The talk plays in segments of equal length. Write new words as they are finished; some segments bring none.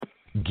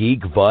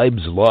Geek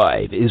Vibes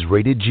Live is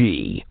rated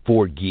G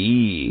for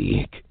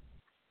geek.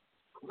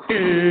 Hey,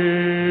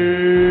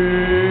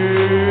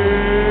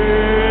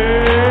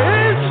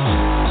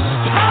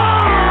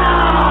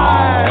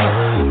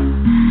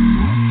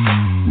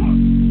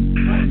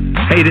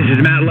 this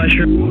is Matt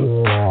Lesher.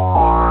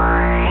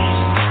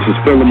 This is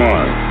Phil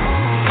Lamar.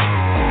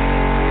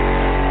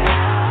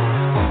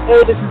 Hey,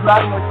 this is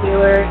Latimer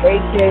Taylor,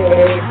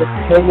 a.k.a. the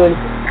Penguin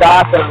of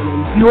Gotham,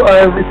 and you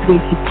are listening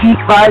to Geek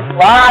Vibes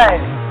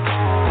Live.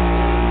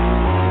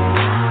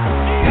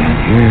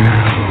 And here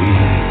we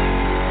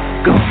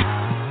go.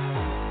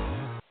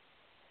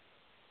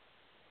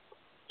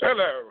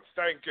 Hello,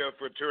 thank you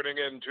for tuning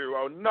in to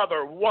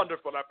another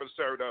wonderful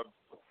episode of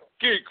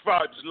Geek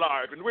Vibes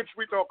Live, in which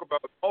we talk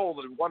about all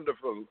the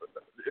wonderful,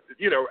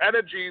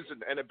 energies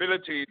and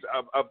abilities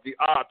of the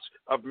art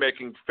of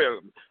making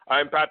film.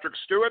 I'm Patrick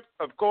Stewart.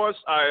 Of course,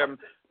 I am,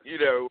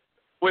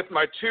 with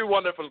my two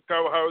wonderful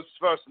co-hosts.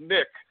 First,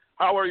 Nick.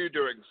 How are you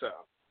doing, sir?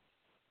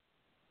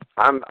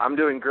 I'm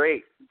doing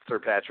great, Sir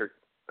Patrick.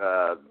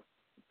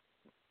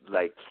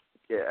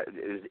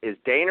 Is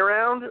Dane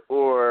around,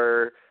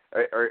 or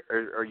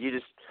are you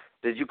just?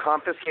 Did you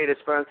confiscate his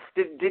phone?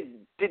 Did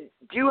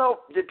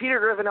Peter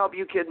Griffin help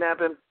you kidnap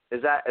him?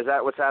 Is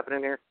that what's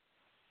happening here?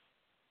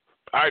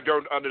 I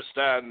don't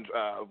understand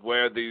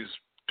where these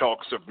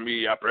talks of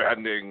me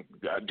apprehending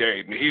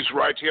Dane. He's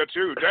right here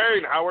too.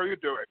 Dane, how are you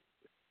doing?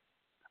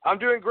 I'm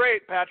doing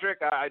great, Patrick.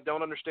 I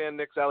don't understand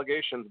Nick's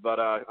allegations, but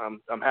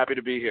I'm happy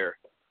to be here.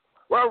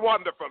 Well,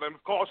 wonderful, and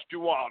of course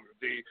you are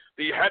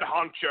the head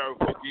honcho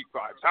for Geek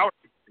Vibes. How are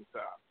you doing, sir?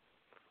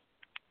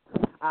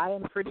 I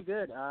am pretty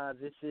good.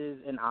 This is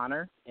an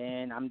honor,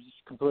 and I'm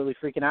just completely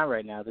freaking out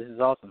right now. This is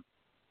awesome.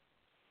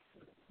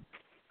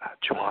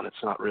 Juwan,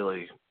 it's not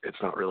really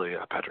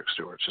Patrick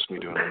Stewart. It's just me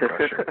doing an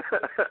impression.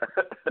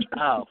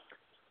 Oh,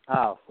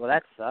 well,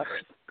 that sucks.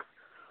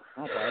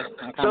 Okay.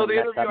 So the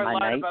interview I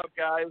lied about,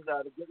 guys,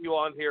 to get you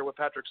on here with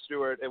Patrick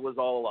Stewart, it was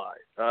all a lie.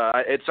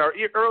 It's our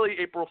early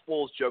April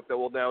Fool's joke that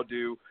we'll now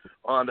do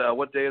on,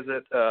 what day is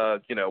it?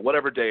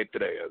 Whatever day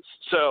today is.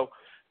 So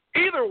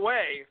either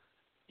way,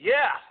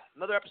 yeah,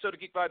 another episode of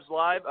Geek Vibes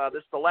Live.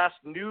 This is the last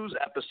news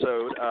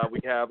episode. We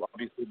have,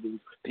 obviously,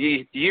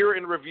 the Year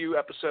in Review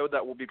episode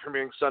that will be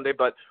premiering Sunday,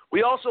 but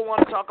we also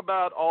want to talk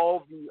about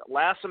all the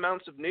last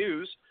amounts of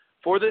news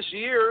for this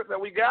year that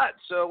we got.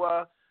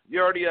 So you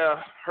already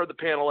heard the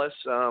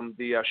panelists.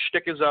 The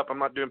shtick is up. I'm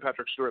not doing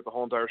Patrick Stewart the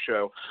whole entire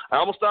show. I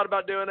almost thought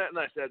about doing it, and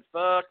I said,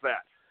 fuck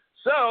that.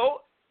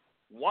 So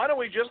why don't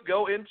we just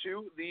go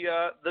into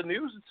the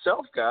news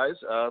itself, guys?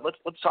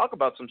 Let's talk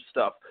about some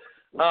stuff.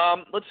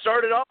 Let's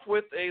start it off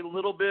with a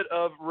little bit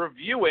of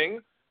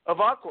reviewing of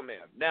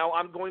Aquaman. Now,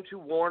 I'm going to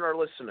warn our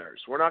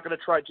listeners. We're not going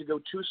to try to go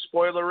too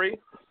spoilery,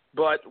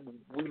 but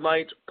we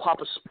might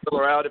pop a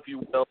spoiler out, if you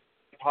will,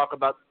 talk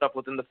about stuff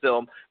within the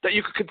film that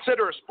you could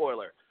consider a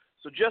spoiler.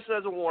 So just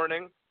as a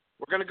warning,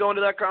 we're going to go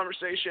into that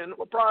conversation.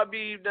 We'll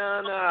probably be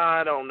done,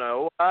 I don't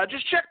know.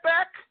 Just check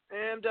back,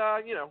 and,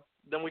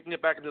 then we can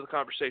get back into the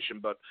conversation.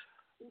 But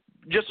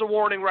just a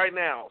warning right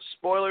now.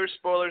 Spoilers.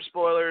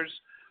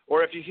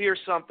 Or if you hear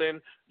something,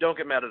 don't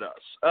get mad at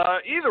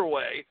us. Either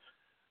way,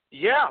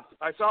 yeah,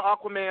 I saw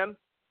Aquaman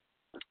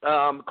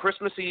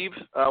Christmas Eve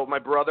with my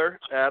brother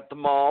at the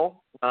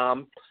mall,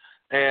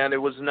 and it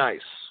was nice.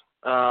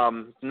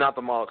 Not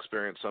the mall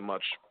experience so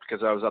much,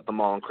 because I was at the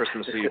mall on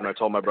Christmas Eve, and I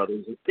told my brother he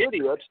was an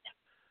idiot.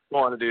 I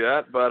wanted to do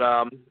that, but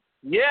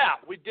yeah,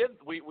 we did.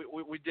 We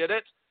did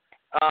it.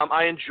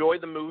 I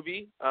enjoyed the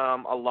movie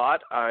a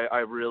lot. I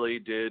really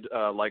did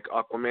like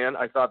Aquaman.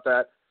 I thought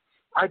that.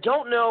 I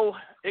don't know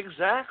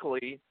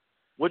exactly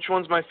which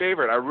one's my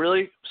favorite. I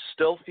really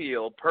still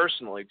feel,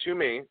 personally, to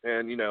me,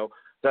 and,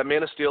 that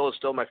Man of Steel is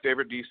still my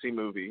favorite DC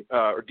movie,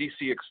 or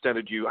DC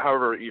Extended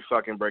however you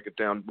fucking break it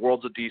down,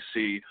 Worlds of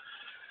DC.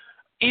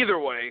 Either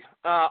way,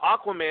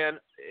 Aquaman,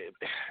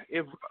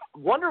 if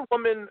Wonder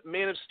Woman,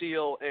 Man of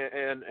Steel,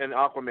 and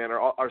Aquaman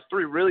are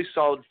three really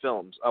solid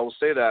films. I will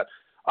say that.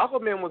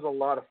 Aquaman was a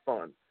lot of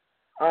fun.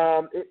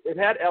 It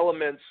had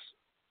elements,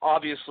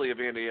 obviously,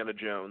 of Indiana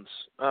Jones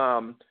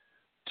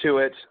to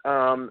it.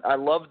 I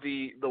love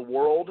the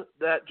world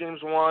that James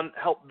Wan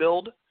helped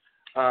build.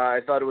 I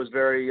thought it was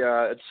very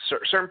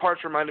certain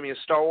parts reminded me of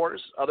Star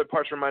Wars. Other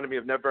parts reminded me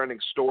of Neverending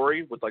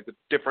Story, with like the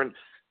different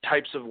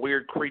types of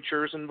weird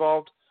creatures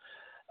involved.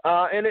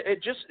 And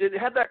it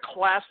had that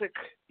classic,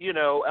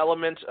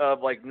 element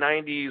of like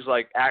 90s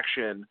like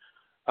action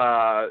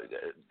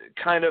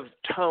kind of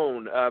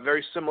tone,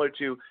 very similar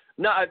to,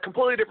 not a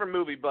completely different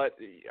movie, but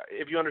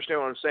if you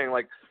understand what I'm saying,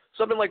 like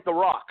something like The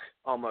Rock,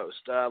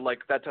 almost, like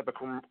that type of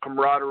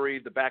camaraderie,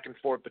 the back and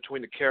forth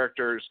between the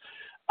characters.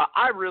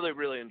 I really,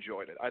 really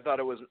enjoyed it. I thought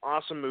it was an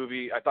awesome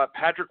movie. I thought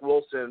Patrick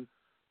Wilson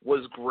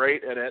was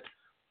great in it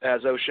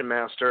as Ocean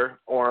Master,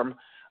 Orm.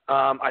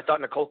 I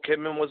thought Nicole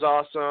Kidman was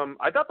awesome.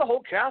 I thought the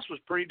whole cast was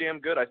pretty damn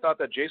good. I thought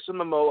that Jason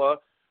Momoa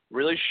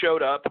really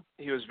showed up.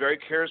 He was very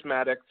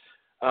charismatic.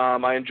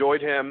 I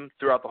enjoyed him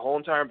throughout the whole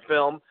entire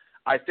film.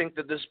 I think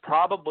that this is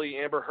probably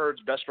Amber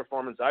Heard's best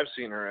performance I've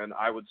seen her in,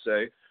 I would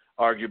say,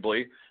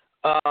 arguably.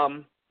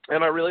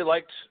 And I really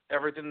liked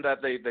everything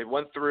that they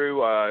went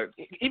through,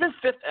 even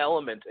Fifth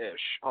Element-ish,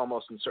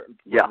 almost in certain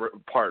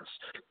parts.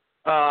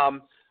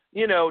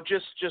 You know,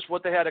 just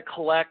what they had to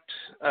collect,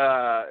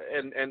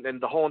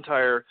 and the whole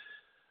entire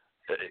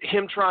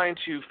him trying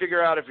to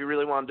figure out if he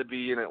really wanted to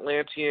be an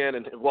Atlantean,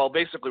 and while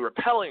basically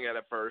repelling it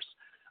at first.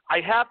 I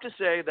have to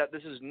say that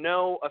this is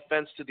no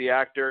offense to the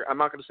actor. I'm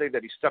not going to say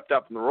that he stepped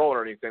up in the role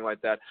or anything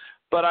like that,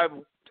 but I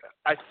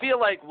feel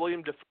like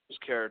William Dafoe's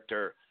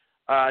character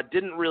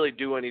didn't really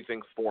do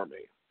anything for me.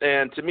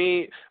 And to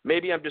me,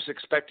 maybe I'm just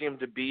expecting him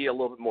to be a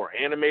little bit more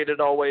animated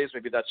always.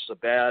 Maybe that's just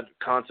a bad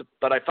concept.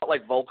 But I felt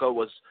like Vulko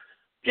was,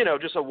 you know,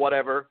 just a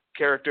whatever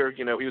character.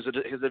 You know, he was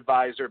his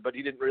advisor, but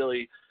he didn't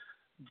really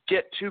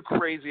get too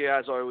crazy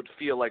as I would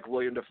feel like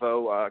William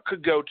Dafoe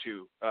could go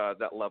to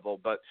that level.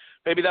 But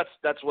maybe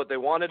that's what they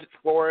wanted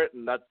for it,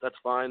 and that's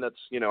fine. That's,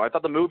 you know, I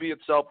thought the movie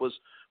itself was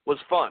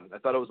fun. I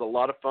thought it was a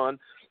lot of fun,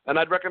 and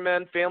I'd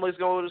recommend families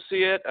going to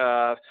see it.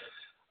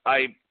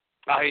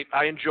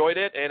 I enjoyed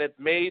it, and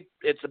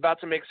it's about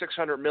to make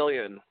 $600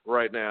 million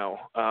right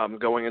now,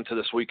 going into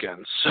this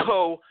weekend.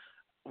 So,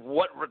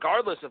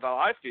 regardless of how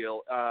I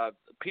feel,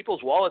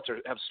 people's wallets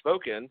have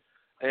spoken,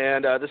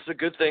 and this is a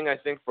good thing, I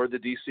think, for the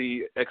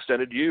DC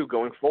Extended U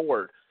going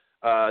forward.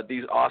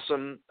 These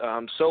awesome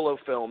solo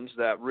films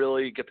that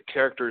really get the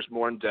characters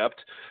more in depth,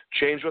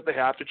 change what they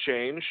have to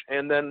change,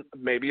 and then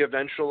maybe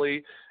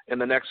eventually in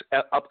the next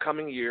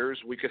upcoming years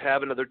we could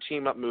have another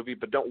team-up movie.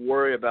 But don't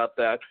worry about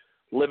that.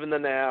 Live in the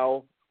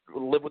now,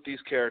 live with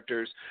these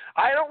characters.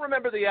 I don't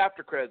remember the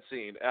after credit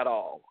scene at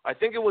all. I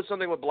think it was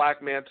something with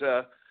Black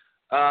Manta.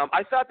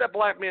 I thought that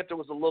Black Manta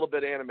was a little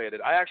bit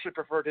animated. I actually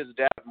preferred his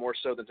dad more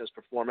so than his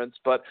performance,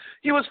 but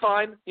he was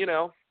fine, you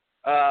know.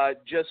 I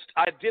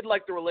did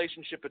like the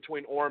relationship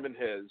between Orm and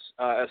his,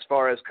 as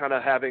far as kind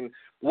of having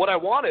what I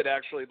wanted,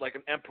 actually, like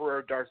an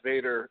Emperor Darth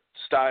Vader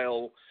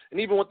style, and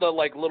even with the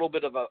like little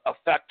bit of a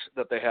effect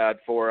that they had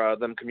for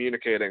them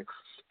communicating,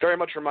 very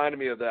much reminded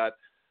me of that.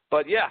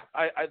 But yeah,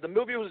 the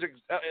movie was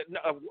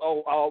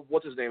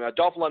what's his name?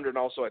 Dolph Lundgren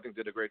also, I think,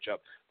 did a great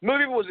job. The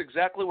movie was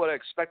exactly what I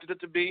expected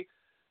it to be,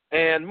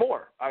 and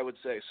more, I would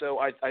say. So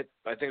I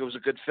think it was a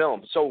good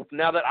film. So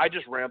now that I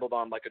just rambled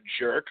on like a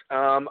jerk,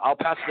 I'll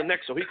pass it to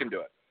Nick so he can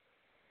do it.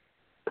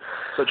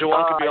 So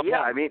Jawan can be up.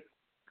 Yeah, I mean,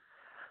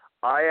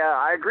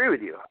 I agree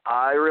with you.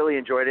 I really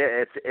enjoyed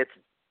it. It's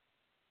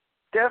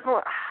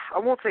definitely, I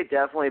won't say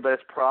definitely, but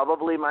it's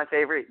probably my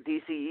favorite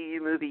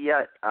DCEU movie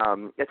yet.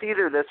 It's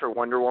either this or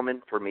Wonder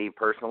Woman for me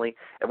personally.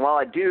 And while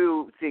I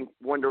do think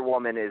Wonder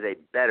Woman is a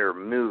better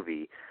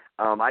movie,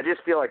 I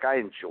just feel like I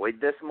enjoyed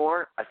this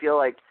more. I feel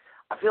like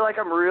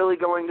I'm really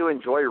going to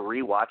enjoy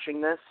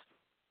rewatching this.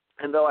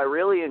 And though I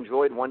really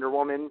enjoyed Wonder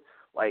Woman,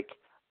 like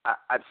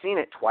I've seen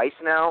it twice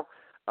now.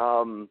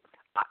 I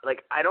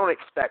don't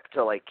expect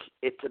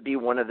it to be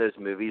one of those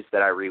movies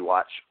that I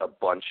rewatch a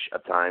bunch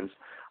of times.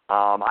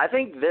 I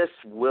think this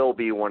will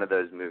be one of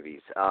those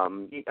movies. I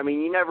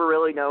mean, you never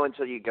really know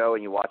until you go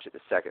and you watch it the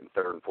second,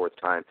 third, and fourth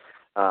time.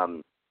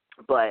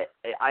 But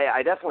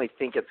I definitely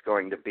think it's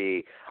going to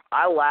be.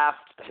 I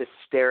laughed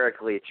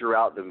hysterically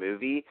throughout the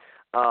movie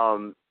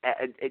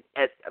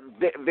at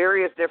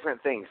various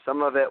different things.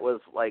 Some of it was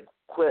like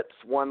quips,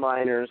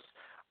 one-liners,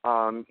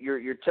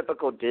 your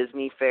typical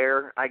Disney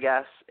fare, I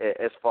guess,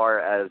 as far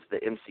as the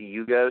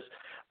MCU goes.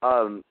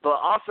 But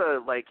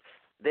also, like,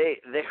 they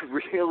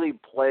really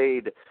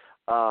played,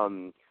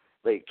 I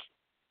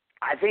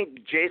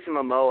think Jason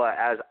Momoa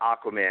as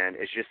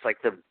Aquaman is just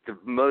like the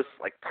most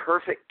like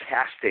perfect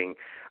casting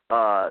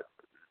for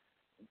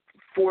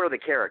the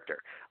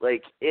character.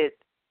 Like they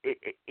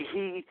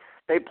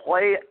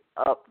play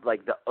up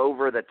like the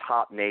over the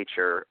top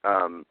nature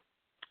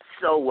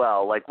so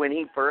well. Like when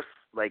he first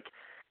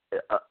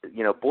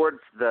boards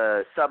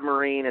the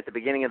submarine at the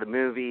beginning of the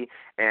movie,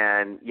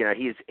 and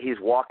he's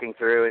walking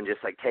through and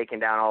just like taking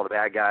down all the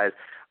bad guys.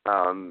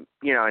 And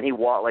he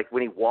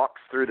when he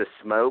walks through the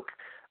smoke,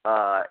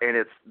 and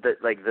it's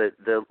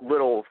the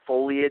little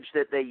foliage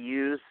that they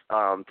use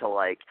to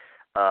like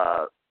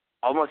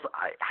almost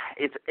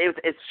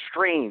it's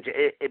strange,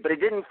 but it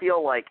didn't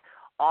feel like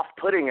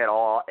off-putting at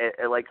all.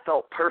 It like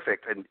felt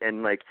perfect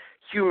and like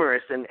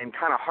humorous and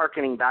kind of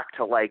hearkening back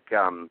to like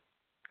an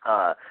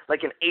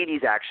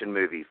 80s action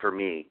movie for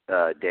me,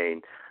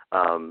 Dane.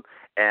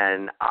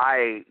 And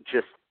I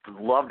just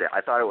loved it.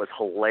 I thought it was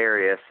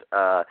hilarious.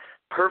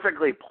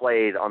 Perfectly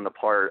played on the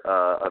part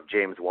of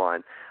James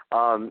Wan.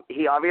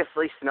 He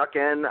obviously snuck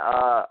in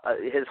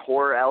his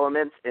horror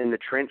elements in the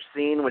trench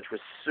scene, which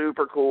was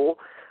super cool.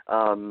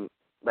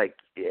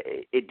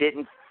 It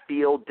didn't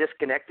feel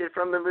disconnected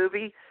from the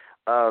movie,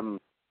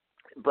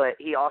 but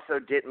he also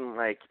didn't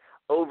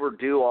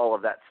overdo all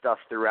of that stuff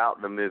throughout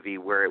the movie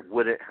where it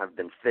wouldn't have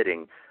been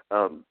fitting.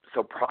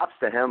 So props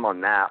to him on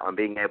that, on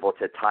being able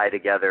to tie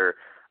together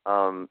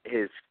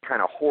his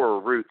kind of horror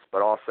roots,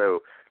 but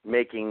also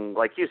making,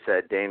 like you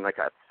said, Dane, like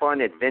a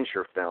fun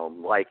adventure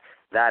film like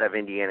that of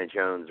Indiana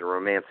Jones or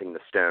Romancing the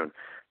Stone.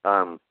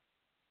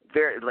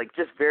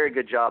 Very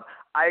good job.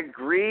 I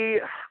agree.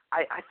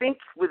 I think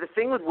the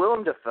thing with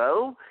Willem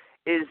Dafoe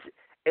is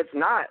it's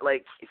not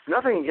like it's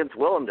nothing against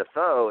Willem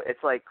Dafoe.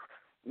 It's like,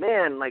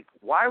 man, like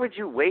why would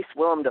you waste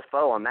Willem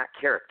Dafoe on that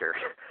character?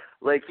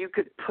 Like you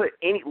could put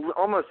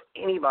almost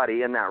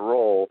anybody in that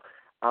role,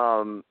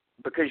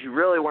 because you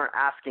really weren't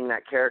asking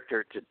that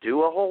character to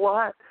do a whole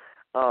lot.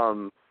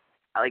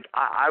 Like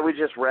I would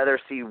just rather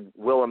see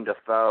Willem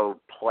Dafoe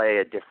play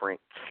a different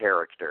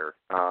character,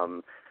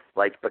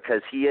 like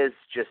because he is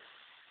just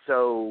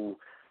so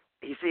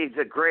he's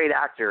a great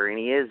actor and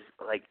he is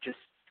like just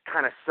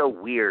kind of so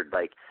weird.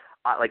 Like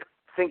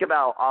think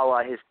about a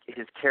la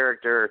his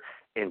character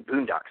in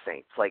Boondock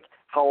Saints, like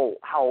how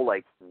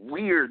like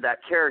weird that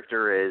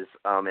character is,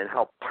 and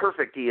how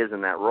perfect he is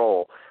in that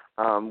role.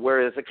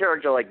 Whereas a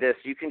character like this,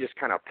 you can just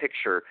kind of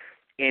picture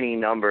any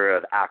number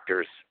of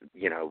actors,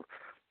 you know,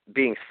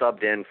 being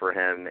subbed in for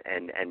him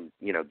and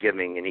you know,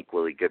 giving an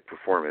equally good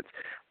performance,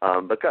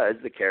 because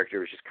the character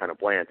was just kind of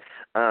bland.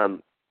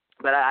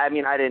 But I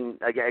mean, I didn't,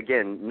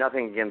 again,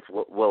 nothing against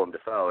Willem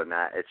Dafoe and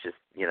that. It's just,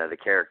 you know, the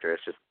character,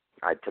 it's just,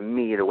 to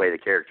me, the way the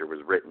character was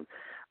written.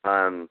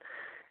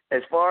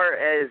 As far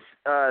as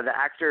the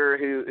actor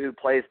who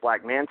plays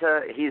Black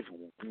Manta, he's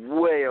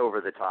way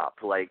over the top.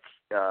 Like,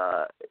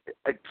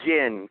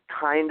 again,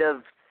 kind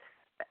of,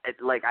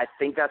 like, I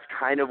think that's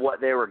kind of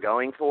what they were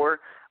going for.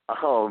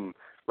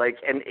 Like,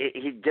 and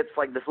he gets,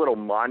 like, this little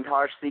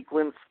montage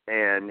sequence,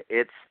 and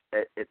it's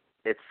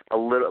a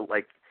little,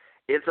 like,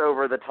 it's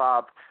over the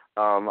top.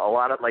 A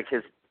lot of, like,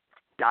 his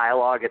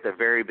dialogue at the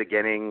very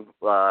beginning,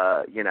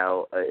 you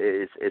know,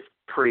 is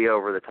pretty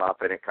over the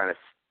top, and it kind of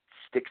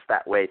sticks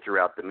that way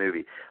throughout the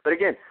movie. But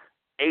again,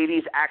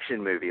 80s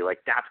action movie, like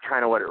that's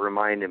kind of what it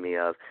reminded me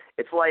of.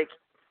 It's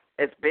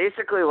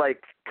basically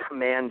like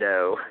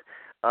Commando,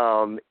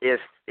 if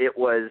it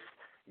was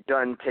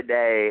done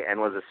today and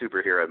was a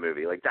superhero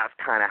movie. Like that's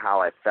kind of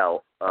how I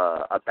felt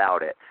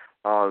about it.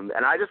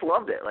 And I just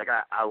loved it. Like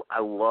I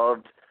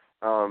loved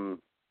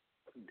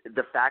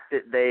the fact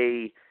that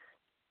they,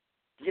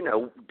 you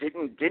know,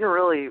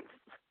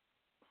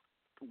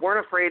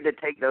 weren't afraid to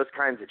take those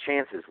kinds of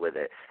chances with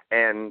it,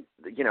 and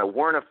you know,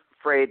 weren't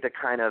afraid to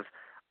kind of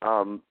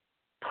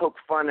poke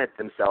fun at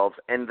themselves.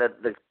 And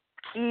the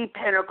key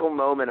pinnacle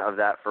moment of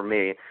that for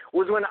me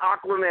was when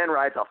Aquaman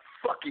rides a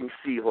fucking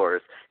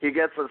seahorse. He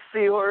gets a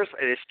seahorse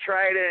and his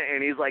trident,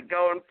 and he's like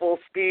going full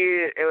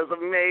speed. It was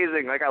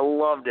amazing. Like I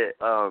loved it.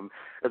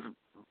 It's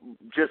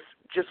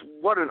just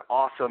what an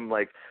awesome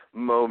like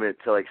moment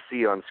to like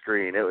see on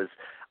screen. It was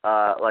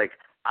like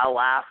I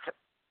laughed.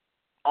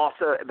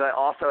 But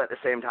also at the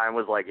same time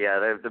was like, yeah,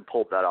 they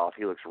pulled that off.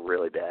 He looks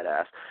really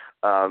badass.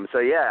 So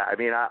yeah, I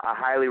mean, I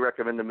highly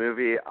recommend the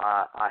movie.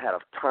 I had a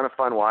ton of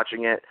fun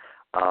watching it,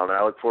 and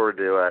I look forward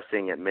to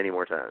seeing it many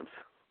more times.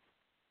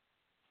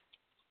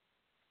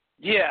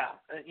 Yeah,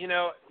 you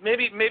know,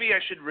 maybe I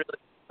should really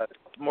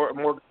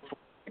more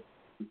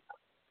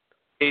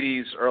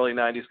 80s, early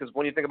 90s, because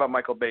when you think about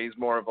Michael Bay, he's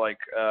more of like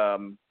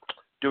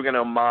doing an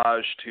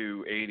homage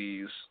to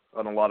 80s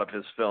on a lot of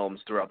his films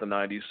throughout the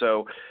 90s.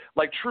 So,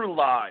 like True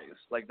Lies,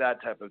 like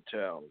that type of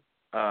tone.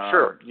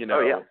 Sure. You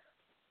know,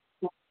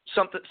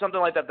 something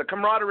like that. The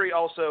camaraderie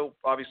also,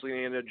 obviously,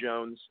 Indiana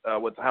Jones,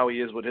 with how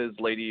he is with his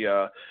lady,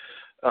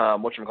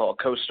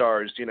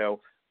 co-stars. You know,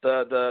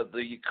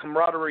 the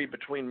camaraderie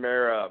between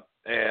Mara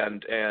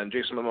and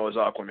Jason Momoa as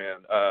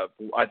Aquaman,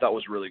 I thought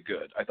was really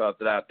good. I thought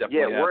that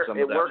definitely had some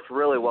of that. It worked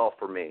really well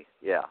for me.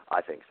 Yeah,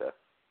 I think so.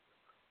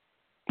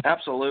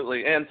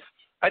 Absolutely. And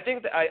I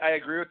think that I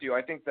agree with you.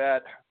 I think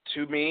that,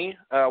 to me,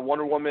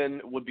 Wonder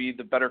Woman would be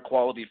the better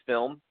quality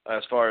film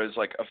as far as,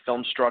 like, a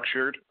film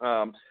structured.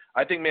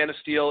 I think Man of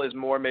Steel is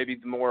maybe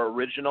the more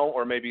original,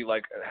 or maybe,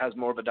 like, has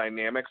more of a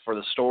dynamic for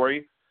the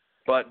story.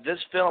 But this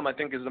film, I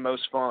think, is the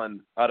most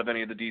fun out of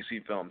any of the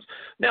DC films.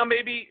 Now,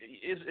 maybe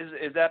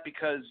is that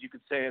because you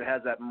could say it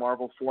has that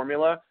Marvel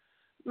formula?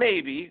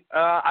 Maybe.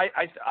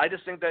 I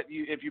just think that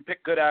if you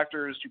pick good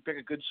actors, you pick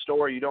a good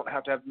story, you don't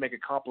have to make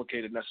it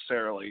complicated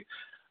necessarily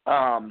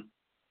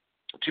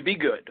to be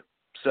good.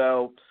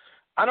 So,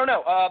 I don't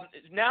know.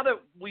 Now that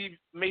we've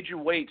made you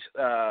wait,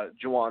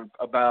 Juwan,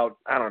 about,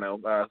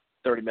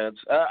 30 minutes,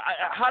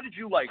 how did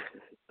you like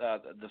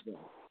this film?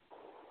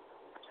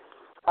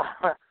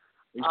 I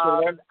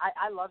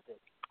loved it.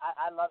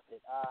 I loved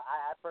it.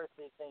 I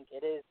personally think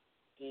it is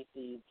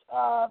DC's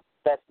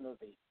best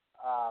movie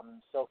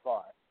so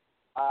far.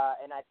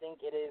 And I think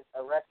it is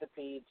a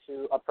recipe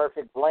to a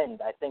perfect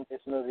blend. I think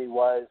this movie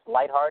was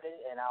lighthearted,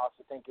 and I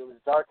also think it was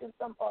dark in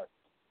some parts.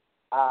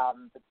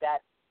 But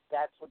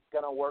that's what's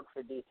going to work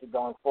for DC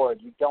going forward.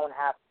 You don't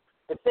have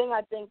 – the thing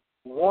I think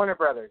Warner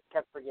Brothers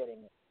kept forgetting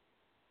is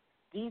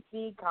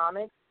DC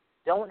Comics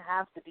don't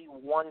have to be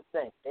one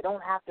thing. They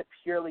don't have to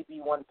purely be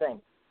one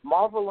thing.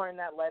 Marvel learned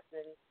that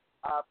lesson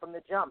from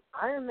the jump.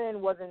 Iron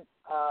Man wasn't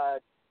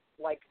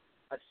like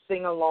a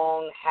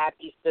sing-along,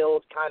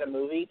 happy-filled kind of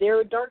movie. There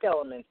were dark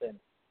elements in it.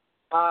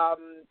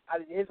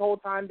 His whole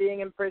time being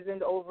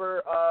imprisoned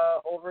over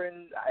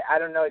in, I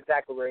don't know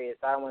exactly where he is,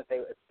 so I don't want to say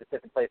a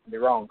specific place to be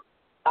wrong.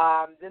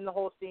 Then the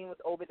whole scene with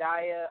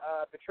Obadiah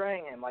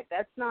betraying him. Like,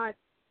 that's not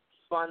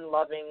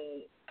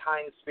fun-loving,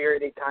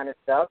 kind-spirited kind of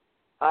stuff.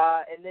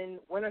 And then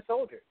Winter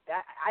Soldier.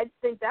 I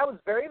think that was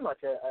very much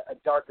a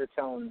darker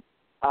tone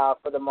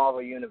for the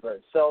Marvel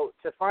Universe. So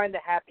to find a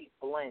happy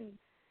blend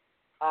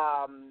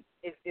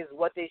is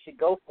what they should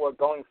go for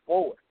going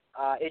forward.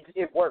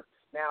 It works.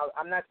 Now,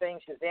 I'm not saying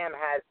Shazam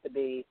has to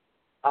be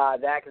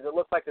that, because it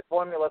looks like the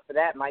formula for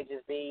that might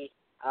just be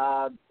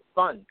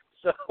fun.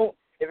 So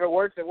if it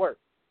works, it works.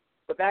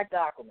 But back to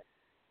Aquaman.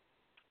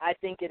 I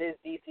think it is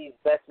DC's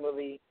best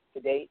movie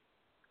to date.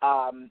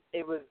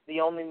 It was the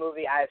only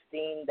movie I've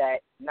seen that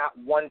not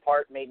one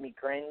part made me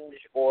cringe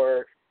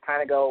or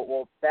kind of go,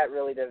 well, that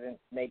really doesn't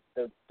make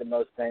the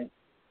most sense.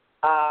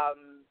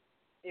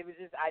 It was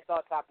just, I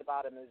thought top to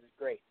bottom, it was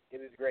great. It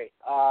was great.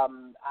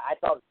 I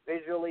thought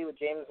visually what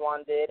James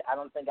Wan did, I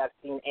don't think I've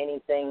seen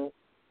anything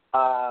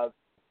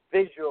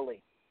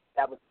visually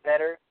that was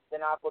better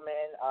than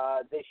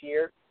Aquaman this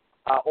year,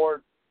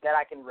 or that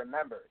I can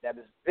remember that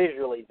was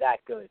visually that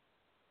good.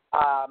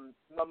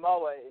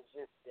 Momoa is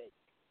just,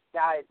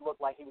 guy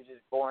looked like he was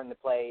just born to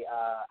play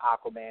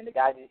Aquaman. The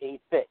guy, he's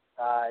fit.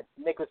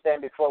 Nick was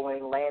saying before when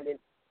he landed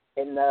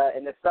in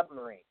the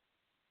submarine,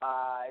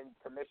 and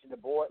permission to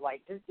board, like,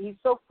 just, he's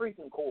so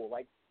freaking cool.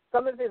 Like,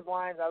 some of his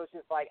lines, I was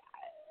just like,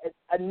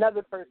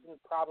 another person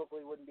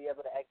probably wouldn't be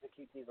able to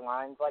execute these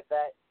lines like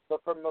that.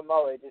 But for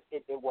Momoa,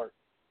 it works.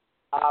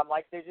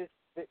 Like,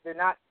 they're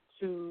not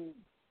too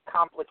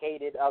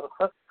complicated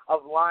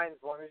of lines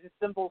for him. It's just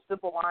simple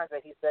lines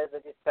that he says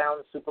that just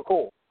sounds super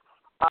cool.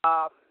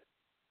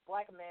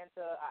 Black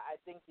Manta, I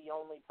think the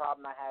only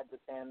problem I had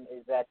with him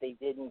is that they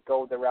didn't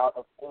go the route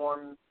of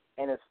Orm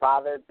and his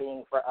father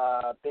being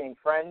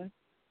friends,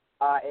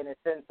 in a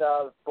sense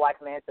of Black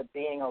Manta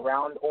being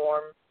around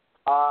Orm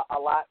a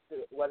lot,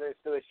 whether it's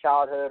through his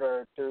childhood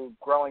or through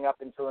growing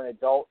up into an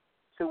adult,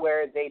 to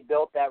where they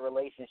built that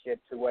relationship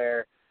to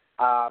where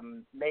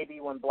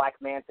maybe when Black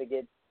Manta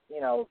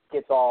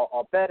gets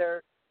all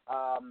better,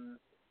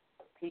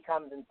 he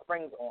comes and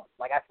springs on.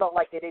 Like, I felt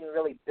like they didn't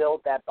really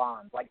build that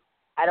bond. Like,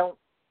 I don't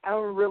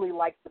really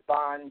like the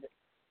bond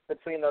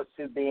between those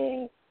two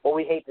being, well,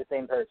 we hate the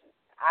same person.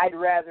 I'd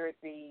rather it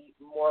be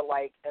more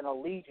like an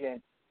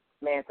allegiance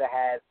Manta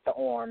has to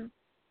Orm,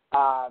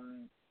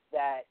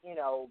 that,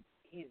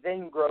 he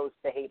then grows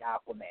to hate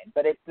Aquaman.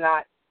 But it's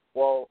not,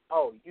 well,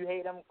 oh, you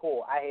hate him?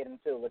 Cool, I hate him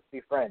too. Let's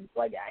be friends.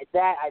 Like,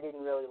 that I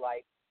didn't really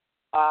like.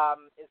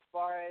 As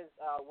far as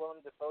Willem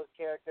Dafoe's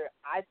character,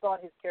 I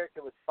thought his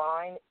character was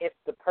fine if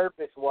the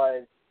purpose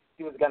was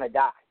he was going to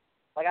die.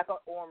 Like, I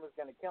thought Orm was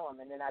going to kill him,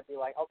 and then I'd be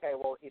like, okay,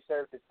 well, he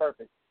served his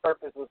purpose. His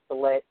purpose was to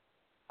let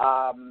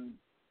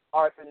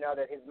Arthur know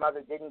that his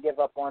mother didn't give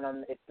up on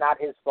him. It's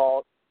not his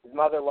fault. His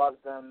mother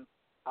loves him.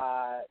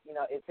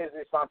 It's his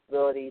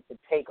responsibility to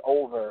take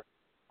over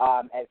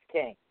as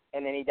king.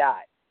 And then he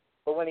died.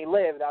 But when he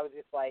lived, I was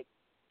just like,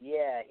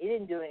 yeah, he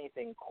didn't do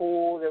anything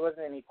cool. There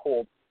wasn't any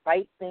cool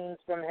fight scenes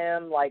from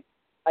him. Like,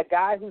 a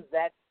guy who's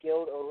that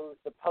skilled or who's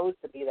supposed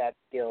to be that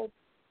skilled,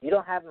 you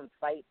don't have him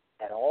fight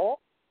at all?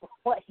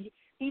 Like,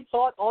 he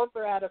taught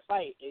Arthur how to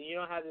fight, and you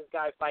don't have this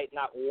guy fight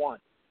not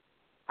once.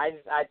 I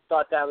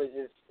thought that was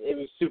it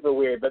was super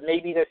weird. But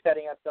maybe they're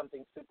setting up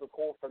something super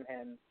cool from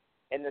him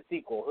in the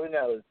sequel. Who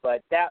knows?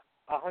 But that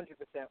 100%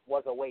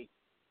 was a waste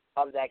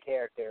of that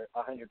character,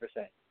 100%.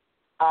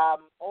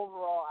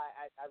 Overall,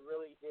 I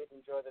really did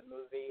enjoy the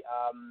movie.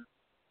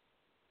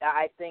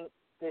 I think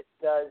this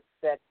does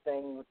set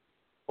things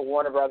for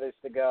Warner Brothers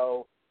to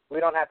go, we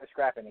don't have to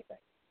scrap anything.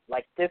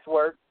 Like, this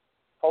works.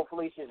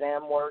 Hopefully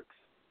Shazam works.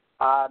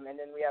 And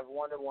then we have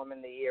Wonder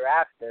Woman the year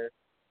after.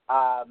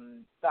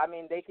 So, I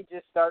mean, they could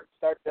just start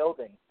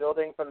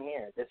building from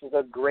here. This is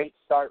a great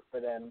start for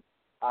them,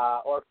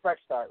 or a fresh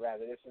start,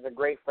 rather. This is a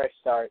great fresh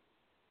start.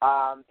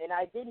 And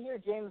I did hear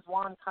James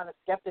Wan kind of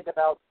skeptic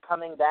about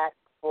coming back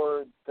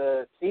for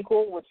the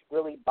sequel, which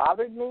really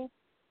bothered me.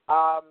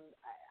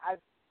 I've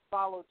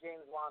followed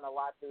James Wan a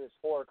lot through his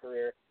horror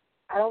career.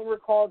 I don't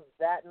recall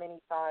that many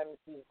times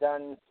he's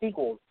done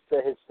sequels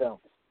to his films.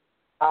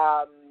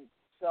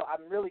 So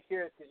I'm really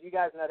curious, because you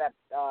guys know that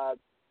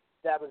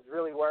that was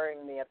really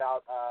worrying me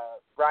about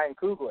Ryan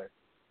Coogler.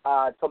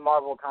 So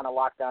Marvel kind of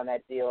locked down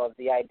that deal of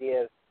the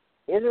idea of,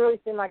 he doesn't really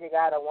seem like a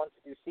guy that wants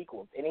to do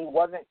sequels, and he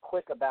wasn't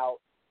quick about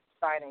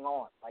signing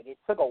on. Like, it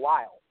took a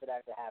while for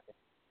that to happen.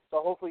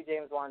 So hopefully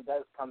James Wan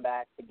does come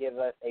back to give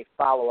us a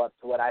follow-up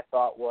to what I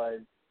thought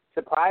was,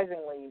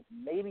 surprisingly,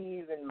 maybe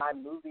even my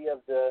movie of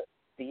the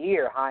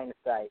year,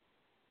 Hindsight.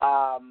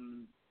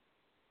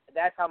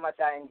 That's how much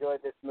I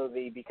enjoyed this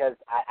movie, because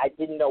I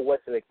didn't know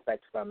what to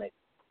expect from it.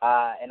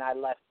 And I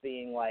left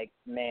being like,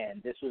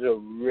 man, this was a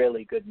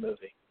really good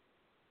movie.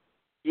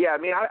 Yeah, I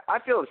mean, I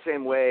feel the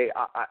same way.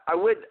 I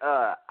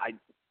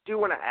do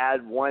want to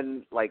add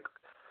one, like,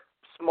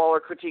 smaller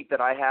critique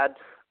that I had.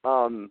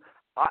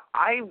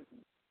 I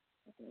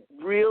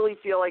really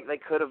feel like they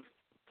could have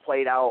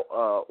played out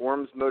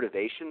Orm's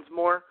motivations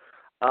more.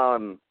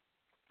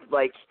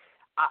 Like,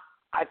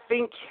 I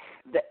think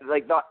that,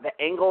 like, the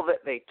angle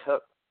that they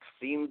took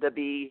seemed to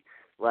be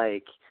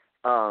like,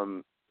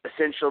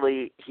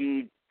 essentially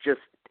he just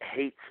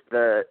hates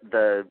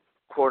the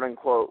quote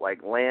unquote,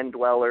 like, land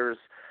dwellers,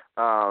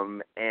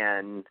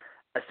 and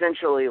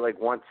essentially like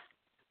wants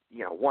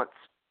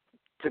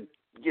to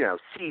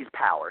seize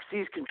power,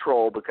 seize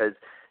control, because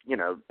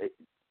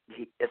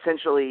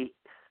essentially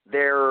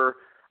they're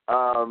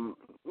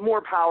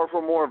more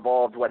powerful, more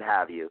evolved, what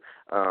have you,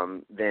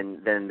 than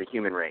the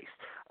human race,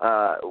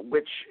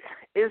 which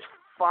is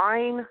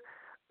fine.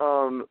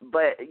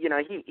 But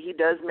he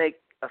does make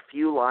a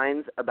few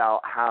lines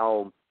about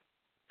how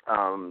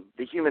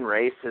the human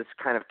race has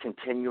kind of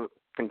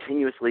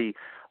continuously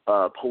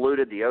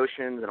polluted the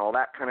oceans and all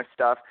that kind of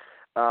stuff.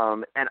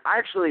 And I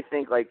actually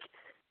think like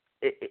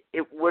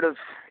it would have,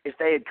 if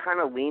they had kind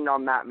of leaned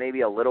on that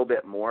maybe a little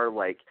bit more,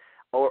 like,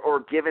 or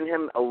given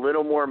him a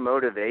little more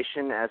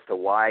motivation as to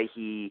why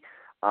he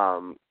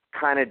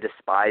kind of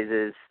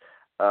despises,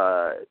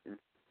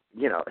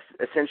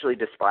 essentially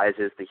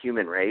despises the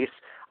human race.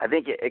 I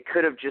think it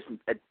could have just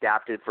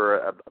adapted for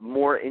a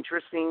more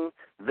interesting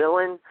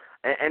villain,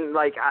 and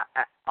like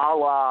a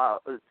la,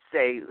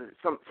 say,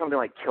 something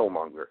like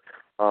Killmonger.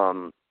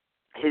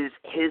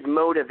 His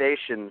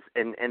motivations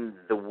and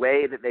the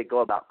way that they go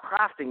about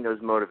crafting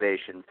those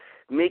motivations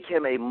make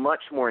him a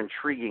much more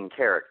intriguing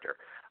character.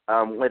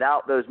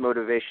 Without those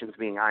motivations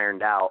being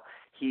ironed out,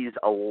 he's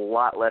a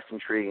lot less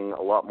intriguing,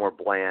 a lot more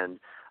bland.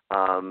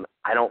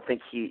 I don't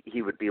think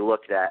he would be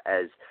looked at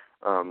as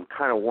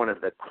kind of one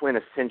of the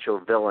quintessential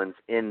villains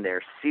in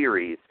their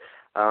series.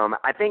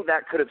 I think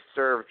that could have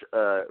served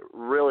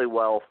really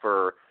well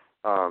for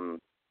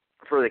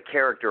the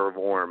character of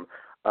Orm.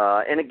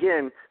 And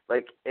again,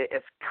 like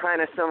it's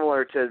kind of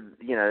similar to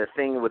the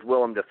thing with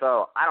Willem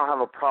Dafoe. I don't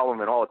have a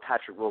problem at all with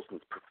Patrick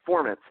Wilson's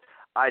performance.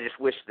 I just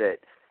wish that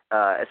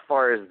as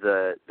far as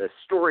the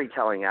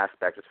storytelling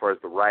aspect, as far as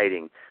the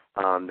writing,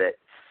 that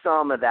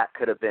some of that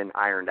could have been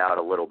ironed out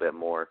a little bit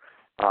more.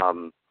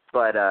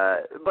 But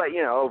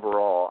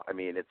overall, I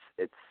mean,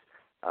 it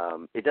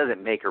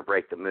doesn't make or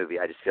break the movie.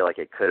 I just feel like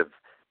it could have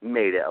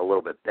made it a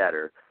little bit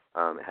better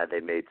had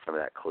they made some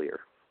of that clear.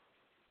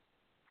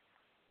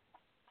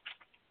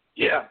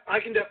 Yeah, I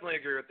can definitely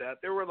agree with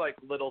that. There were like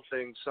little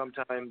things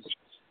sometimes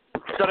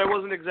that I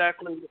wasn't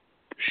exactly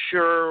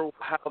sure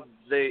how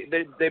they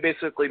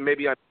basically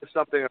maybe I missed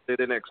something they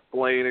didn't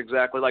explain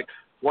exactly. Like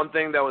one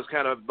thing that was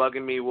kind of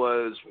bugging me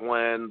was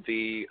when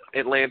the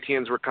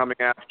Atlanteans were coming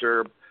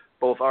after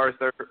both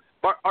Arthur.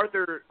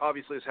 Arthur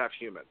obviously is half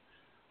human,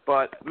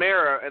 but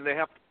Mera, and they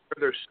have to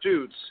wear their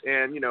suits,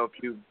 and if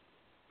you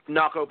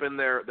knock open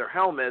their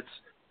helmets,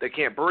 they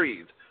can't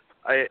breathe.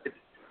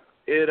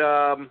 It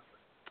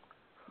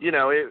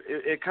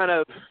kind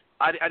of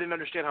I didn't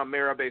understand how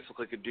Mera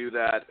basically could do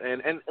that,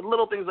 and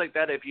little things like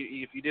that. If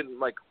you didn't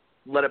like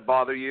let it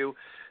bother you,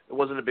 it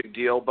wasn't a big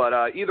deal. But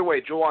either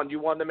way, Joanne, you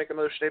wanted to make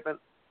another statement?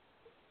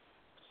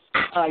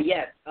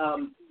 Yes.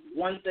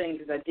 One thing,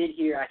 because I did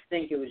hear, I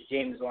think it was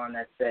James Wan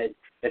that said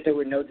that there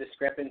were no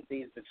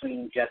discrepancies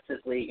between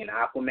Justice League and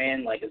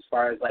Aquaman, like as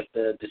far as like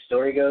the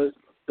story goes.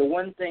 The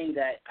one thing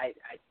that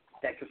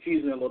that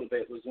confused me a little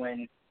bit was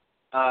when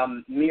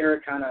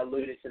Mera kind of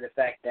alluded to the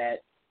fact that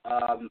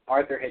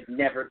Arthur had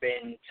never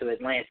been to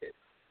Atlantis.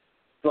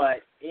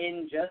 But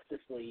in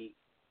Justice League,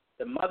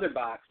 the Mother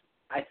Box,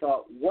 I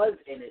thought, was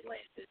in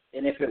Atlantis.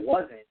 And if it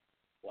wasn't,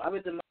 why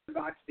would the Mother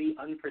Box be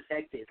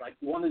unprotected? Like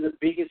one of the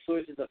biggest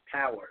sources of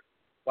power.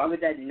 Why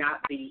would that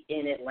not be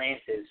in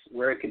Atlantis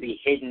where it could be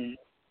hidden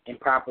and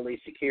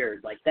properly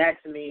secured? Like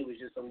that to me was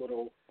just a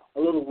little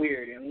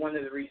weird, and one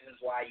of the reasons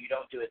why you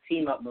don't do a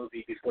team-up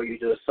movie before you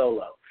do a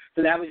solo.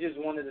 So that was just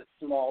one of the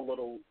small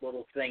little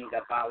things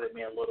that bothered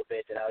me a little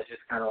bit, that I was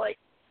just kind of like,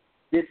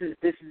 this is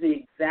the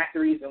exact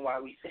reason why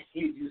we say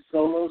you do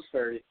solos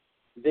first,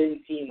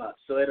 then team-up.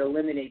 So it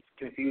eliminates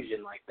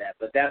confusion like that.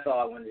 But that's all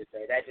I wanted to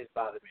say. That just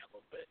bothered me a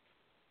little bit.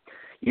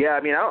 Yeah,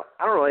 I mean, I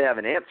don't really have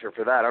an answer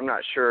for that. I'm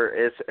not sure.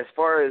 As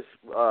far as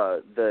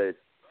the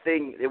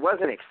thing, it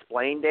wasn't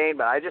explained, Dane,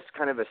 but I just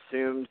kind of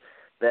assumed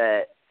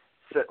that,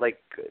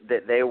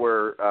 that they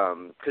were,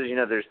 because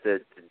there's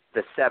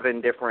the 7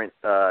 different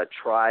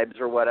tribes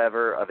or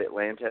whatever of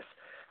Atlantis,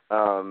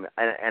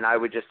 and I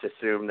would just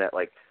assume that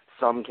like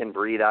some can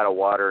breathe out of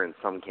water and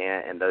some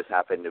can't, and those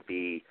happen to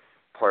be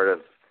part of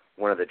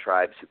one of the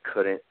tribes who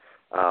couldn't.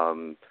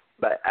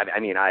 But I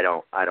mean, I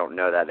don't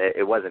know that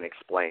it wasn't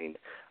explained.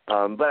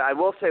 But I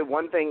will say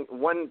one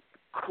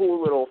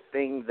cool little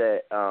thing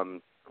that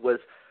was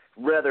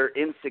rather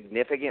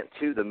insignificant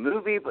to the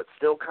movie, but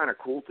still kind of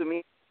cool to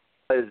me,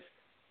 was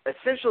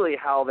essentially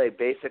how they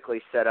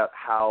basically set up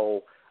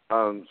how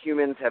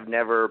humans have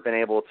never been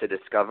able to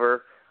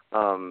discover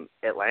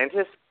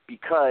Atlantis,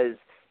 because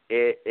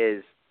it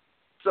is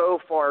so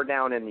far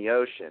down in the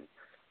ocean.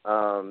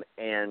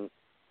 And,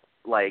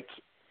 like,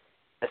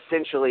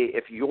 essentially,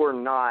 if you're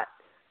not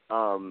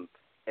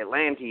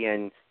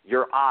Atlantean,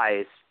 your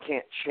eyes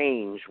can't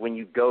change when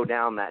you go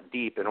down that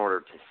deep in order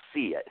to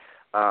see it.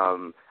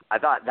 I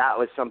thought that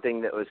was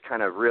something that was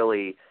kind of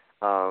really,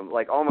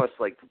 like almost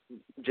like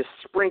just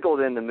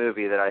sprinkled in the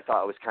movie that I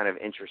thought was kind of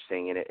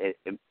interesting, and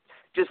it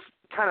just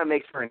kind of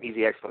makes for an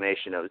easy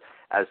explanation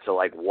as to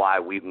like why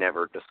we've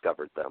never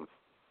discovered them.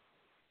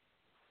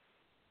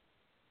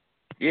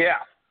 Yeah,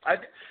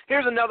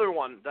 Here's another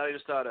one that I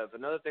just thought of.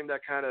 Another thing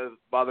that kind of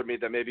bothered me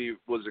that maybe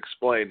was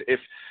explained.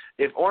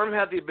 If Orm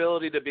had the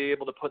ability to be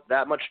able to put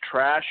that much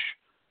trash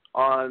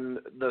on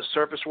the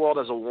surface world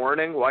as a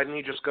warning, why didn't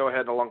he just go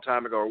ahead a long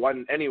time ago, or why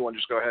didn't anyone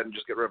just go ahead and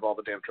just get rid of all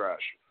the damn trash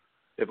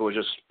if it was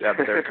just at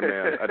their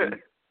command? I didn't.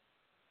 It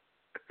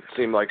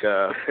seemed like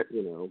I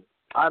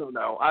don't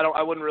know.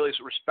 I wouldn't really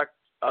respect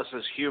us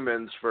as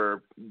humans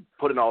for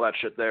putting all that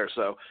shit there.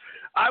 So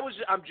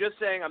I'm just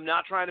saying, I'm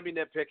not trying to be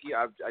nitpicky.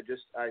 I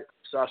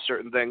saw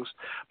certain things,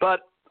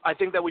 but I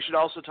think that we should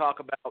also talk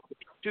about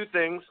two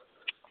things.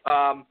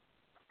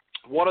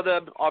 One of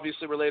them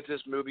obviously related to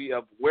this movie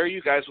of where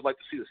you guys would like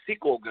to see the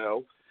sequel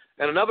go,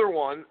 and another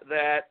one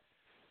that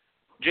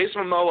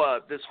Jason Momoa,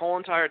 this whole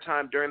entire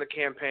time during the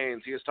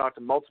campaigns, he has talked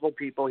to multiple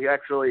people. He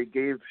actually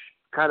gave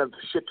kind of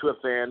shit to a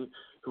fan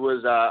who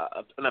was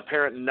an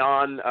apparent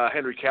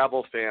non-Henry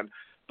Cavill fan,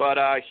 but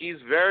he's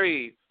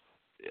very,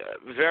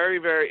 very,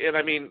 very. And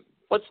I mean,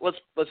 let's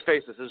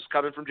face this. This is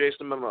coming from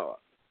Jason Momoa.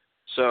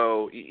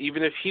 So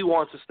even if he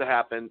wants this to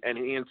happen and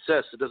he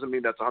insists, it doesn't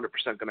mean that's 100%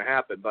 going to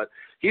happen. But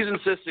he's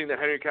insisting that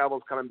Henry Cavill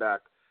is coming back.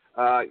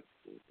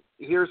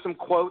 Here's some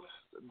quotes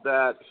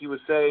that he was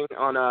saying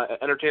on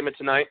Entertainment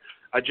Tonight.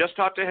 I just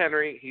talked to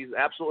Henry. He's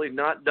absolutely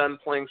not done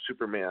playing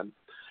Superman.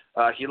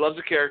 He loves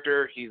the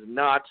character. He's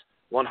not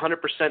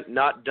 100%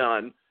 not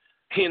done.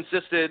 He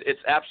insisted it's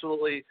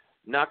absolutely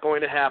not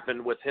going to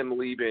happen with him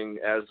leaving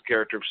as the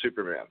character of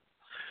Superman.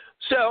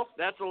 So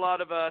that's a lot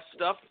of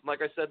stuff.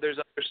 Like I said, there's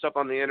other stuff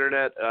on the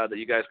internet that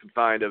you guys can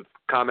find of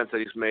comments that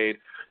he's made,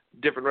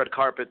 different red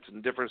carpets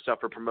and different stuff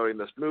for promoting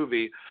this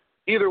movie.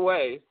 Either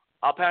way,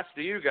 I'll pass it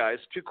to you guys.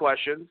 Two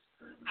questions.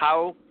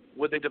 How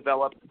would they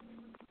develop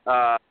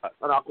an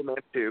Aquaman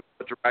 2?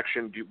 What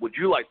direction would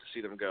you like to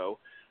see them go?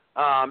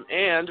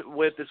 And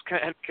with this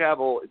Henry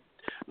Cavill,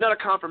 not a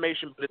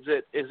confirmation, but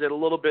is it a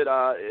little bit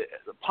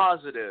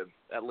positive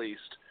at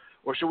least?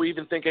 Or should we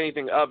even think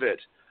anything of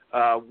it?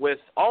 With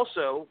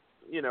also,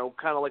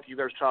 kind of like you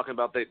guys were talking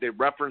about, they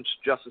referenced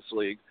Justice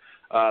League.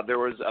 There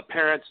was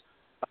apparent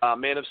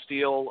Man of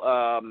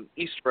Steel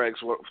Easter eggs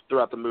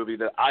throughout the movie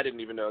that I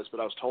didn't even notice, but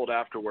I was told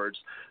afterwards.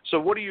 So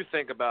what do you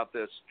think about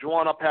this?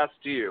 Juwan, I'll pass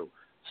it to you.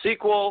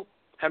 Sequel,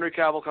 Henry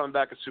Cavill coming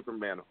back as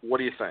Superman. What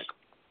do you think?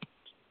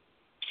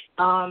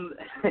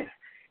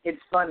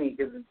 It's funny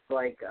because it's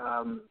like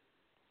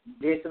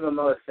Jason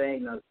Momoa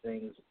saying those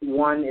things.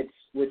 One, it's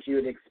what you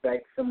would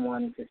expect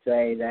someone to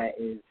say that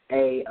is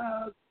A,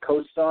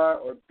 co-star,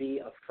 or B,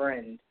 a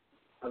friend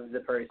of the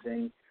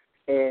person,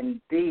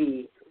 and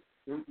B,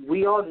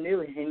 we all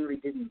knew Henry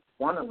didn't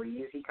want to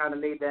leave. He kind of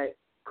made that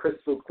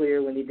crystal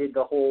clear when he did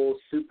the whole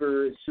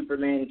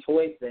Superman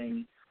toy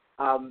thing.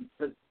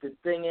 But the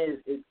thing is,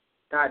 it's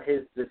not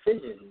his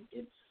decision.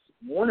 It's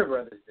Warner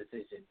Brothers'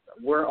 decision.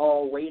 We're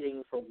all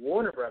waiting for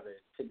Warner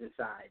Brothers to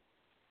decide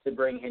to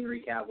bring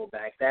Henry Cavill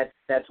back.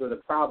 That's where the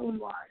problem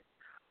lies.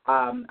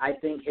 I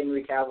think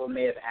Henry Cavill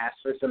may have asked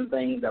for some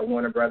things that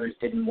Warner Brothers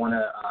didn't want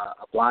to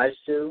oblige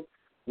to,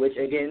 which,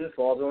 again,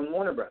 falls on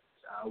Warner Brothers.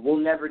 We'll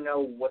never know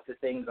what the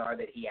things are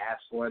that he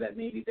asked for that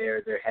maybe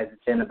they're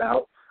hesitant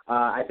about.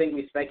 I think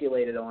we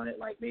speculated on it,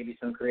 like maybe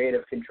some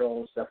creative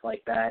control, stuff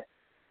like that.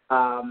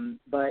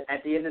 But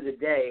at the end of the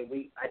day,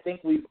 I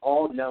think we've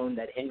all known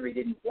that Henry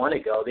didn't want to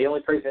go. The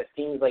only person that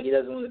seems like he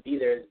doesn't want to be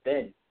there is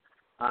Ben.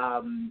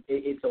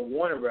 It's a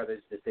Warner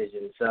Brothers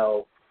decision.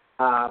 So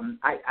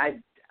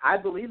I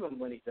believe him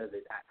when he says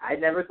it. I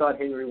never thought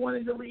Henry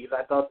wanted to leave.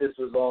 I thought this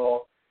was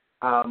all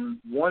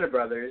Warner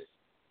Brothers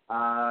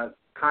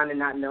kind of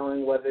not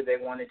knowing whether they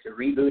wanted to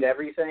reboot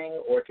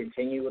everything or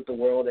continue with the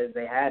world as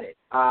they had it.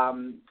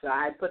 So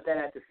I put that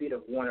at the feet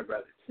of Warner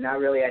Brothers, not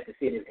really at the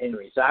feet of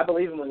Henry. So I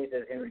believe him when he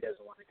says Henry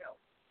doesn't want to go.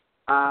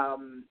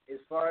 As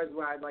far as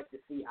where I'd like to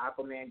see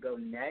Aquaman go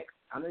next,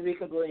 I'm going to be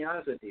completely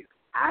honest with you.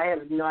 I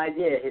have no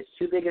idea. His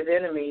two biggest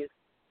enemies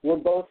were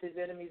both his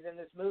enemies in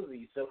this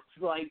movie. So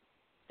it's like,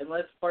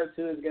 unless part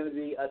 2 is going to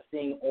be us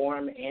seeing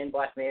Orm and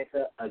Black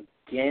Manta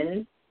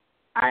again,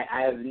 I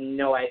have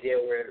no idea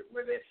where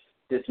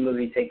this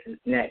movie takes us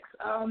next.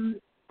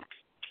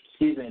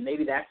 Excuse me,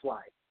 maybe that's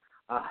why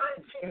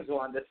James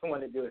Wan doesn't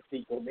want to do a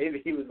sequel.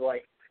 Maybe he was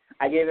like,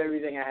 I gave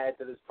everything I had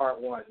to this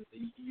part 1. So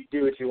you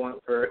do what you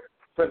want for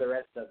the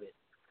rest of it.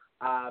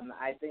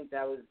 I think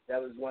that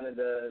was one of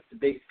the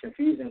big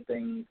confusing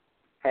things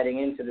heading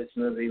into this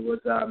movie was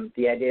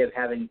the idea of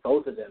having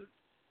both of them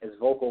as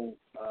vocal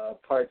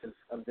parts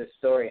of this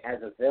story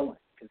as a villain.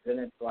 Because then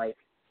it's like,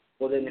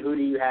 well, then who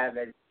do you have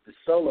as the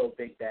solo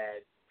big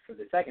bad for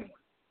the second one?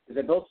 Because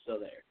they're both still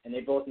there, and they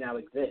both now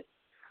exist.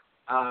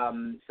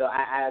 So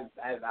I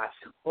have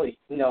absolutely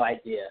no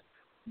idea.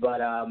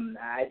 But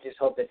I just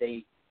hope that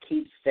they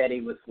keep steady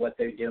with what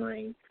they're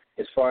doing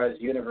as far as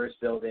universe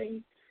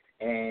building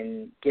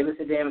and give us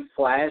a damn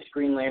Flash,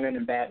 Green Lantern,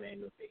 and Batman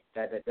movie.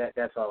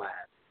 That's all I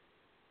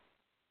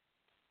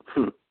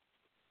have.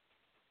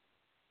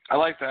 I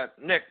like that.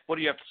 Nick, what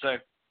do you have to say?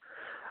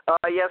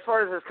 Yeah, as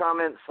far as his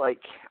comments, like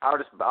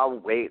I'll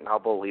wait and I'll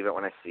believe it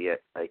when I see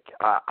it. Like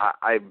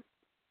I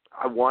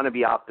want to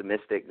be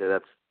optimistic that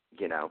that's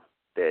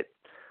that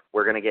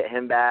we're going to get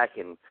him back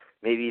and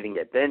maybe even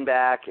get Ben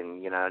back.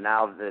 And,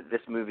 now that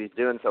this movie's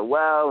doing so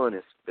well and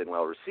it's been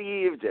well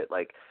received, it,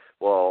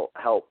 will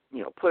help,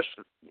 push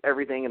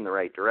everything in the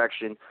right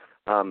direction.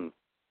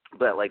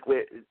 But,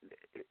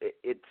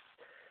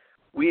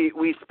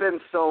 we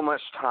spend so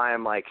much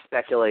time,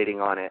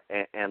 speculating on it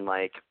and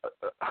I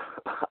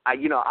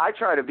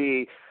try to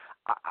be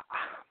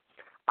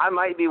I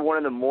might be one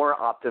of the more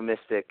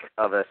optimistic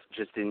of us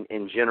just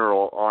in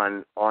general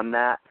on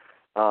that,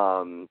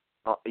 on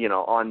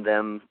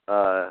them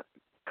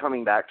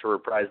coming back to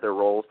reprise their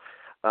roles.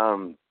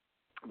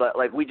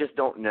 But we just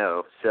don't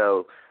know.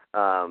 So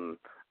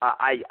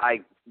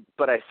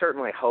but I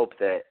certainly hope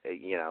that,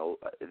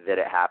 that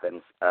it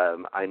happens.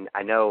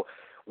 I know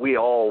we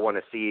all want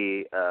to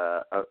see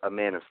a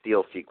Man of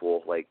Steel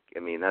sequel.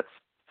 That's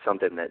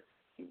something that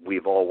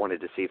we've all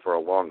wanted to see for a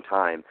long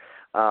time.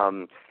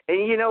 And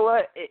you know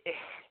what?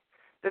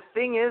 The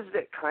thing is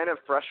that kind of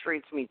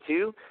frustrates me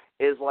too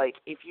is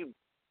if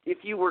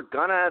you were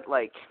gonna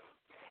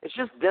it's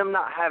just them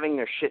not having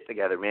their shit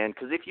together, man.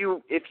 Because if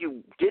you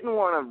didn't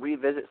want to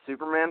revisit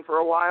Superman for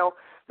a while,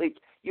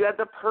 you had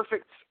the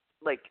perfect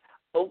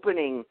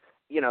opening,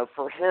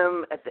 for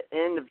him at the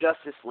end of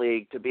Justice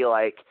League to be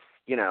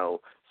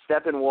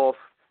Steppenwolf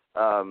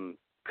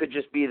could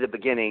just be the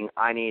beginning.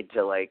 I need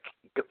to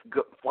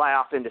go fly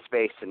off into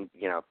space and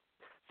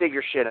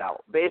figure shit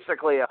out.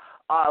 Basically, a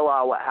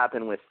la what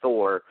happened with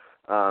Thor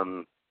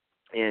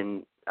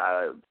in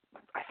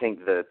I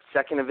think the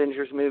second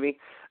Avengers movie.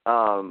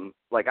 I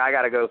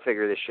got to go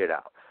figure this shit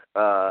out.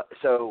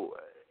 So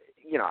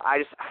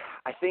I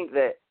think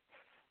that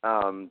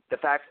the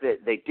fact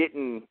that they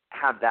didn't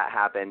have that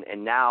happen,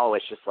 and now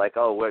it's just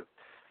what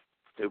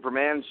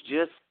Superman's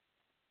just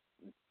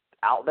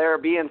out there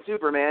being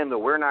Superman, but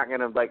we're not going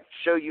to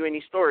show you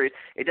any stories.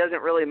 It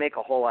doesn't really make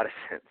a whole lot of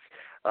sense,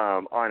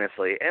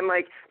 honestly. And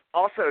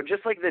also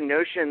just the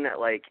notion that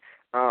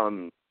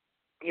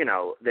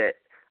that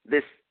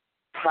this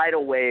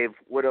tidal wave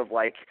would have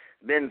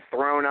been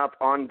thrown up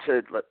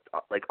onto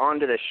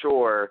the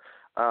shore,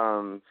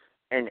 and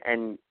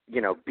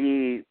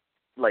be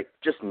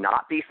just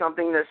not be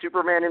something that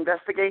Superman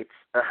investigates.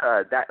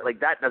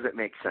 That doesn't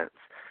make sense.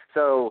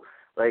 So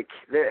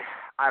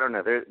I don't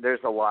know.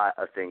 There's a lot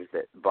of things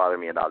that bother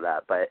me about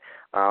that, but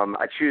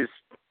I choose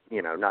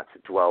not to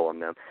dwell on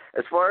them.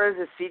 As far as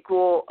a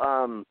sequel,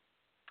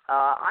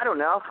 I don't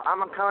know. I'm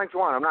kind of like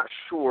Juan. I'm not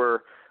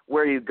sure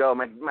where you go.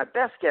 My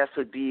best guess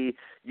would be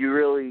you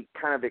really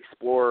kind of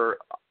explore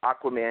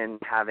Aquaman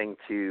having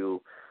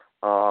to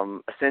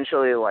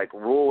essentially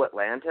rule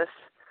Atlantis.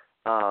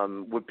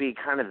 Would be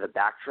kind of the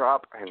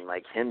backdrop, and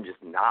him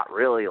just not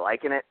really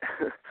liking it,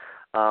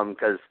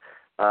 because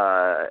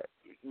I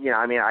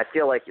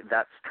feel like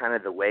that's kind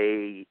of the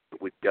way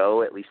it would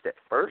go, at least at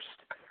first.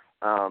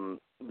 The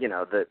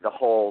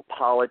whole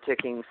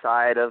politicking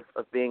side of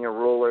being a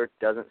ruler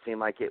doesn't seem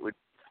like it would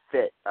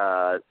fit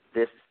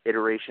this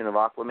iteration of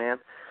Aquaman.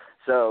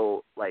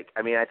 So,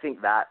 I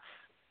think that's,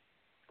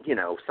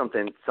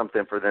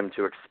 something for them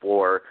to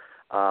explore.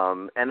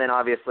 And then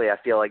obviously I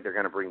feel like they're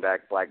going to bring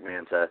back Black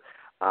Manta.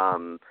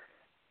 I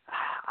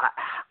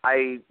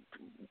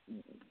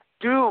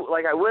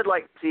would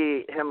like to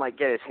see him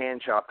get his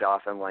hand chopped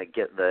off and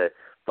get the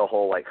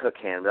whole hook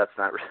hand. It's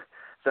not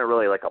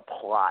really a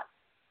plot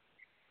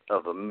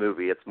of a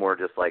movie. It's more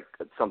just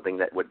something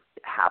that would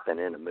happen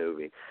in a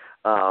movie.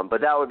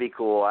 But that would be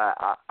cool.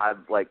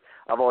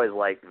 I've always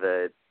liked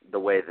the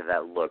way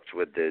that looked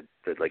with the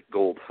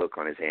gold hook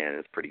on his hand.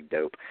 It's pretty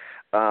dope.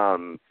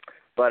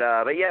 But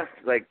yeah,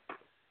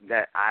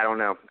 that, I don't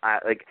know.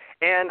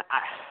 And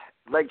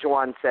like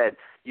Juwan said,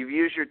 you've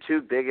used your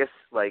two biggest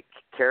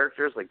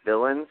characters,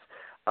 villains.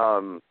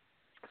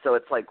 So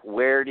it's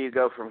where do you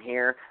go from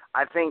here?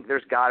 I think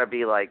there's got to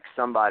be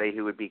somebody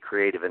who would be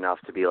creative enough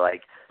to be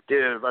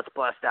dude, let's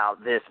bust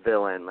out this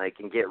villain,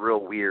 and get real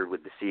weird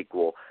with the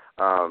sequel.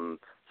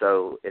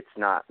 So it's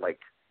not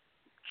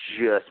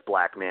just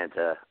Black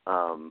Manta,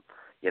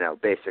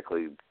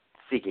 basically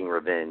seeking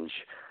revenge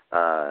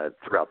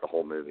throughout the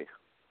whole movie.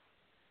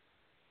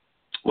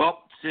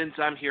 Well, since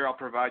I'm here, I'll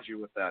provide you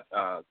with that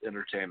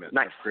entertainment,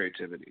 nice.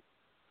 Creativity,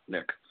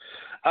 Nick.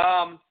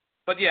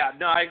 But yeah,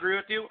 no, I agree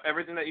with you,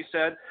 everything that you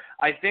said.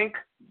 I think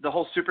the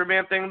whole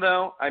Superman thing,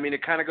 though,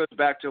 it kind of goes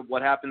back to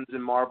what happens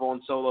in Marvel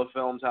and solo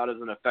films. How does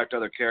it affect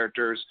other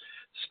characters?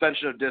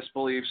 Suspension of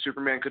disbelief.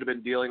 Superman could have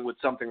been dealing with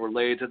something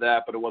related to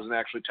that, but it wasn't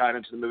actually tied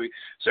into the movie.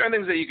 Certain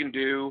things that you can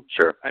do.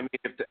 Sure.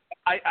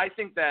 I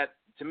think that,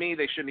 to me,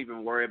 they shouldn't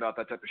even worry about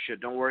that type of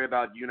shit. Don't worry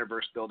about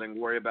universe building.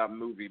 Worry about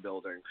movie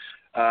building.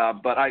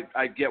 But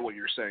I get what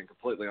you're saying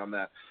completely on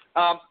that.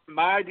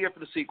 My idea for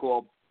the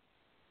sequel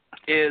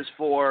is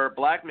for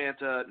Black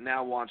Manta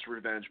now wants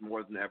revenge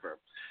more than ever.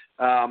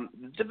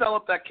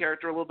 Develop that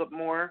character a little bit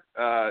more,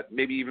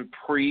 maybe even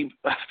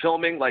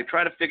pre-filming,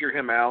 try to figure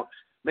him out,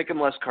 make him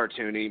less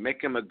cartoony,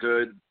 make him a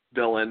good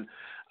villain.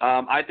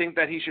 I think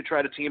that he should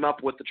try to team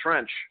up with the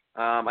Trench.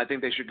 I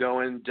think they should go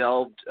and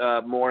delve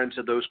more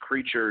into those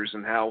creatures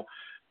and how,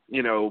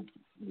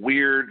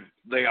 weird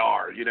they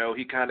are.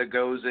 He kind of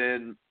goes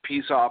in,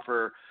 peace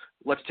offer,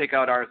 let's take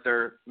out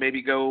Arthur,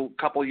 maybe go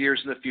a couple years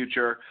in the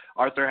future.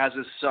 Arthur has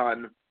his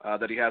son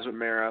that he has with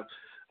Mara.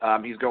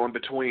 He's going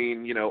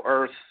between,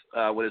 Earth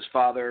with his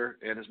father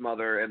and his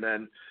mother, and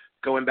then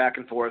going back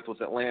and forth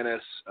with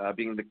Atlantis,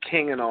 being the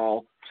king and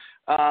all.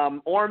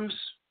 Orm's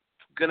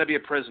going to be a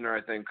prisoner,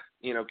 I think.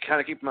 Kind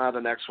of keep him out of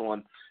the next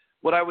one.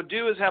 What I would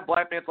do is have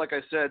Black Manta, like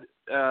I said,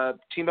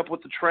 team up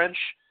with the Trench.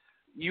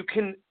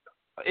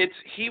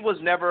 He was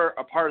never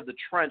a part of the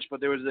Trench,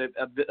 but there was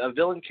a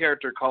villain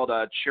character called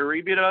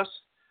Charybdis.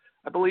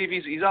 I believe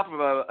he's off of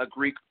a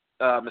Greek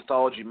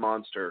mythology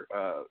monster.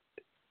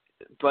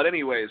 But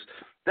anyways,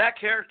 that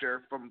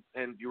character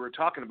and you were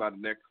talking about it,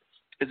 Nick,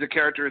 is a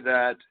character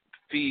that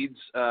feeds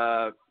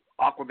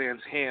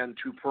Aquaman's hand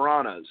to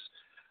piranhas.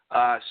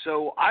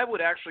 So I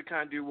would actually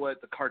kind of do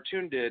what the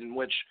cartoon did, in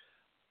which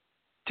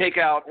take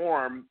out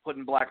Orm, put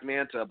in Black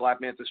Manta.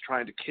 Black Manta's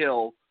trying to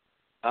kill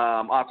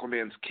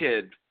Aquaman's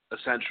kid,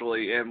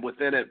 essentially, and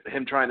within it,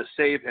 him trying to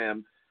save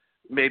him,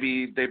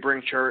 maybe they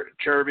bring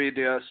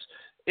Charybdis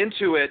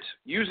into it,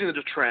 using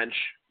the Trench,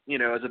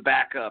 as a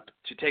backup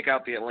to take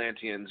out the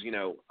Atlanteans,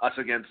 us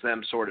against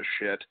them sort of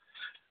shit.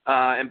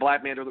 And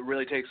Black Manta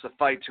really takes the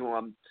fight to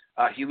him.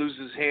 He loses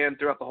his hand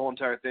throughout the whole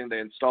entire thing. They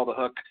install the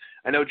hook.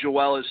 I know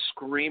Joel is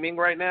screaming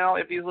right now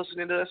if he's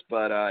listening to this,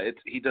 but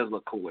he does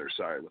look cooler.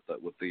 Sorry, with the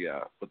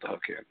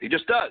hook hand, he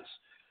just does.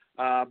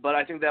 But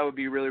I think that would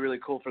be really, really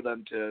cool for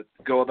them to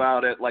go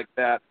about it like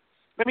that.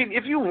 I mean,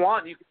 if you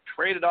want, you can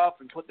trade it off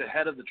and put the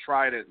head of the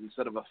trident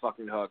instead of a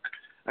fucking hook.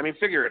 I mean,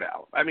 figure it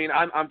out. I mean,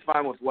 I'm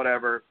fine with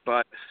whatever,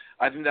 but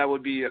I think that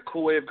would be a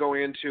cool way of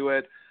going into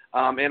it.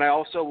 And I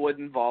also would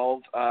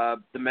involve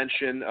the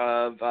mention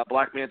of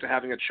Black Manta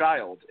having a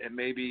child. And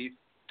maybe,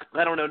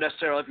 I don't know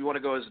necessarily if you want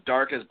to go as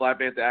dark as Black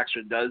Manta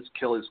actually does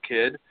kill his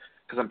kid,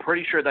 because I'm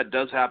pretty sure that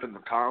does happen in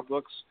the comic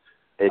books.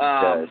 It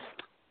does.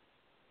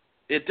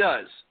 It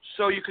does.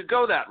 So you could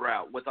go that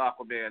route with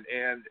Aquaman,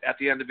 and at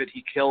the end of it,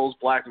 he kills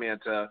Black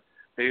Manta,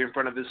 maybe in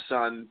front of his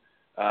son,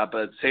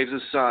 but saves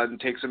his son,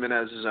 takes him in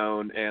as his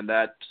own, and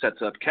that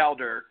sets up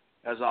Kaldur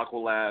as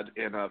Aqualad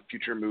in a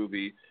future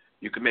movie.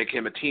 You could make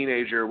him a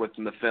teenager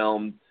within the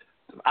film.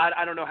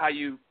 I don't know how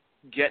you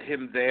get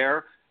him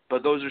there,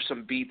 but those are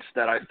some beats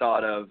that I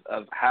thought of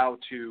how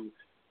to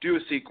do a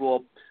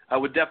sequel. I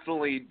would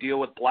definitely deal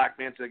with Black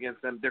Manta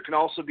against them. There can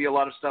also be a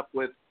lot of stuff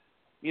with,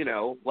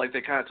 like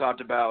they kind of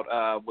talked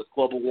about with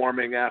global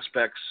warming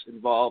aspects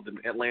involved, and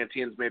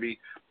Atlanteans maybe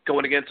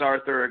going against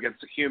Arthur,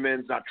 against the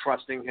humans, not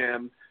trusting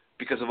him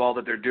because of all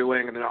that they're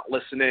doing, and they're not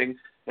listening,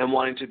 and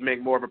wanting to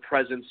make more of a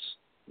presence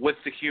with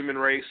the human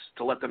race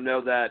to let them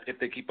know that if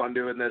they keep on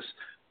doing this,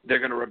 they're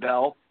going to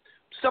rebel.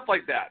 Stuff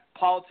like that.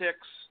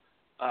 Politics,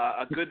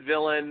 a good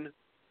villain,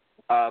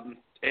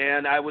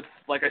 and I would,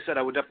 like I said,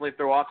 I would definitely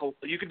throw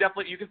you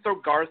can throw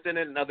Garth in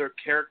it and other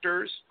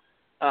characters,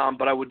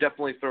 but I would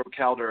definitely throw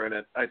Kaldur in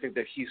it. I think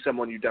that he's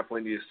someone you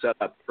definitely need to set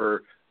up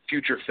for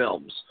future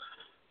films.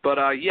 But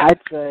yeah, I'd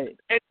say,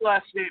 any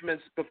last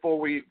statements before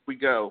we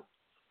go?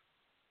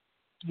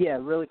 Yeah,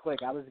 really quick.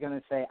 I was going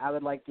to say I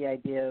would like the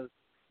idea of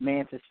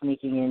Manta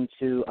sneaking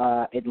into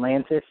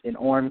Atlantis and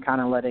Orm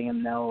kind of letting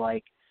him know,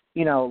 like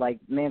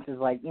Manta's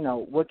like,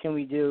 what can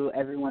we do?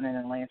 Everyone in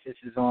Atlantis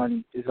is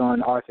on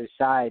Arthur's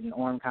side, and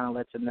Orm kind of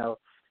lets him know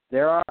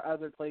there are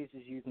other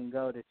places you can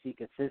go to seek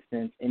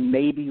assistance, and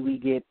maybe we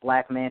get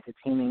Black Manta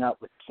teaming up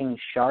with King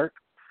Shark.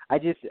 I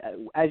just,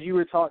 as you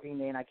were talking,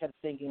 man, I kept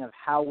thinking of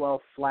how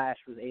well Flash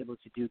was able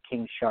to do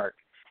King Shark,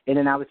 and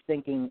then I was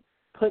thinking,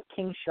 put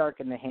King Shark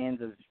in the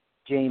hands of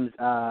James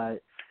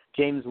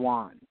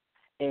Wan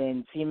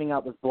and teaming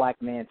up with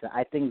Black Manta.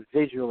 I think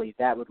visually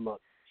that would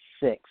look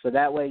sick. So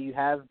that way you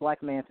have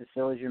Black Manta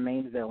still as your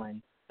main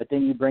villain, but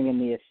then you bring in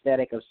the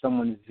aesthetic of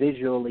someone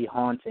visually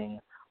haunting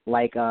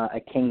like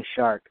a King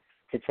Shark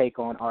to take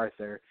on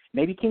Arthur.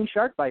 Maybe King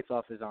Shark bites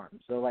off his arm,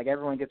 so like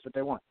everyone gets what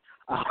they want.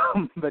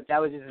 But that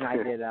was just an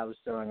idea that I was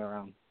throwing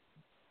around.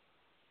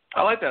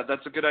 I like that.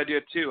 That's a good idea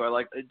too. I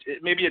like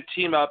maybe a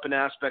team up in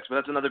aspects, but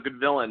that's another good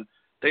villain.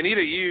 They need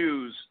to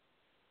use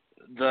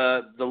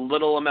the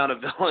little amount of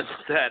villains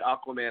that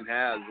Aquaman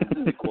has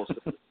in the sequels.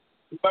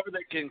 Whoever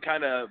they can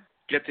kind of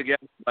get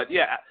together. But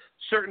yeah,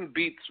 certain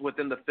beats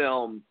within the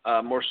film,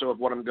 more so of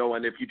what I'm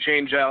going. If you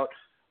change out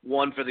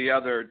one for the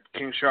other,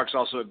 King Shark's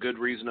also a good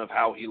reason of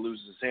how he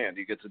loses his hand.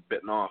 He gets it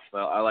bitten off.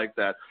 I like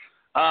that.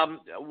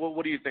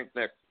 What do you think,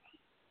 Nick?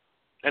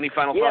 Any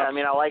final thoughts? Yeah, I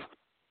mean,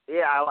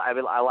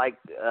 I like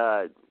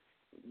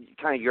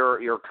kind of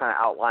your kind of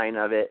outline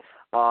of it.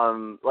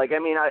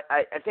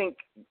 I think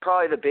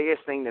probably the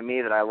biggest thing to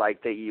me that I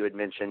liked that you had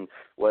mentioned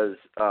was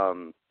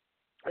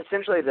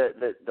essentially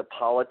the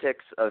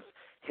politics of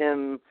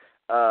him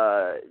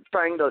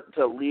trying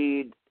to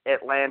lead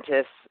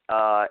Atlantis,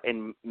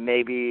 and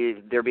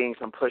maybe there being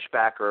some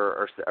pushback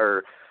or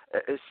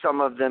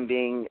some of them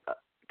being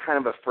kind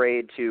of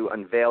afraid to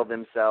unveil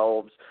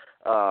themselves.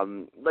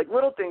 Like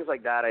little things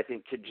like that, I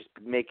think could just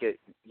make it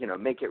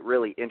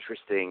really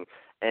interesting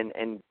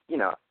and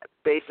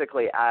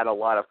basically add a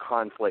lot of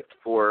conflict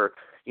for,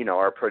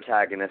 our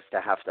protagonist to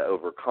have to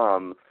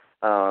overcome.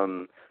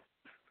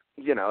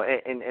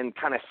 and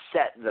kind of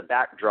set the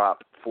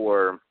backdrop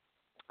for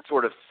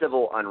sort of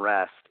civil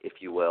unrest,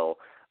 if you will,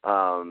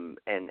 and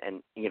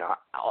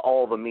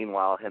all the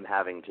meanwhile him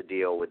having to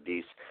deal with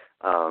these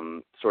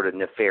sort of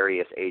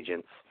nefarious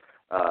agents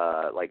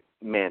like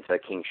Manta,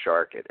 King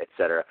Shark, et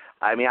cetera.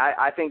 I mean,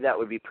 I think that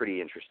would be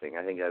pretty interesting.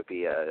 I think that would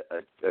be a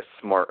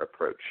smart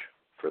approach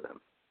for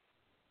them.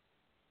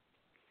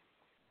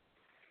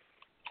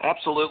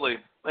 Absolutely.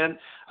 And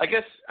I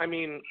guess, I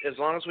mean, as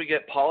long as we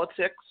get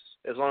politics,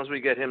 as long as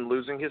we get him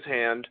losing his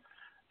hand,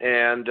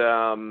 and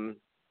I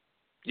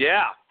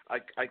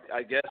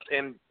guess,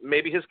 and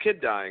maybe his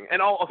kid dying,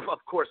 and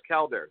of course,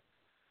 Calder.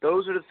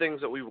 Those are the things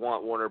that we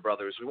want, Warner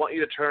Brothers. We want you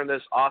to turn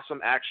this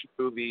awesome action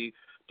movie,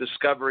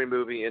 discovery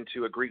movie,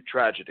 into a Greek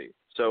tragedy.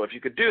 So if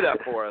you could do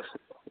that for us,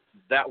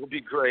 that would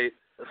be great.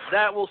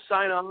 That will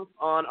sign off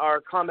on our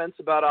comments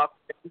about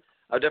Aquaman.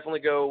 Definitely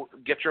go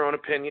get your own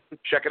opinion,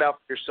 check it out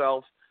for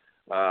yourself,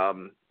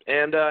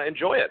 and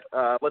enjoy it.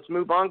 Let's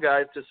move on,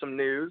 guys, to some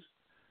news.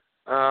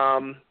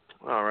 All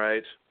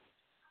right.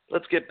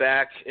 Let's get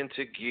back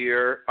into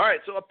gear. All right,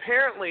 so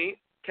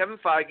apparently Kevin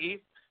Feige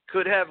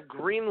could have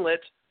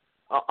greenlit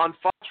on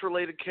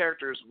Fox-related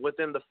characters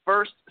within the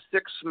first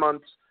 6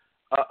 months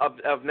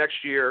of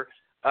next year.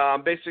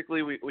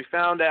 Basically, we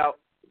found out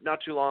not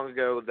too long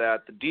ago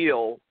that the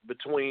deal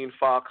between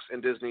Fox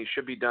and Disney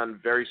should be done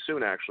very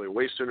soon, actually,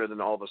 way sooner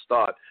than all of us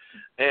thought.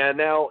 And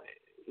now,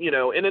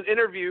 in an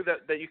interview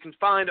that you can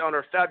find on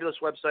our fabulous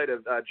website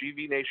of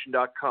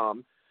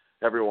gvnation.com,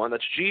 everyone,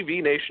 that's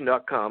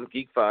gvnation.com,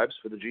 Geek Vibes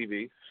for the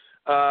GV.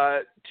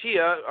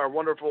 Tia,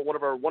 one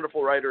of our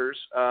wonderful writers,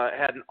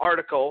 had an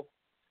article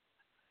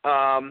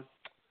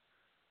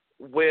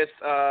with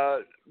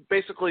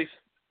basically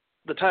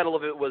the title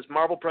of it was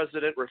Marvel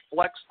President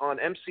Reflects on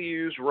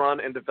MCU's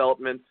Run and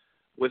Development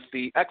with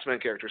the X-Men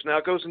characters. Now,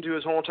 it goes into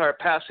his whole entire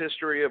past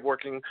history of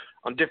working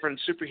on different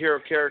superhero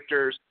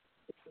characters.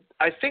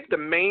 I think the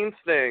main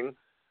thing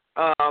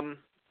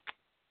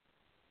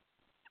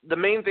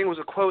was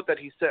a quote that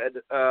he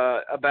said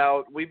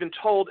about, we've been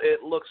told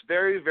it looks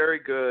very, very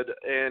good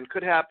and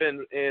could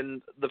happen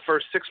in the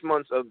first 6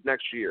 months of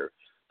next year.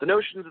 The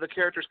notion of the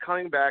characters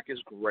coming back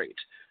is great.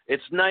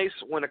 It's nice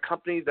when a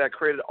company that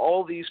created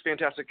all these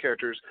fantastic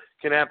characters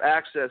can have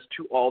access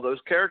to all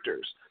those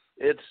characters.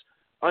 It's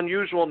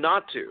unusual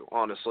not to,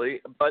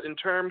 honestly, but in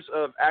terms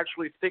of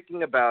actually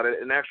thinking about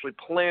it and actually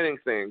planning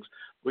things,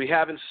 we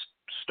haven't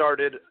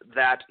started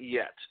that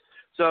yet.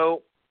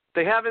 So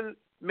they haven't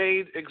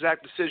made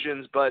exact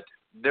decisions, but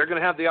they're going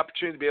to have the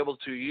opportunity to be able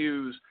to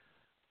use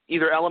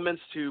either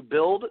elements to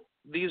build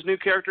these new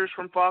characters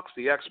from Fox,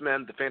 the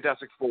X-Men, the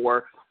Fantastic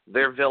Four,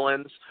 their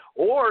villains,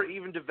 or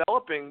even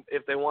developing,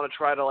 if they want to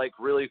try to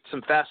really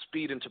some fast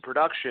speed into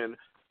production,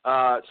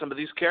 some of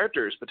these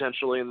characters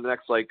potentially in the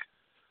next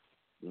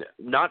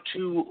not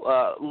too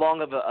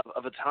long of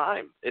a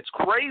time. It's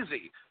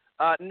crazy.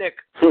 Nick,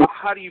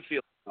 how do you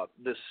feel about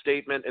this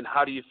statement, and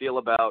how do you feel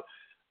about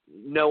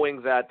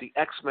knowing that the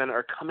X-Men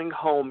are coming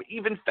home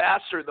even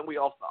faster than we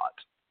all thought?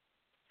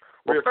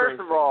 Well,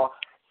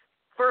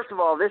 First of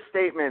all, this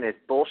statement is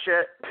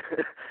bullshit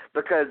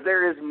because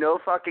there is no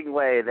fucking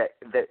way that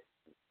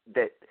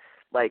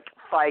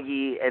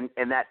Feige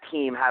and that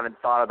team haven't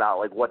thought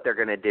about what they're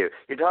gonna do.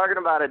 You're talking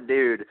about a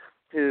dude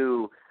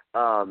who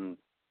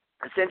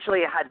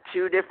essentially had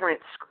 2 different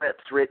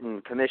scripts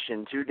written,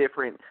 commissioned, 2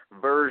 different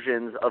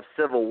versions of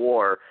Civil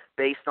War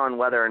based on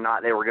whether or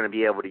not they were going to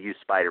be able to use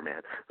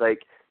Spider-Man.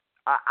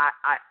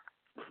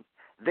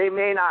 They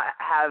may not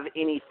have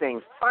anything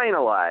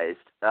finalized,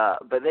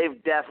 but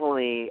they've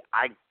definitely,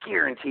 I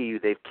guarantee you,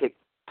 they've kicked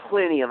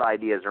plenty of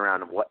ideas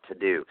around of what to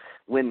do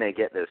when they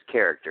get those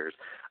characters.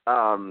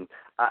 I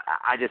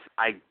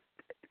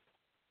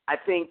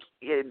think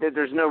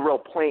there's no real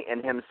point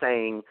in him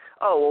saying,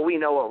 oh, well, we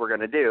know what we're going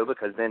to do,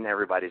 because then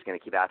everybody's going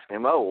to keep asking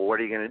him, oh, well,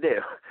 what are you going to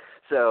do?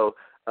 So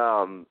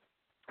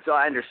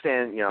I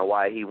understand,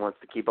 why he wants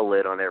to keep a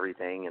lid on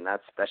everything, and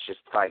that's just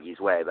Feige's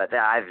way. But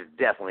I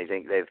definitely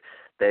think they've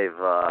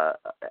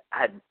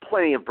had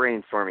plenty of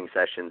brainstorming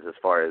sessions as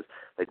far as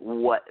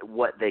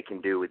what they can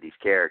do with these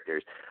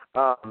characters.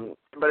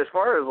 But as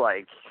far as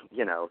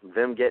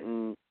them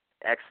getting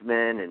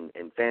X-Men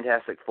and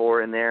Fantastic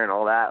Four in there and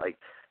all that,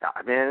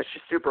 man, it's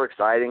just super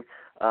exciting.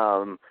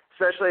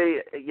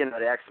 Especially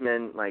the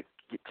X-Men,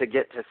 to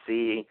get to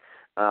see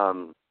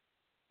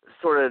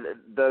sort of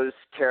those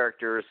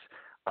characters,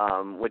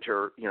 which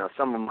are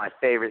some of my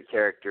favorite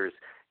characters,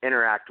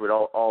 interact with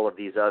all of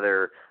these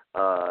other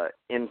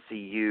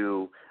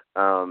MCU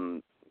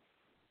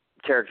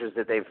characters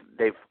that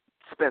they've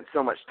spent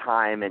so much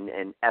time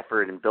and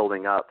effort in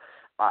building up.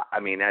 I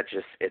mean,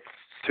 it's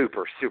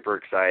super, super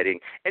exciting.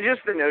 And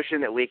just the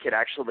notion that we could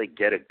actually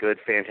get a good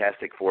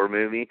Fantastic Four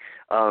movie,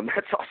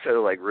 that's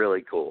also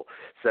really cool.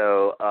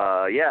 So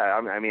yeah,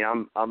 I mean,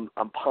 I'm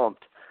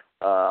pumped.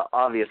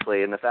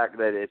 Obviously, and the fact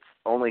that it's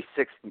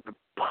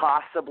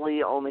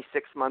possibly only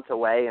 6 months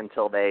away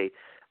until they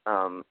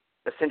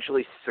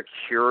essentially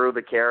secure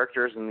the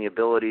characters and the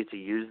ability to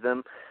use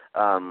them,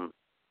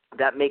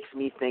 that makes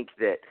me think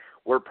that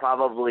we're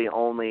probably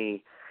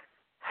only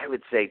I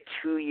would say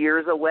 2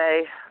 years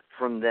away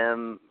from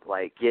them,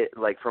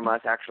 from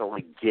us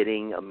actually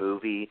getting a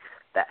movie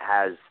that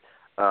has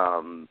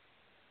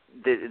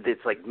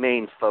that's like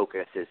main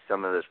focus is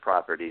some of those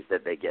properties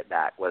that they get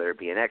back, whether it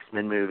be an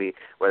X-Men movie,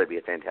 whether it be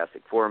a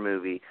Fantastic Four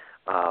movie,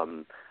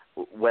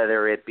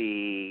 whether it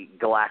be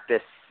Galactus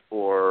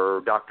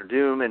or Doctor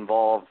Doom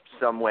involved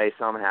some way,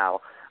 somehow.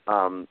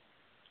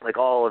 Like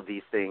all of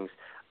these things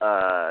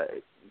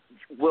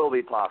will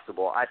be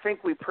possible. I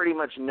think we pretty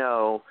much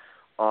know,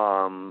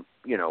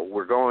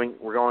 we're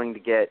going to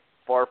get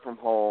Far From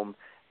Home,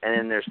 and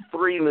then there's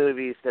 3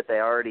 movies that they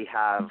already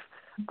have,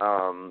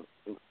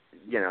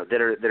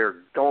 that are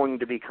going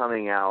to be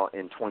coming out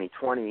in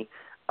 2020.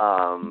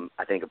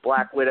 I think a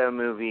Black Widow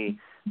movie,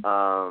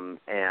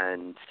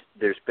 and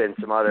there's been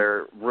some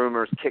other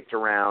rumors kicked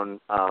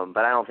around,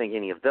 but I don't think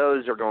any of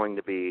those are going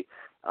to be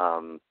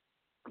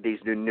these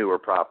newer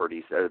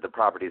properties, the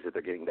properties that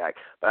they're getting back.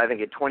 But I think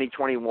in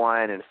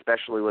 2021, and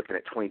especially looking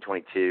at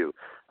 2022,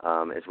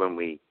 is when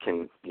we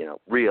can,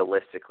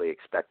 realistically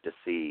expect to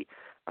see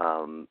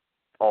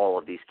all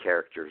of these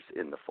characters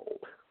in the fold.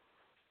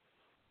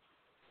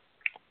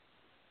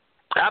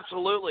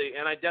 Absolutely,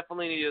 and I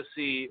definitely need to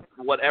see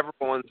what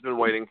everyone's been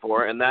waiting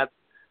for, and that's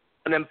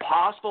an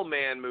Impossible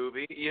Man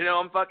movie. You know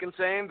what I'm fucking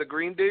saying? The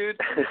green dude?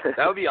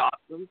 That would be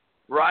awesome.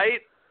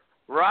 Right?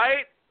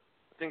 I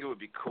think it would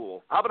be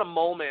cool. How about a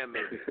Mole Man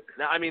movie?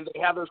 Now, I mean, they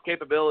have those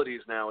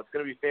capabilities now. It's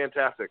going to be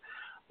fantastic.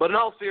 But in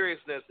all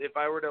seriousness, if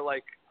I were to,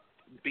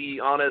 be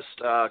honest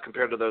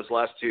compared to those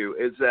last two,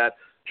 is that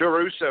Joe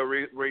Russo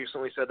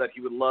recently said that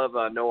he would love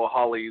Noah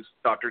Hawley's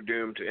Dr.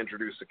 Doom to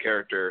introduce the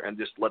character and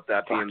just let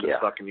that be in the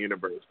fucking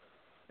universe.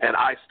 And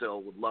I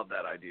still would love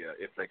that idea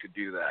if they could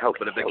do that.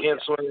 But if they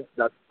can't swing it,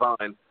 that's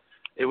fine.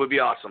 It would be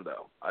awesome,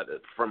 though,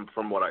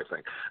 from what I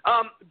think.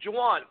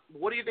 Juwan,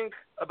 what do you think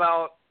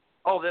about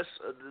all this,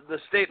 the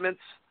statements?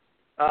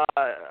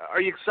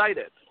 Are you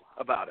excited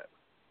about it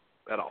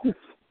at all?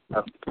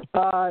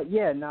 I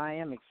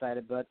am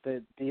excited, but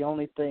the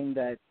only thing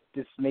that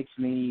this makes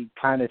me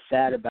kind of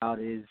sad about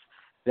is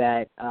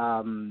that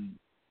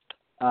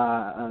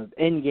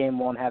Endgame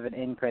won't have an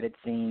end credit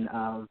scene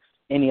of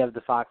any of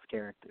the Fox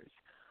characters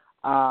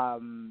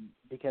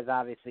because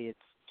obviously it's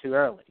too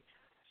early.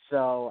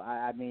 So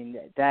I mean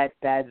that's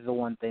the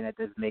one thing that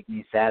does make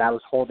me sad. I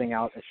was holding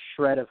out a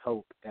shred of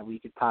hope that we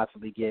could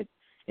possibly get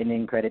an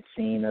end credit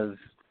scene of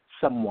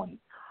someone,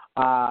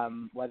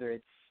 whether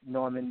it's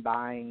Norman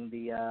buying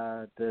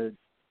the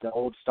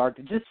old Stark,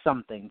 just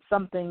something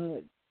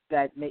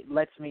that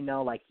lets me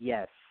know,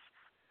 yes,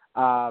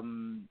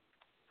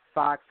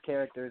 Fox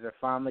characters are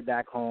finally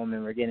back home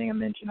and we're getting a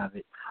mention of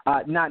it.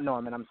 Not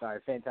Norman, I'm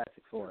sorry,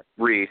 Fantastic Four.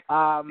 Reed.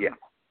 Yeah.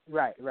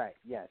 Right,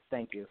 yes,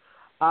 thank you.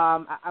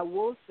 I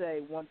will say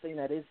one thing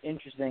that is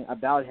interesting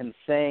about him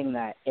saying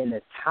that in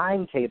the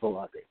timetable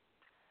of it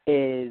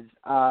is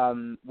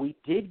we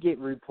did get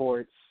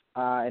reports,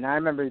 and I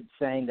remember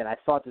saying that I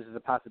thought this was a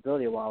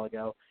possibility a while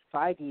ago.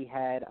 Feige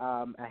had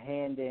a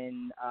hand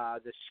in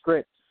the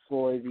script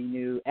for the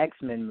new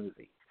X-Men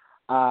movie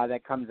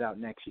that comes out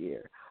next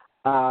year.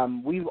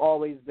 We've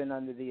always been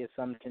under the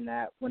assumption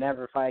that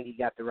whenever Feige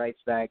got the rights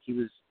back, he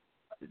was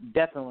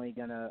definitely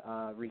going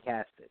to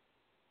recast it.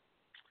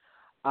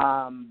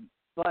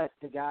 But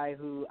the guy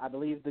who, I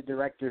believe the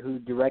director who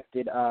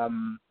directed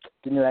the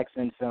new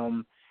X-Men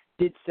film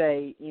did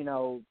say,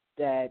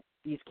 that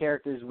these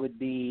characters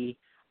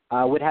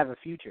would have a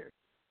future.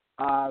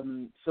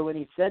 So when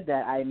he said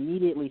that, I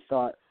immediately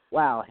thought,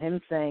 wow, him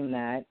saying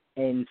that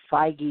and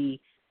Feige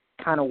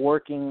kind of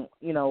working,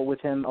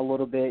 with him a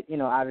little bit,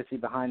 obviously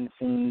behind the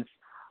scenes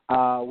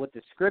with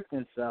the script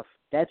and stuff,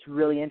 that's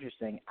really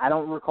interesting. I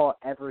don't recall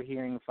ever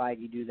hearing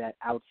Feige do that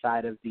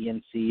outside of the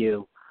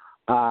MCU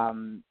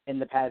in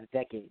the past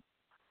decade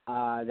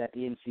that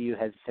the MCU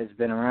has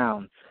been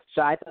around.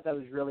 So I thought that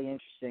was really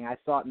interesting. I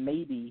thought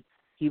maybe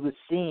he was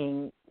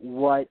seeing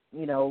what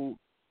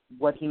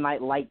he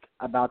might like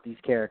about these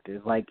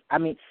characters.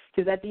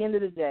 Because at the end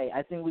of the day,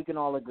 I think we can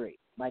all agree.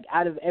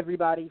 Out of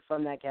everybody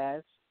from that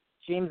cast,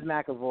 James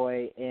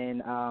McAvoy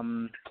and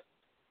I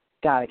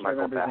can't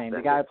remember his name.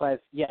 The guy who plays,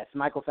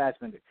 Michael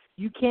Fassbender.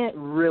 You can't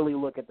really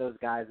look at those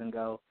guys and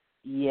go,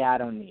 yeah, I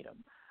don't need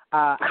them.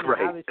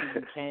 Obviously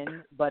you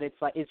can, but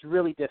it's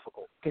really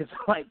difficult because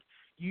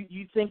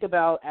you think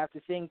about after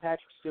seeing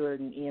Patrick Stewart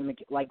and Ian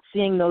McKellen,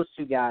 seeing those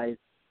two guys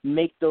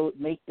make those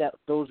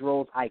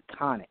roles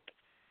iconic.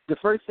 The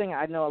first thing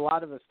I know a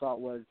lot of us thought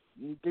was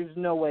there's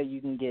no way you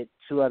can get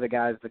two other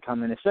guys to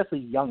come in, especially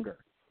younger,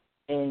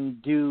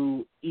 and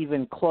do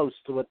even close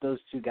to what those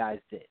two guys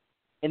did.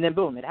 And then,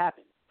 boom, it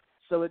happened.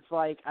 So it's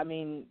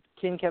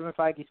can Kevin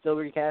Feige still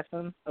recast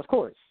him? Of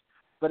course.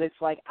 But it's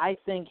I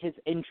think his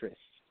interest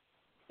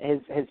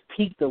has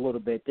peaked a little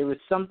bit. There was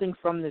something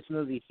from this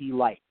movie he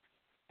liked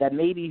that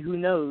maybe, who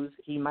knows,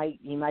 he might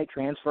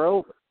transfer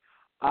over.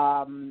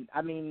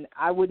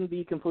 I wouldn't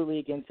be completely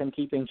against him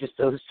keeping just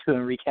those two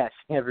and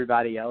recasting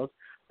everybody else,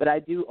 but I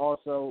do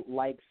also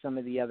like some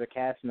of the other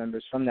cast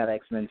members from that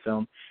X-Men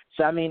film.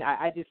 So,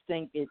 I just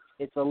think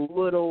it's a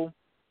little,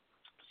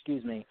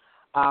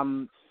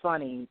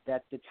 funny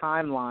that the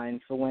timeline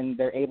for when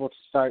they're able to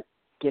start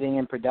getting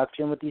in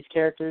production with these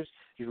characters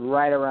is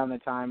right around the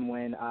time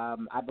when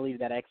I believe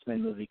that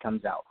X-Men movie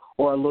comes out,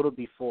 or a little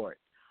before it.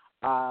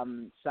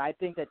 So I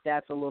think that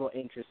that's a little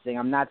interesting.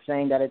 I'm not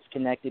saying that it's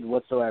connected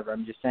whatsoever.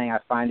 I'm just saying I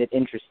find it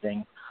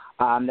interesting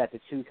that the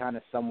two kind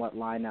of somewhat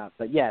line up.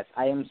 But, yes,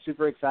 I am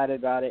super excited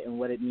about it and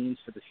what it means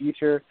for the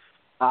future.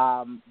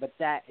 But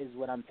that is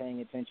what I'm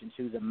paying attention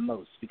to the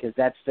most, because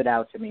that stood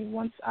out to me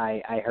once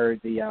I heard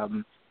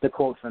the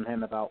quote from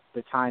him about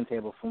the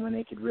timetable for when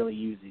they could really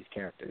use these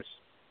characters.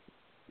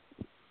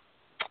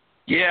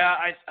 Yeah,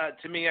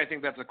 to me, I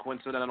think that's a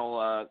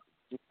coincidental,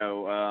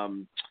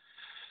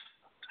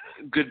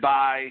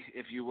 goodbye,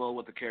 if you will,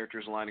 with the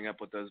characters lining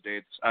up with those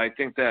dates. I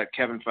think that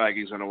Kevin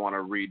Feige is going to want to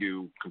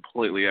redo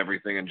completely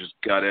everything and just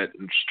gut it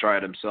and just try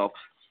it himself.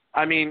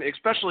 I mean,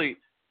 especially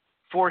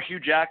for Hugh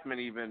Jackman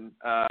even,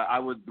 I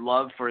would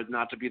love for it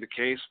not to be the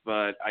case,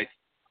 but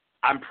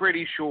I'm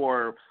pretty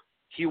sure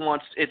he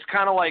wants – it's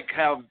kind of like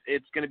how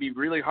it's going to be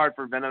really hard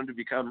for Venom to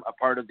become a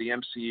part of the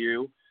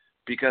MCU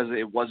because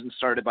it wasn't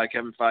started by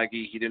Kevin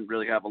Feige. He didn't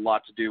really have a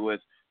lot to do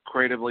with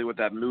creatively with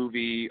that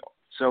movie.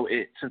 So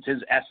since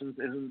his essence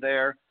isn't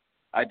there,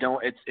 that's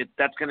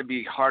going to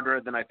be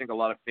harder than I think a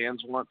lot of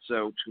fans want.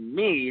 So to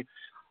me,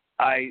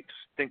 I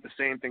think the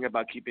same thing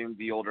about keeping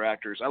the older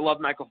actors. I love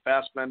Michael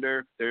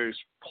Fassbender. There's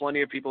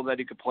plenty of people that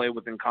he could play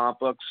with in comic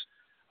books.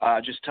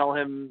 Just tell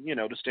him,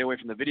 to stay away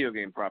from the video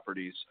game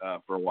properties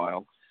for a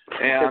while.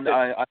 And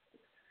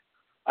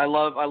I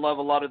love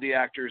a lot of the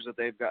actors that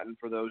they've gotten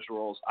for those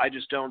roles. I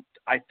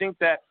think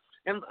that,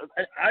 and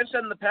I've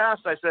said in the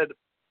past, I said,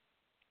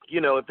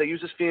 if they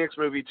use this Phoenix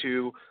movie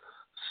to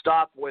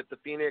stop with the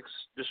Phoenix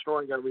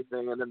destroying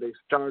everything and then they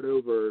start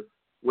over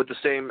with the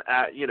same,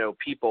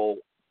 people,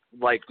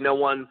 like no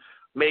one,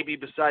 maybe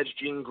besides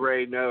Jean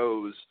Grey,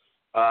 knows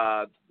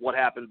what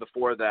happened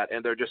before that,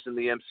 and they're just in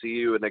the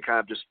MCU and they kind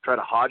of just try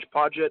to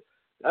hodgepodge it,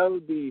 that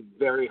would be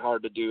very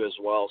hard to do as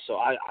well. So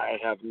I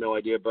have no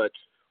idea, but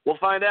we'll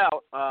find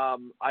out.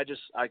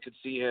 I could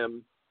see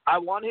him. I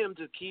want him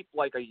to keep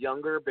like a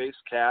younger base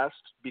cast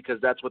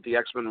because that's what the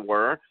X-Men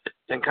were,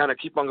 and kind of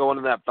keep on going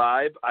to that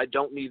vibe. I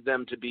don't need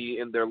them to be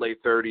in their late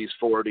 30s,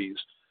 40s,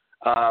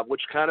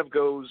 which kind of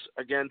goes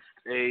against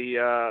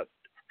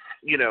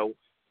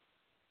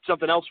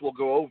something else we'll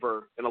go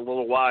over in a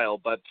little while.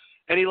 But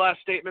any last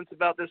statements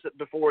about this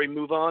before we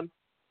move on?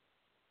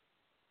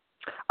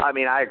 I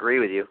mean, I agree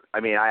with you.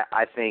 I mean,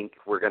 I think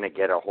we're going to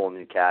get a whole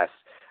new cast.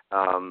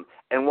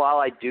 And while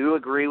I do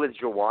agree with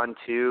Jawan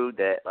too,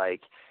 that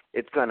like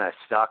it's going to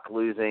suck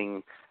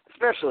losing,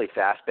 especially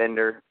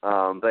Fassbender,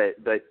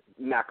 but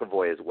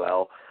McAvoy as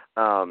well.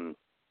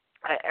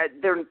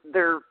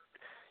 They're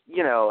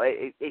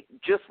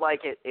just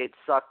like it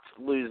sucked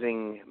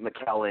losing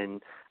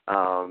McKellen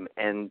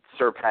and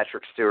Sir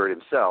Patrick Stewart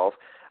himself.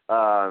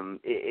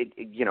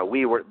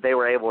 They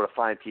were able to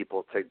find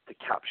people to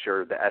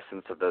capture the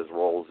essence of those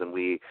roles, and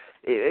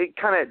it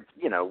kind of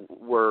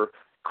were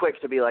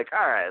quick to be like,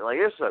 all right, like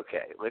it's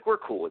okay, like we're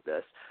cool with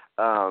this.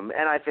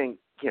 And I think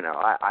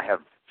I have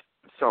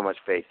so much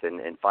faith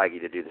in Feige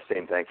to do the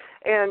same thing.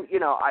 And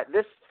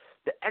the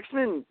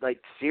X-Men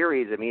like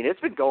series, I mean, it's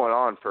been going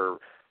on for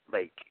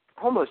like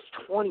almost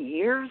 20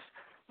 years.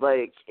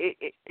 Like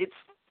it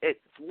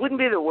wouldn't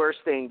be the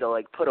worst thing to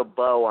like put a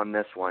bow on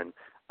this one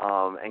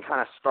and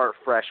kind of start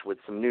fresh with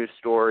some new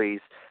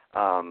stories.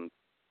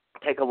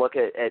 Take a look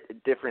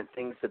at different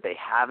things that they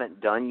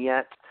haven't done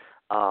yet.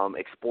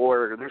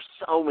 Explore. There's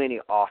so many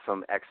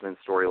awesome X-Men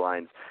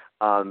storylines.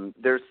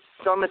 There's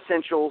some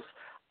essentials.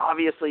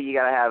 Obviously, you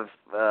got to have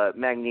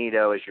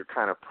Magneto as your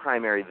kind of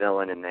primary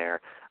villain in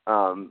there.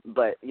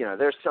 But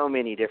there's so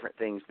many different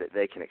things that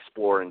they can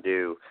explore and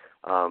do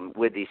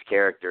with these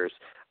characters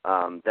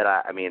that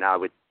I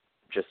would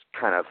just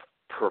kind of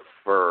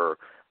prefer.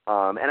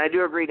 And I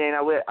do agree, Dane.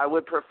 I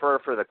would prefer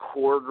for the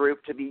core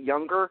group to be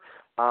younger.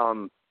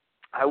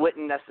 I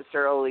wouldn't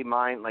necessarily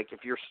mind, like,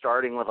 if you're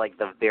starting with, like,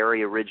 the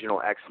very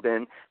original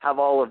X-Men, have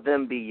all of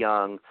them be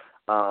young,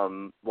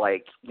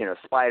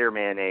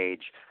 Spider-Man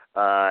age,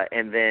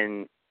 and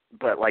then,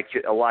 but, like,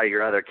 a lot of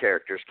your other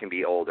characters can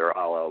be older,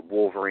 a la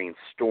Wolverine,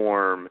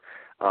 Storm.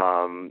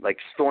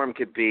 Storm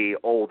could be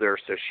older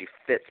so she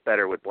fits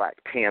better with Black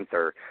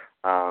Panther,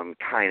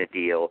 kind of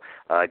deal.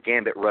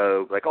 Gambit,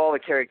 Rogue, like, all the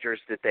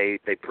characters that they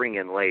bring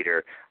in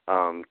later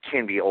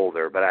can be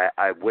older, but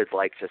I would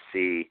like to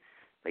see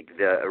like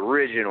the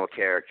original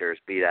characters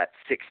be that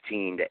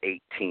 16 to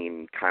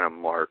 18 kind of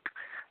mark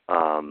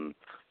for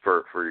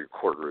your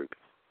core group.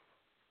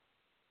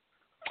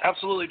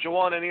 Absolutely.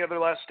 Jawan, any other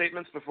last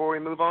statements before we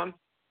move on?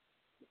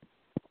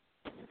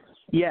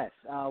 Yes.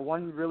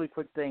 One really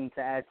quick thing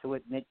to add to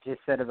what Nick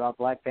just said about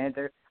Black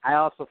Panther. I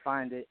also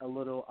find it a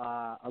little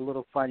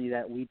funny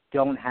that we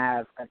don't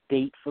have a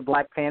date for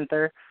Black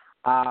Panther.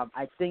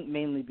 I think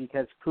mainly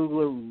because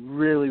Coogler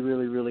really,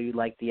 really, really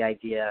liked the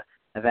idea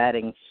of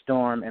adding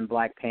Storm and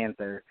Black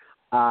Panther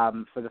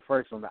for the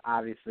first one, but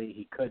obviously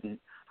he couldn't.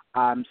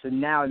 So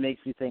now it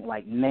makes me think,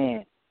 like,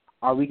 man,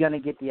 Are we going to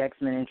get the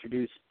X-Men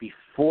introduced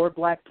before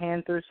Black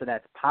Panther, so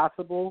that's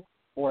possible,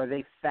 or are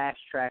they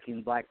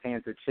fast-tracking Black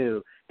Panther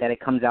 2, that it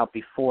comes out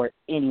before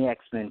any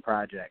X-Men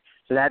project?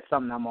 So that's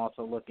something I'm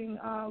also looking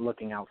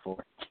out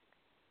for.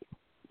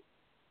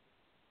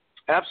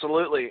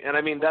 Absolutely, and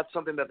I mean that's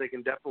something that they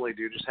can definitely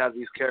do. Just have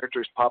these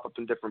characters pop up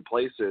in different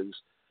places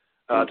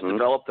to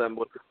develop them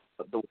with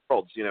the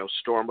worlds. You know,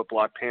 Storm with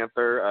Black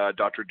Panther,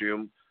 Dr.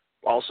 Doom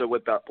also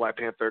with that Black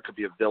Panther could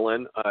be a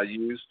villain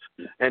used,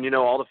 and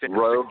all the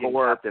Rogue and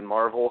Captain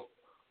Marvel.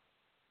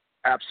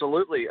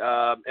 Absolutely,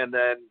 and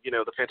then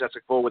the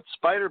Fantastic Four with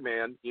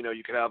Spider-Man.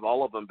 You could have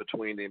all of them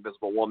between the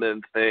Invisible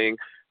Woman thing,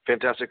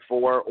 Fantastic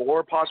Four,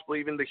 or possibly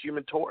even the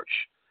Human Torch.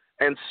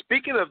 And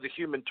speaking of the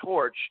Human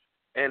Torch,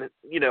 and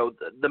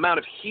the amount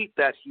of heat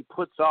that he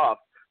puts off,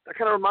 that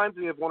kind of reminds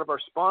me of one of our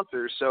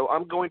sponsors. So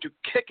I'm going to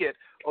kick it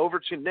over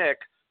to Nick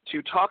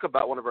to talk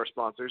about one of our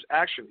sponsors,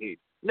 Action Heat.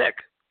 Nick,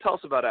 tell us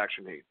about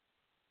Action Heat.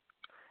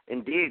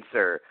 Indeed,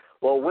 sir.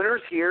 Well,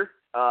 winter's here,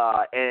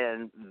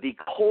 and the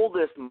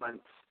coldest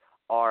months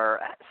are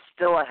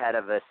still ahead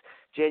of us.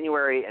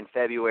 January and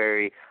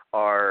February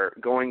are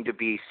going to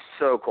be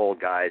so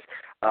cold, guys.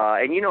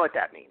 And you know what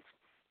that means.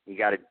 You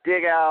got to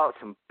dig out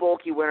some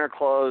bulky winter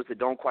clothes that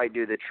don't quite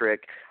do the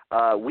trick.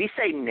 We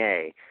say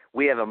nay.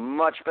 We have a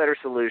much better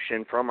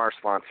solution from our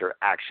sponsor,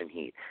 Action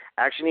Heat.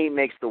 Action Heat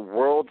makes the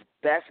world's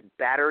best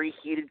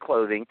battery-heated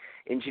clothing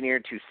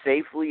engineered to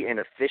safely and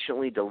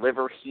efficiently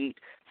deliver heat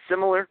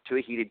similar to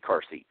a heated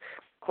car seat.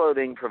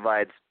 Clothing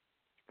provides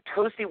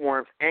toasty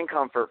warmth and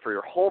comfort for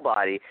your whole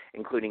body,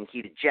 including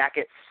heated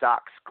jackets,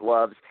 socks,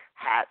 gloves,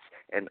 hats,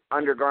 and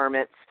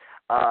undergarments.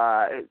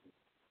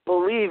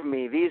 Believe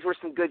me, these were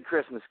some good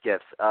Christmas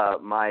gifts.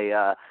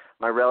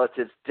 My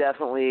relatives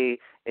definitely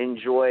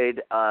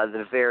enjoyed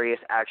the various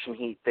Action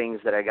Heat things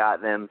that I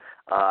got them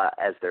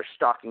as their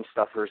stocking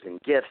stuffers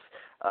and gifts.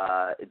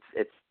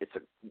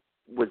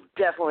 Was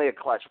definitely a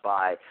clutch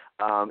buy.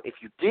 If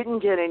you didn't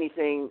get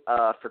anything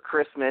for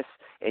Christmas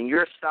in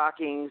your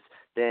stockings,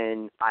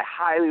 then I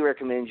highly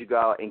recommend you go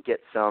out and get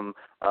some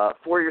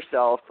for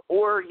yourself,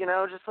 or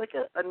just like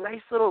a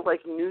nice little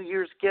like New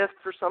Year's gift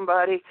for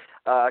somebody,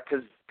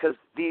 because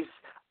these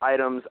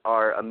items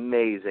are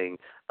amazing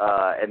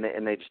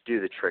and they just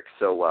do the trick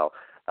so well.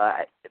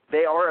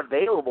 They are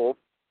available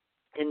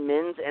in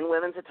men's and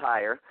women's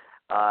attire.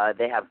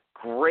 They have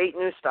great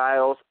new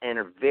styles and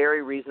are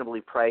very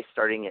reasonably priced,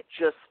 starting at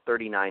just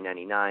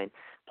 $39.99.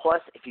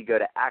 Plus, if you go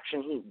to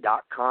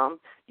actionheat.com,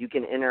 you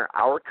can enter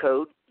our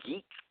code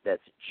GEEK,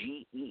 that's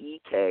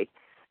GEEK,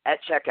 at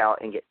checkout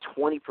and get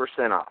 20%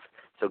 off.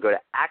 So go to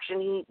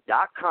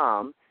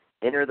actionheat.com,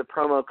 enter the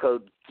promo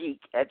code GEEK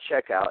at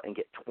checkout, and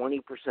get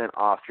 20%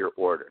 off your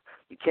order.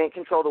 You can't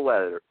control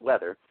the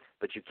weather,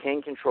 but you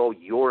can control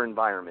your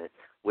environment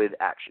with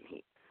Action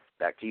Heat.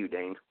 Back to you,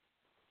 Dane.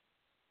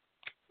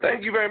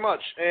 Thank you very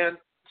much. And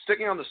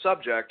sticking on the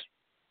subject,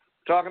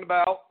 talking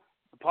about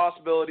the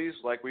possibilities,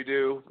 like we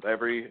do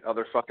every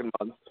other fucking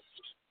month,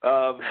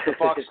 of the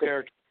Fox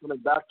character coming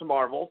back to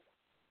Marvel,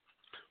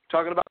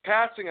 talking about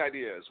casting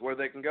ideas, where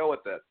they can go with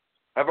it.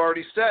 I've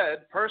already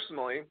said,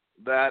 personally,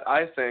 that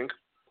I think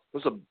it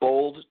was a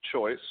bold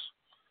choice,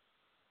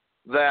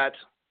 that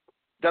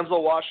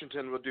Denzel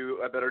Washington would do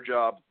a better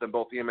job than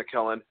both Ian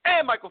McKellen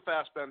and Michael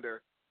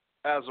Fassbender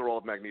as the role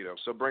of Magneto.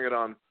 So bring it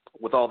on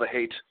with all the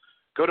hate.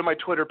 Go to my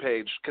Twitter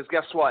page, because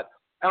guess what?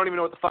 I don't even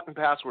know what the fucking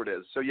password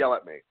is, so yell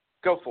at me.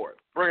 Go for it.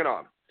 Bring it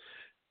on.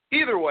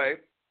 Either way,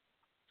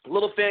 a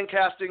little fan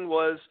casting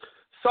was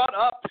thought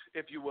up,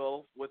 if you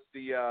will, with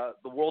the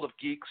World of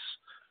Geeks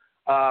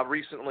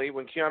recently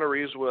when Keanu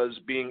Reeves was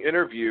being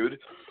interviewed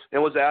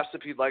and was asked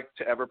if he'd like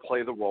to ever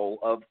play the role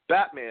of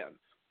Batman,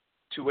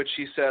 to which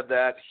he said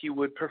that he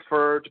would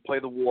prefer to play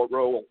the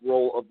role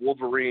of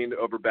Wolverine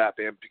over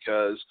Batman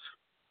because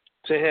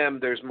to him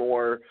there's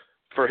more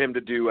for him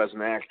to do as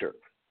an actor.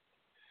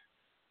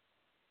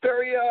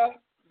 Very,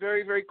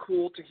 very, very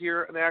cool to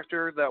hear an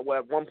actor that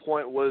at one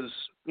point was,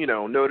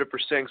 noted for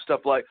saying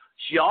stuff like,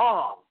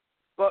 yeah.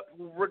 But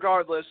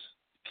regardless,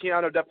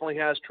 Keanu definitely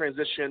has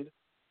transitioned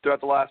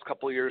throughout the last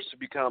couple of years to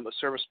become a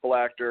serviceable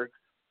actor,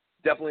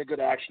 definitely a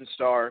good action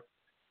star.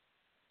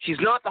 He's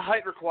not the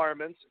height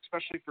requirements,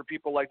 especially for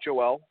people like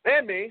Joel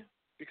and me,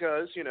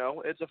 because,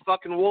 it's a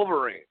fucking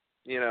Wolverine.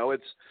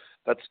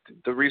 That's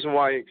the reason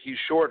why he's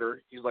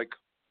shorter.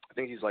 I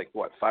think he's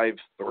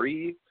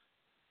 5'3"?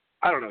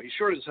 I don't know. He's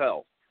short as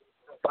hell.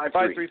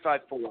 5'3",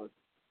 5'4".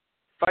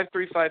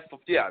 5'3", 5'4".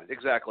 Yeah,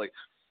 exactly.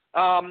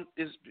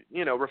 Is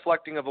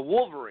reflecting of a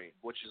Wolverine,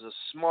 which is a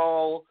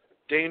small,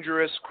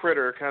 dangerous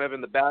critter, kind of in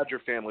the badger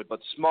family, but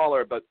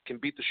smaller, but can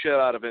beat the shit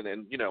out of it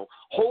and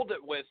hold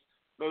it with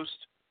most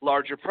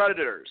larger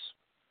predators,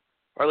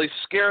 or at least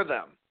scare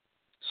them.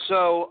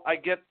 So I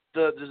get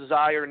the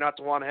desire not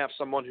to want to have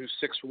someone who's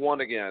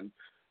 6'1" again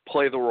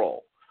play the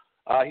role.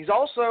 He's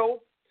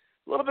also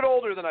a little bit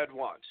older than I'd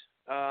want.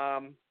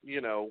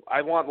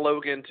 I want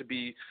Logan to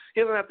be,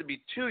 he doesn't have to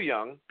be too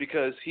young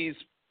because he's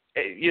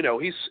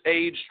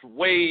aged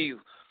way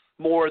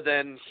more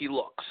than he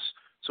looks.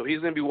 So he's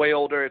going to be way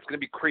older. It's going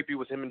to be creepy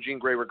with him and Jean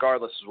Grey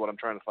regardless is what I'm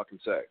trying to fucking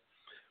say.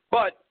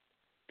 But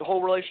the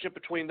whole relationship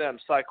between them,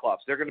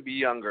 Cyclops, they're going to be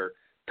younger.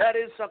 That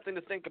is something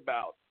to think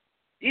about.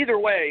 Either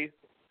way,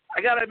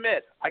 I got to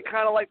admit, I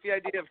kind of like the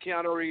idea of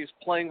Keanu Reeves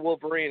playing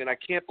Wolverine, and I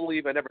can't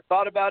believe I never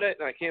thought about it,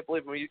 and I can't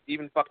believe I'm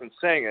even fucking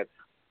saying it.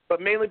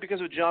 But mainly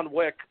because of John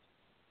Wick,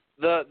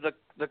 the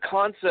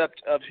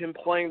concept of him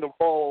playing the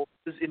role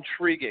is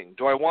intriguing.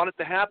 Do I want it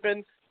to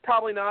happen?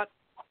 Probably not.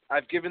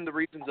 I've given the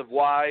reasons of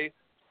why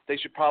they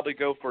should probably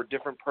go for a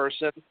different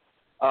person.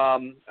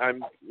 I'm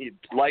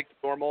like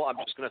normal. I'm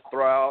just going to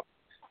throw out,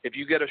 if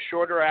you get a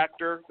shorter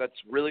actor that's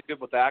really good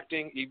with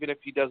acting, even if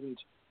he doesn't,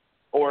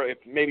 or if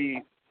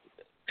maybe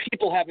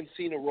people haven't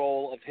seen a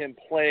role of him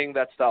playing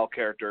that style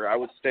character, I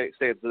would say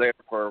it's there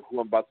for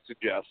who I'm about to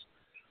suggest.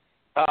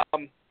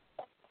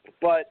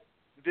 But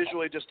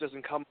visually it just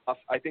doesn't come off.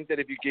 I think that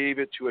if you gave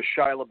it to a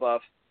Shia LaBeouf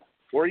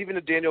or even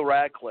a Daniel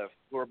Radcliffe,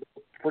 who are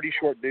pretty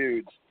short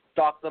dudes,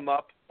 stock them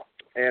up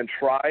and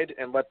tried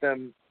and let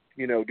them,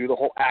 do the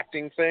whole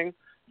acting thing,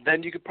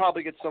 then you could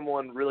probably get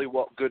someone really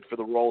good for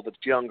the role that's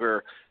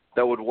younger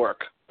that would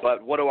work.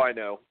 But what do I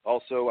know?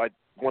 Also, I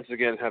once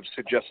again have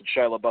suggested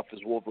Shia LaBeouf as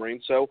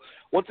Wolverine. So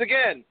once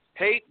again,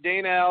 hate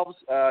Dane Alves,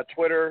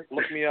 Twitter,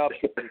 look me up,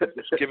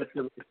 just give it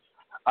to me.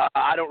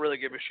 I don't really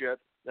give a shit.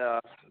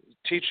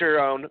 Teach your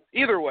own.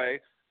 Either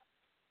way,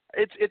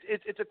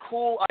 it's a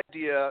cool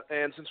idea,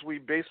 and since we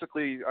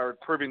basically are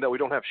proving that we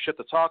don't have shit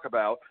to talk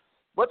about,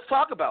 let's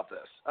talk about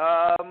this.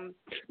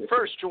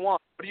 First, Jawan,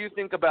 what do you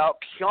think about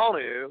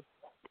Keanu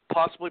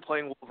possibly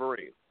playing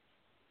Wolverine?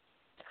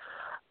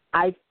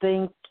 I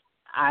think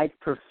I'd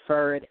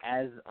prefer it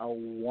as a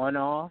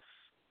one-off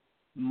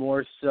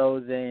more so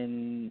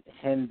than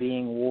him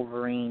being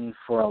Wolverine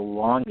for a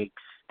long,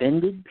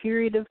 extended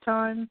period of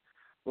time.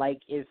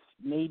 Like, if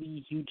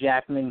maybe Hugh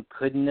Jackman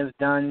couldn't have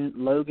done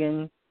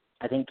Logan,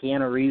 I think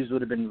Keanu Reeves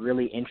would have been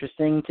really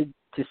interesting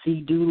to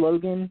see do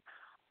Logan.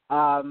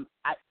 I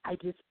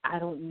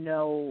don't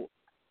know.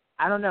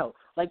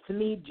 Like, to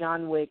me,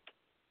 John Wick,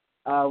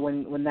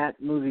 when that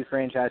movie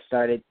franchise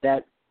started,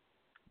 that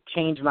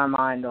changed my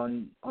mind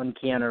on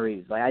Keanu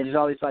Reeves. Like, I just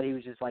always thought he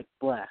was just like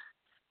bleh.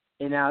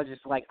 And I was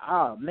just like,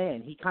 oh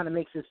man, he kind of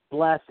makes this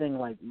bleh thing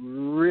like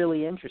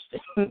really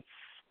interesting.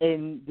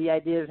 And the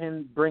idea of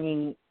him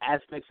bringing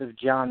aspects of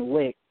John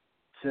Wick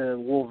to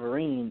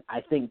Wolverine,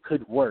 I think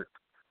could work.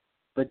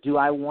 But do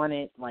I want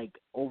it like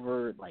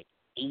over like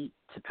 8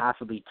 to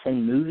possibly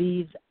 10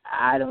 movies?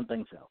 I don't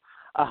think so.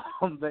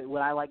 But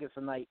would I like it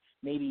from like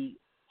maybe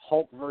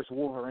Hulk versus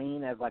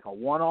Wolverine as like a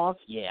one-off?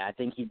 Yeah, I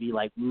think he'd be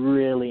like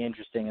really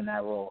interesting in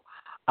that role.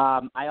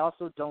 I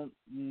also don't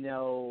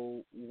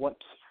know what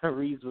Keanu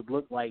Reeves would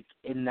look like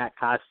in that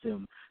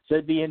costume. So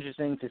it'd be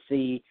interesting to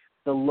see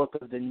the look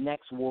of the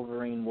next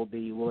Wolverine will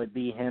be. Will it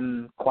be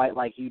him quite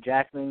like Hugh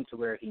Jackman to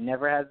where he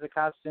never has the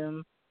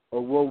costume?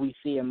 Or will we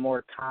see a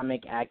more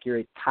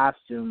comic-accurate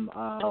costume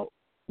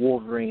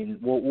Wolverine?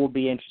 Will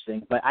be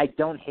interesting. But I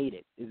don't hate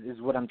it,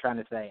 is what I'm trying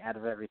to say out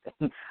of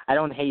everything. I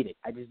don't hate it.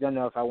 I just don't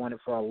know if I want it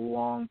for a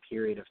long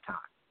period of time.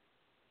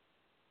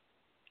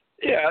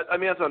 Yeah, I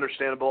mean, that's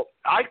understandable.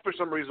 I, for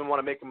some reason, want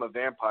to make him a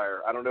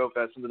vampire. I don't know if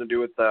that's something to do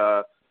with,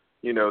 the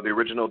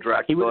original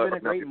Dracula. He would have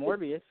been a great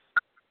Morbius.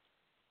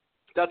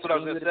 That's what I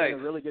was going to say. He would have been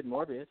a really good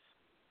Morbius.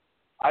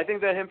 I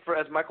think that him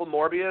as Michael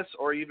Morbius,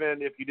 or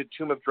even if you did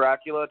Tomb of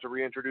Dracula to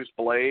reintroduce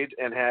Blade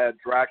and had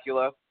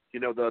Dracula,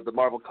 the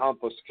Marvel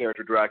Comics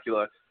character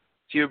Dracula,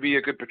 he would be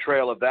a good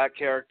portrayal of that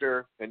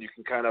character, and you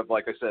can kind of,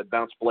 like I said,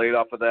 bounce Blade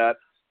off of that.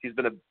 He's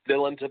been a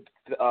villain to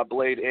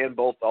Blade and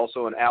both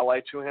also an ally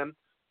to him,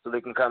 so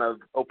they can kind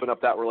of open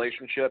up that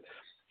relationship.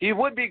 He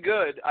would be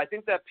good. I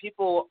think that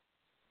people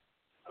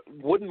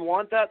wouldn't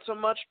want that so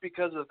much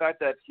because of the fact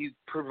that he's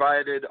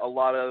provided a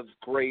lot of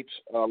great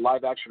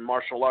live-action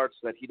martial arts,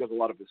 that he does a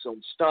lot of his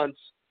own stunts.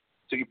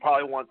 So you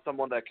probably want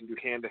someone that can do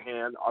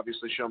hand-to-hand,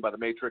 obviously shown by The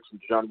Matrix and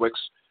John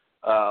Wick's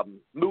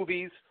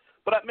movies.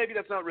 But maybe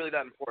that's not really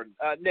that important.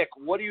 Nick,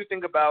 what do you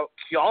think about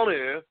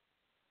Keanu?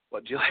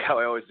 What do you like how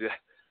I always do that?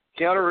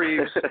 Keanu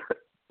Reeves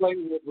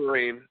playing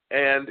Wolverine,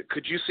 and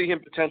could you see him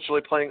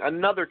potentially playing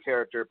another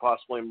character,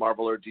 possibly in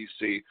Marvel or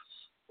DC?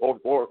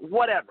 Or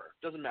whatever.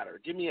 Doesn't matter.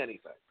 Give me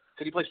anything.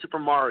 Could he play Super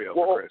Mario,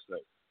 for Christ's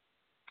sake?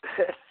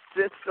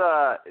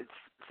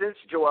 Since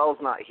Joel's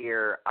not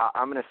here,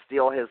 I'm going to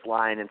steal his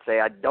line and say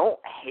I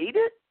don't hate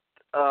it.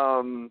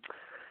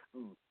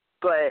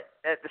 But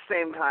at the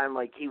same time,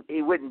 like,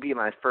 he wouldn't be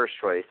my first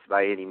choice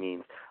by any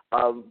means.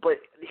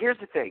 But here's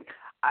the thing.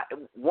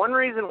 One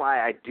reason why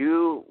I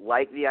do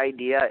like the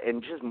idea,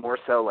 and just more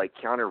so like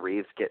Keanu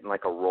Reeves getting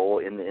like a role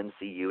in the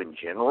MCU in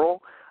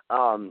general,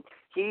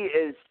 he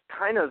is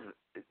kind of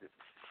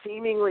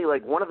seemingly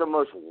like one of the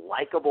most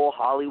likable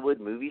Hollywood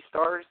movie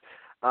stars.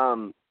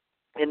 And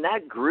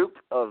that group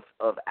of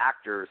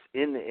actors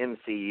in the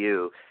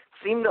MCU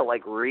seem to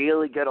like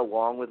really get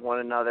along with one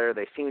another.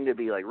 They seem to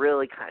be like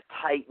really kind of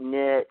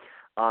tight-knit.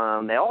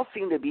 They all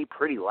seem to be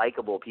pretty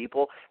likable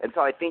people. And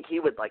so I think he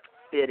would like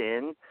fit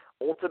in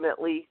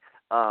ultimately,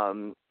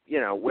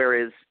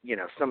 whereas,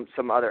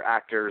 some other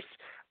actors,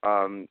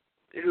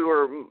 who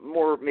are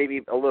more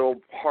maybe a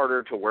little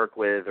harder to work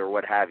with or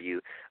what have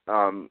you,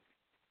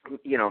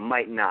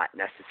 might not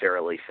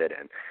necessarily fit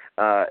in.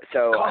 Cough,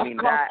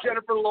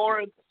 Jennifer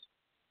Lawrence.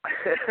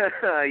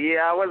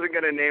 Yeah, I wasn't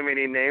going to name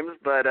any names,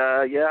 but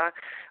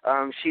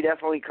she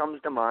definitely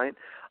comes to mind.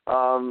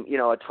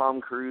 A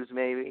Tom Cruise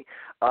maybe.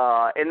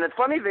 And the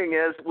funny thing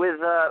is with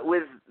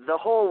the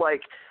whole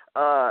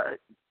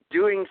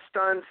doing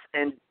stunts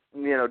and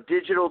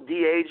digital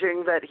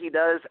de-aging that he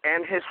does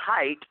and his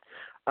height,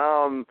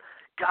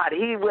 God,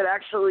 he would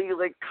actually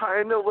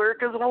kind of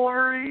work as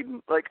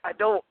Wolverine. I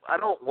don't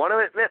want to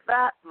admit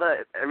that,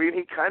 but I mean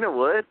he kind of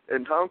would.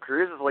 And Tom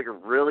Cruise is a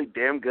really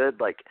damn good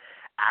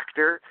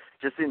actor,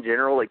 just in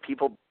general.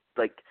 People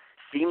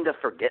seem to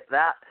forget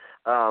that.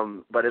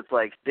 But it's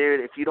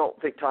dude, if you don't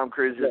think Tom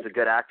Cruise is a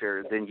good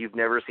actor, then you've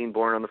never seen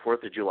Born on the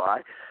 4th of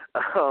July.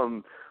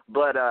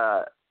 But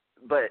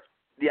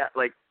yeah,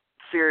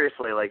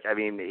 seriously, I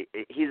mean,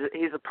 he's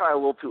probably a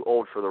little too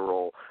old for the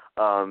role,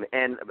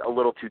 and a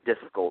little too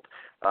difficult.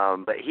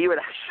 But he would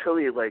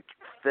actually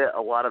fit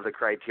a lot of the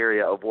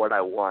criteria of what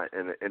I want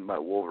in my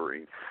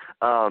Wolverine.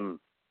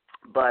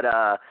 But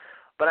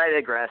I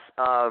digress.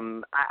 I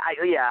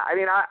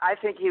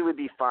think he would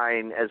be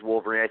fine as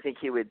Wolverine. I think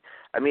he would.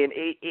 I mean,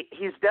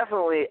 he's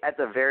definitely, at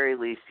the very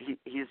least,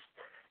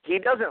 he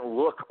doesn't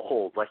look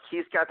old.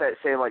 He's got that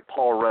same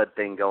Paul Rudd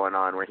thing going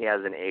on where he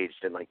hasn't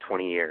aged in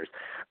 20 years,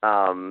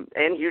 and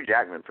Hugh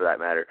Jackman for that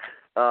matter.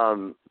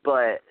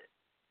 But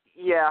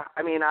yeah,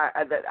 I mean,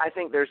 I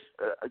think there's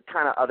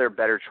kind of other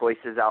better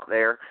choices out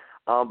there.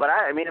 But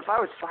I mean, if I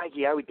was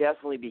Feige, I would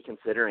definitely be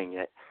considering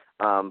it,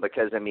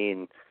 because I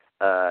mean.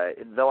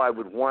 Though I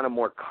would want a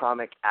more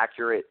comic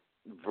accurate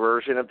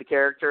version of the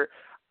character,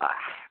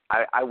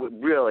 I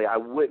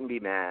wouldn't be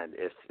mad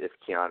if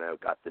Keanu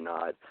got the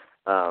nod.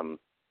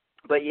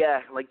 But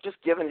yeah, just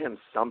giving him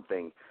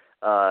something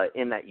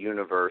in that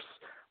universe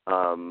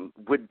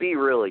would be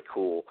really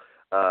cool.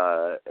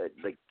 I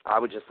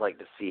would just like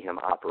to see him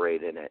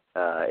operate in it,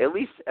 at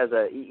least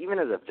even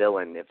as a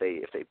villain. If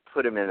they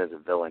put him in as a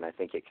villain, I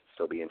think it could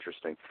still be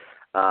interesting.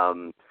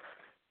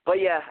 But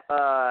yeah,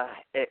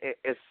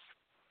 as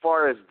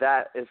far as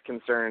that is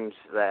concerned,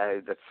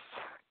 that's,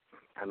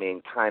 I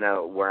mean, kind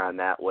of where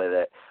I'm at with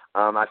it.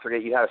 I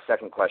forget, you had a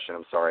second question.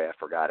 I'm sorry, I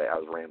forgot it. I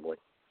was rambling.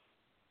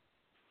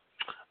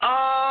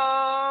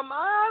 I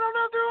don't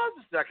know if there was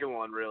a second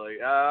one,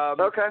 really.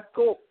 Okay,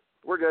 cool.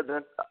 We're good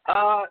then.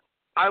 I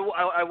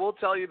will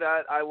tell you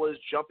that I was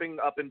jumping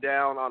up and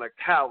down on a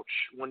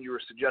couch when you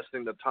were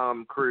suggesting the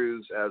Tom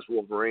Cruise as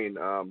Wolverine.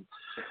 I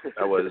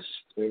was.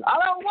 I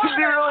don't want He'd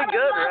be really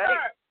good,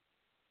 right?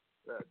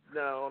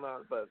 No,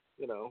 not. But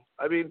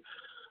I mean,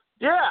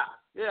 yeah,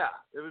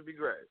 it would be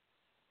great.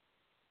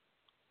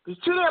 He's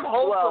too damn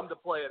wholesome to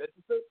play it.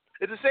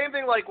 It's the same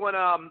thing like when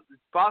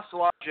Boss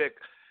Logic,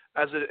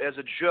 as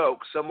a joke,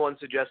 someone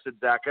suggested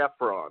Zac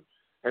Efron,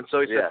 and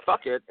so he said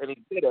fuck it, and he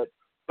did it.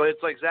 But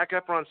it's Zac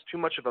Efron's too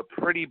much of a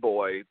pretty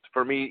boy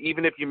for me,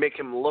 even if you make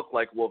him look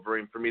like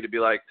Wolverine, for me to be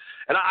like.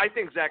 And I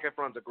think Zac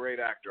Efron's a great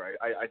actor.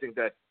 I think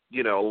that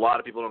a lot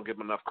of people don't give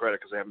him enough credit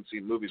because they haven't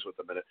seen movies with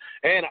him in it.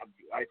 And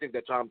I think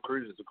that Tom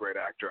Cruise is a great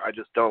actor. I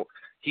just don't.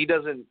 He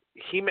doesn't.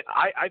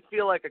 I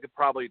feel like I could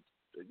probably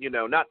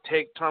not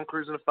take Tom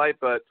Cruise in a fight,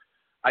 but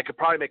I could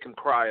probably make him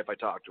cry if I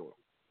talked to him.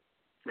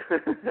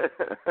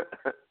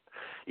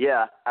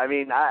 Yeah, I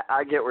mean,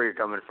 I get where you're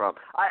coming from.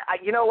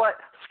 You know what?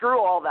 Screw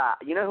all that.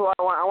 You know who I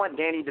want? I want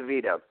Danny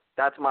DeVito.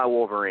 That's my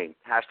Wolverine.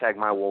 #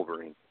 my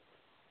Wolverine.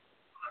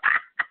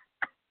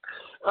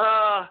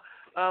 I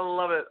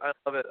love it.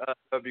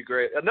 That'd be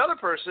great. Another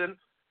person,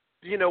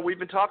 we've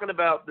been talking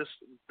about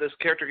this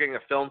character getting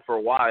a film for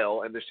a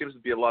while, and there seems to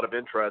be a lot of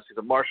interest. He's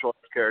a martial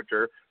arts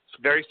character. It's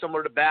very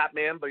similar to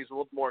Batman, but he's a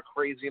little more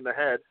crazy in the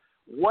head.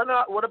 What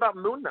about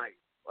Moon Knight?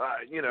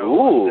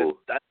 Ooh.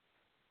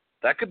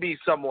 That could be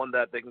someone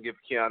that they can give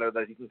Keanu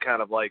that he can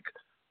kind of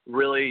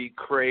really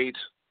create,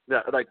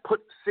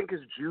 sink his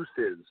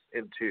juices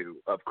into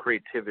of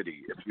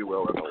creativity, if you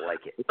will. I don't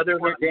like it. Whether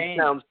he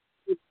sounds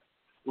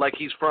like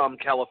he's from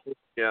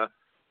California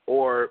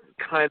or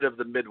kind of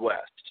the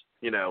Midwest,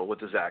 with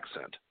his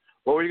accent.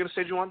 What were you going to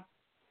say, Juwan?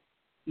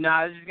 No,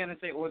 I was just going to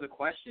say, or the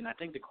question. I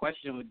think the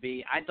question would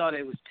be, I thought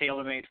it was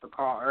tailor-made for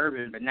Carl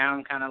Urban, but now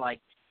I'm kind of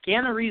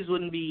Keanu Reeves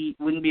wouldn't be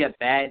a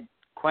bad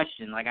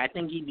question. I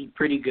think he'd be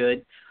pretty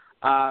good.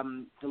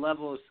 The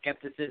level of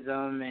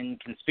skepticism and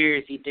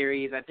conspiracy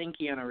theories, I think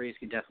Keanu Reeves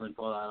could definitely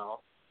pull that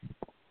off.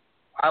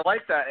 I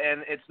like that,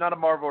 and it's not a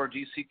Marvel or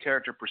DC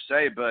character per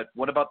se, but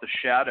what about the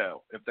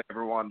Shadow, if they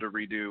ever wanted to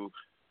redo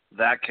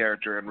that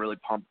character and really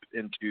pump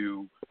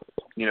into,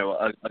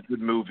 a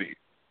good movie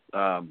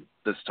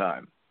this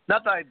time?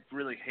 Not that I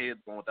really hated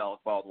the one with Alec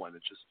Baldwin,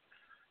 it's just,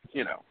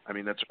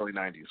 that's early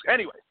 90s.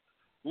 Anyway,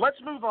 let's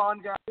move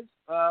on, guys.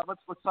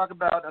 Let's talk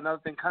about another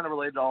thing kind of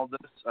related to all of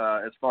this,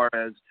 as far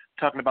as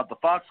talking about the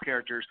Fox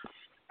characters.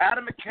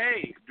 Adam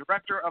McKay,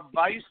 director of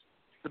Vice,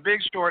 The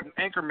Big Short, and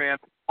Anchorman,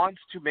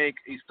 wants to make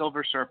a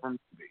Silver Surfer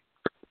movie.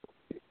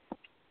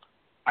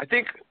 I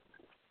think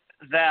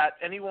that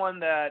anyone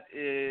that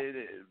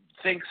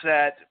thinks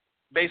that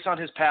based on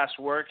his past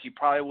work, he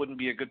probably wouldn't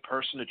be a good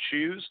person to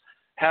choose.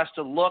 Has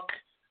to look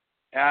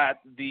at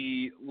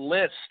the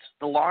list,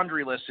 the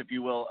laundry list, if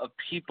you will, of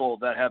people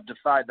that have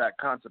defied that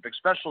concept,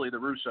 especially the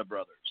Russo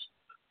brothers,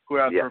 who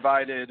have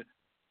provided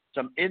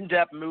some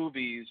in-depth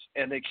movies,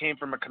 and they came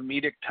from a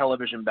comedic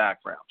television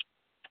background.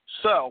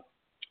 So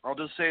I'll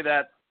just say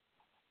that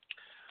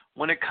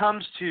when it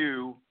comes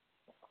to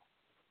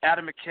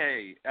Adam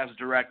McKay as a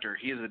director,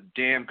 he is a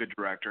damn good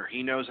director.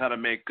 He knows how to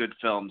make good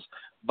films.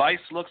 Vice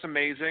looks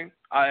amazing.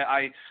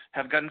 I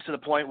have gotten to the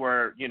point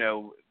where, you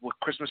know, with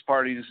Christmas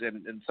parties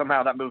and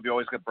somehow that movie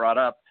always got brought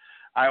up,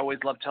 I always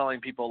love telling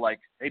people, like,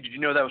 hey, did you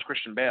know that was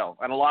Christian Bale?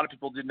 And a lot of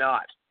people did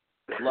not.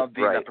 Love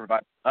being that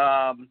provider.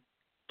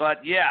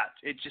 But, yeah,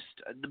 it just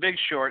 – The Big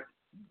Short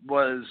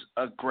was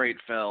a great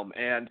film.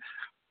 And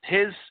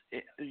his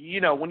 –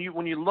 you know, when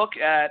you look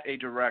at a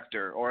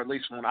director, or at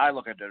least when I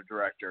look at a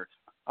director,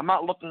 I'm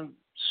not looking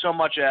so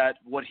much at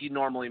what he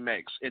normally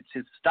makes. It's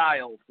his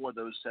style for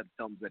those said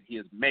films that he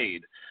has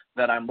made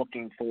that I'm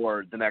looking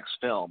for the next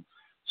film.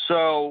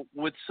 So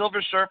with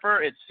Silver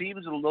Surfer, it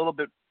seems a little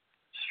bit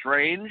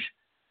strange,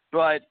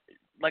 but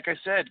like I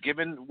said,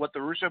 given what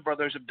the Russo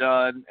brothers have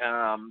done,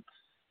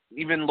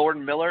 even Lord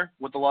and Miller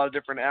with a lot of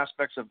different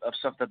aspects of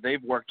stuff that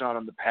they've worked on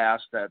in the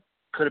past that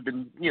could have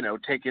been, you know,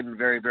 taken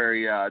very,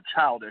 very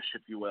childish,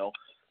 if you will.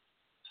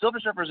 Silver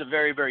Surfer is a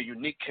very, very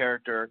unique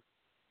character.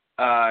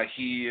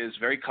 He is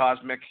very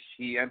cosmic.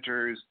 He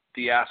enters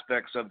the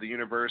aspects of the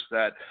universe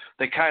that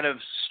they kind of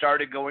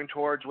started going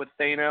towards with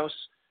Thanos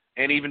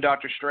and even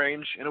Doctor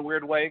Strange in a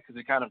weird way,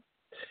 because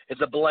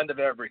it's a blend of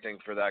everything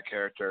for that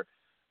character.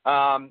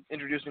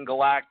 Introducing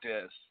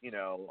Galactus, you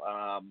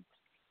know,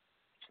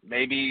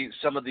 maybe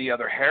some of the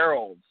other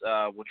heralds,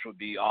 which would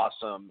be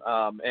awesome,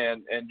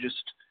 and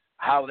just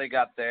how they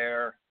got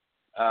there.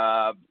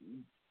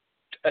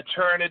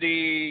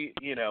 Eternity,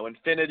 you know,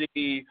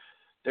 Infinity.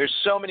 There's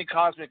so many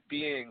cosmic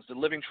beings, the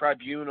Living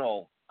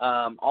Tribunal.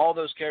 All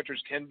those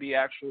characters can be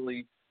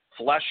actually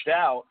fleshed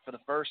out for the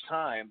first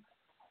time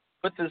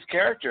with this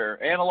character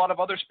and a lot of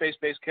other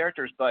space-based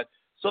characters. But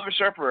Silver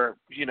Surfer,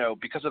 you know,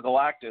 because of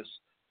Galactus,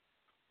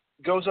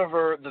 goes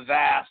over the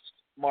vast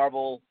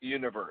Marvel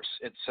universe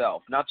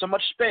itself. Not so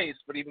much space,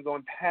 but even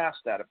going past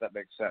that, if that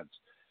makes sense.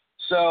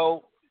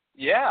 So,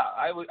 yeah,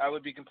 I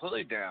would be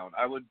completely down.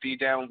 I would be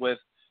down with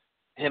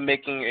him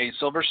making a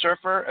Silver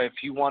Surfer. If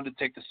he wanted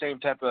to take the same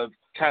type of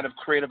kind of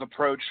creative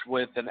approach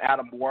with an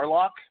Adam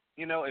Warlock,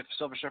 you know, if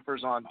Silver Surfer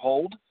is on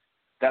hold,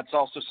 that's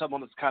also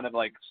someone that's kind of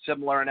like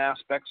similar in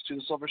aspects to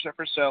the Silver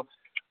Surfer. So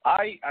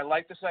I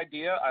like this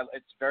idea.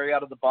 It's very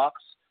out of the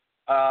box.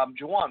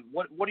 Juwan,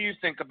 what do you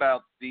think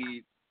about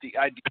the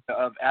idea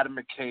of Adam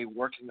McKay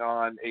working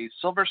on a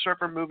Silver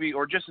Surfer movie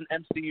or just an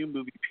MCU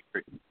movie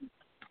period?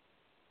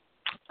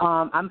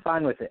 I'm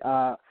fine with it.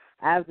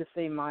 I have the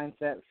same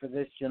mindset for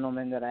this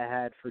gentleman that I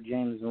had for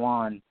James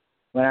Wan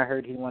when I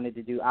heard he wanted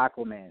to do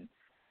Aquaman.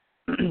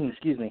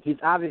 Excuse me. He's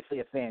obviously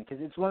a fan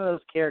because it's one of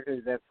those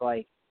characters that's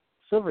like,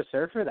 Silver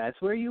Surfer,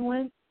 that's where you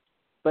went?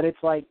 But it's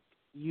like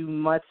you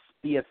must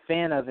be a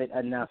fan of it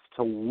enough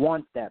to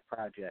want that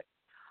project.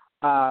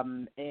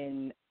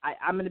 And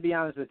I'm going to be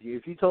honest with you.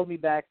 If you told me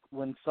back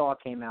when Saw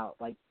came out,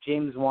 like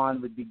James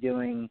Wan would be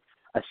doing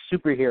a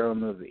superhero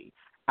movie,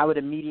 I would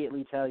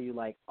immediately tell you,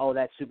 like, oh,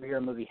 that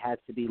superhero movie has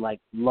to be, like,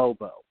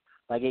 Lobo.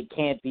 Like, it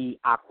can't be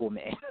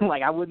Aquaman.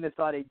 Like, I wouldn't have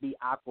thought it'd be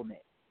Aquaman.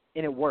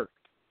 And it worked.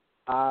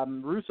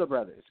 Russo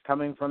brothers,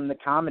 coming from the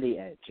comedy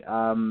edge.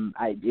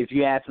 If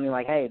you ask me,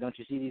 like, hey, don't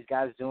you see these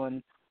guys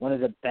doing one of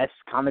the best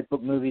comic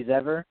book movies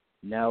ever?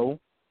 No.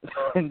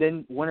 And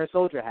then Winter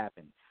Soldier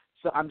happened.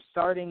 So I'm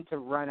starting to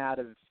run out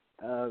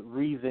of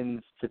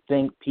reasons to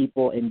think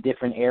people in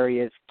different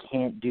areas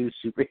can't do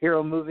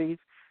superhero movies.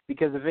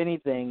 Because if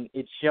anything,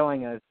 it's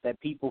showing us that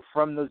people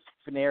from those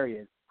different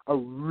areas are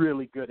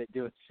really good at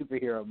doing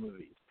superhero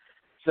movies.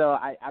 So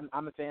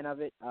I'm a fan of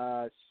it.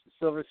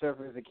 Silver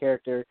Surfer is a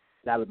character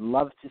that I would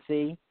love to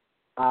see.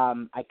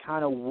 I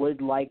kind of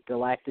would like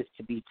Galactus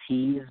to be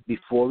teased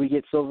before we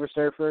get Silver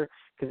Surfer,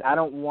 because I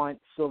don't want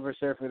Silver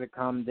Surfer to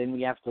come, then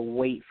we have to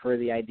wait for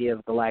the idea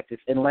of Galactus,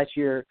 unless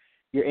you're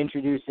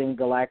introducing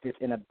Galactus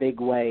in a big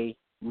way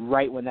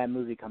right when that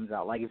movie comes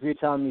out. Like if you're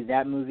telling me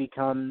that movie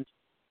comes,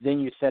 then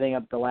you're setting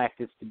up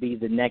Galactus to be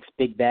the next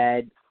big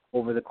bad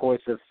over the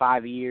course of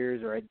 5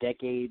 years or a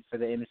decade for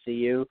the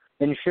MCU,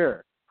 then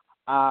sure.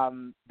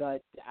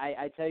 But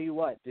I tell you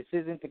what, this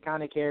isn't the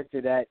kind of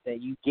character that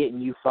you get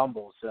and you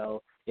fumble.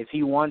 So if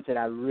he wants it,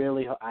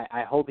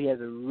 I hope he has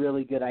a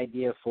really good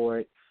idea for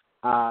it,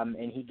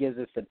 and he gives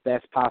us the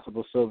best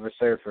possible Silver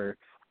Surfer.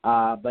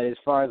 But as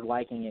far as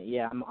liking it,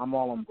 yeah, I'm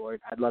all on board.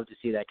 I'd love to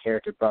see that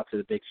character brought to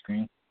the big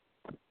screen.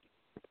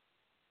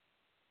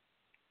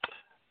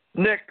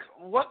 Nick,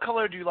 what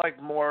color do you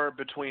like more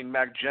between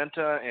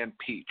magenta and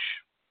peach?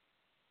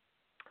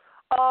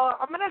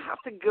 I'm going to have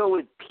to go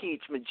with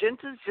peach.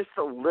 Magenta's just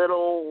a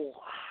little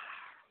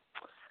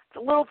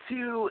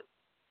too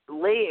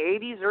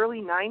late 80s,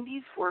 early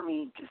 90s for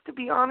me, just to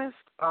be honest.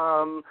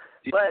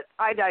 But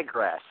I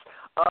digress.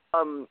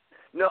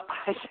 No,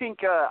 I think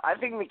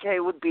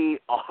McKay would be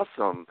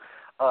awesome.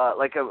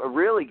 a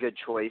really good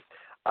choice.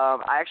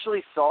 I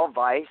actually saw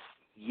Vice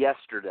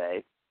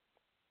yesterday.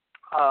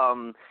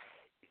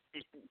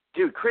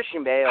 Dude,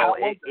 Christian Bale,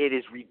 it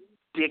is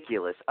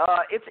ridiculous.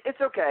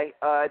 It's okay.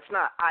 It's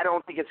not. I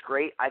don't think it's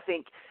great. I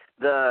think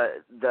I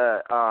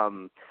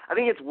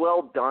think it's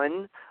well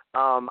done.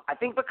 I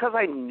think because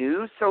I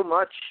knew so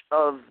much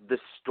of the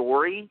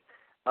story,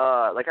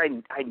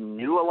 I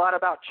knew a lot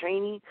about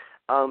Chaney.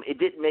 It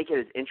didn't make it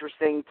as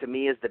interesting to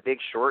me as The Big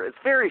Short. It's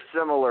very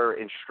similar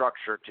in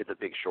structure to The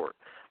Big Short.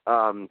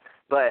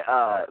 But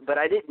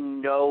I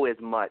didn't know as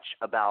much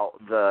about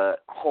the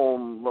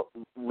home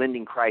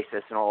lending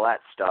crisis and all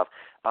that stuff.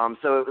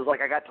 So it was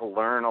like I got to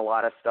learn a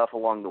lot of stuff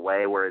along the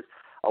way, whereas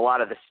a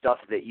lot of the stuff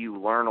that you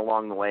learn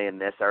along the way in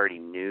this I already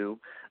knew.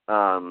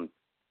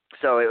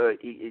 So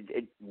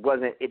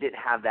it didn't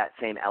have that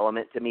same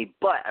element to me.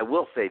 But I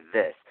will say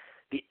this.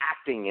 The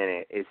acting in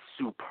it is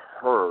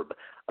superb,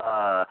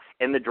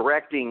 and the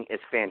directing is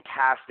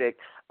fantastic.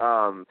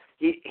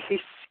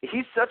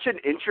 He's such an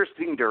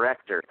interesting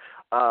director,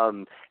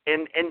 and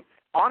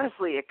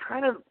honestly, it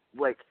kind of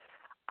like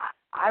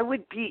I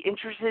would be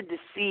interested to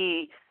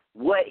see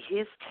what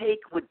his take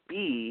would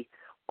be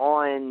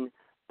on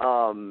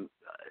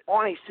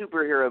a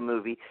superhero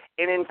movie.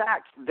 And in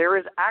fact, there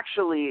is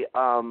actually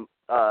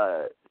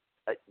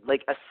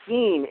like a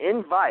scene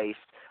in Vice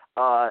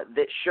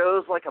that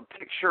shows like a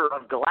picture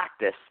of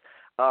Galactus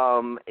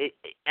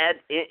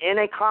in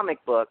a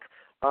comic book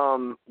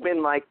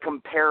when like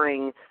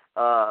comparing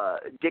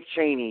Dick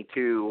Cheney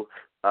to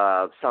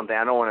something.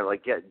 I don't want to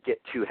like get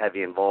too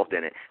heavy involved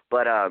in it,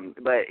 but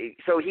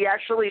so he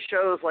actually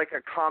shows like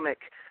a comic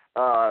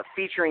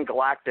featuring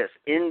Galactus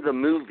in the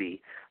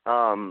movie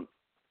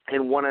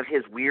in one of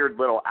his weird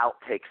little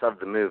outtakes of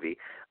the movie.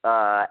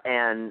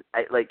 And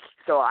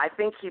so I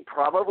think he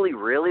probably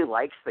really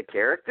likes the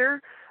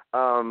character.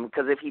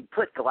 Because if he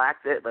put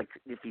Galactus, like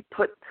if he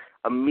put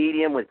a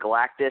medium with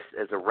Galactus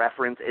as a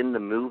reference in the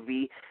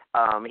movie,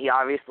 he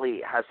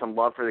obviously has some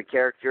love for the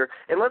character.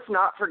 And let's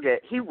not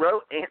forget, he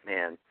wrote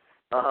Ant-Man.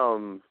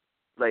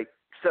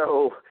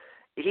 So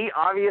he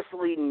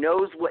obviously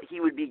knows what he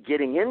would be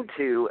getting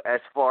into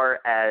as far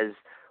as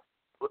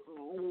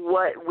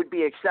what would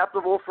be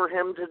acceptable for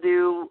him to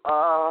do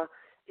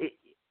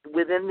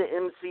within the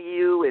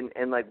MCU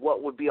and like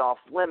what would be off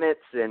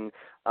limits. And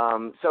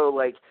so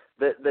like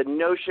the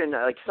notion,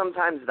 like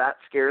sometimes that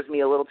scares me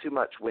a little too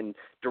much when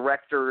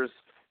directors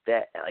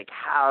that like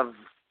have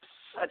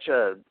such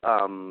a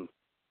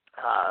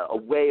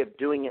way of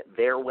doing it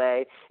their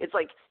way. It's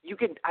like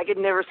I could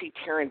never see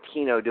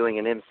Tarantino doing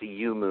an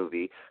MCU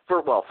movie for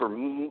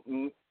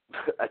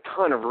a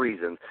ton of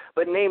reasons,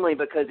 but namely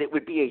because it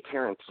would be a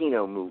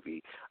Tarantino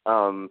movie.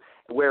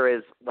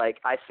 Whereas like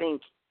I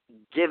think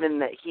given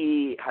that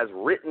he has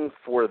written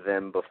for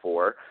them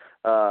before,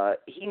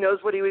 he knows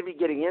what he would be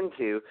getting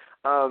into.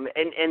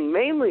 And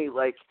mainly,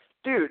 like,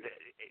 dude,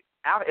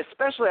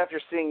 especially after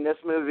seeing this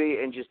movie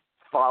and just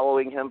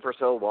following him for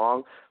so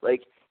long,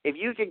 like, if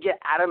you could get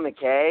Adam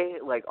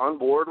McKay, like, on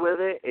board with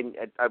it, and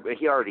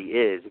he already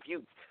is, if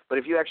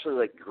you actually,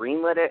 like,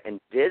 greenlit it and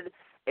did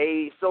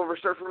a Silver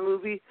Surfer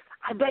movie,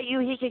 I bet you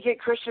he could get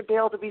Christian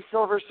Bale to be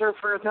Silver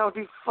Surfer, and that would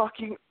be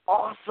fucking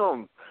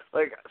awesome.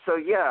 Like, so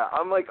yeah,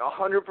 I'm like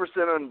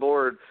 100% on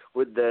board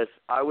with this.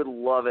 I would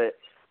love it.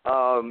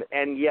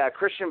 And yeah,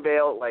 Christian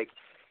Bale, like,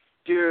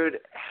 dude,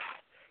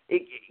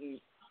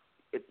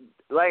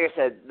 like I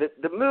said,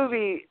 the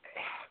movie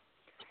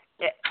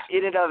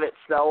in and of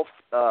itself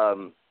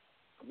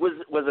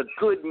was a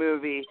good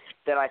movie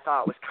that I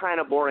thought was kind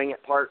of boring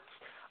at parts.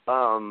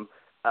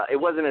 It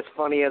wasn't as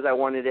funny as I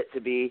wanted it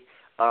to be,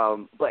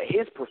 but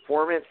his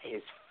performance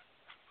is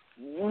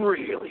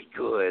really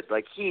good.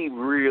 Like, he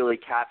really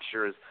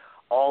captures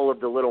all of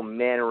the little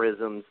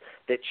mannerisms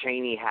that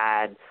Chaney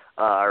had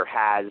or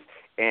has,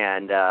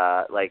 and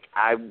like,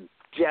 I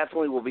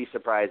definitely will be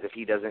surprised if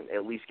he doesn't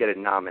at least get a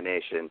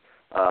nomination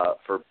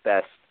for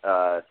best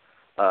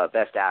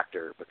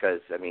actor,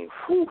 because I mean,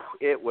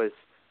 it was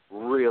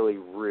really,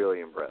 really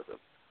impressive.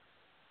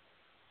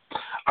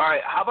 All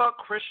right, how about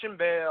Christian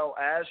Bale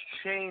as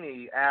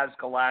Chaney as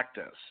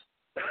Galactus?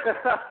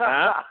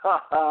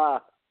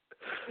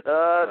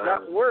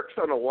 That works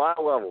on a lot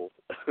of levels.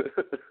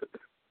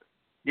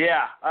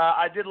 Yeah,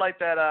 I did like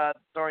that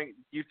throwing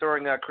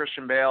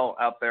Christian Bale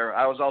out there.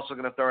 I was also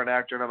going to throw an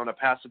actor, and I'm going to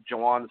pass it to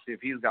Jawan to see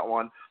if he's got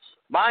one.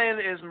 Mine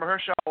is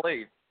Mahershala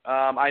Ali.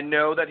 I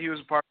know that he was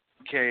a part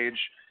of Cage.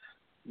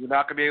 You're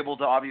not going to be able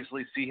to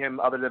obviously see him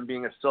other than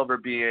being a silver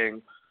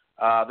being.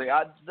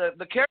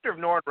 The character of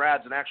Norrin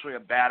Radd actually a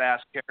badass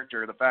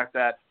character. The fact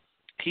that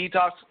he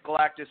talks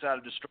Galactus out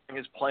of destroying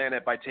his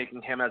planet by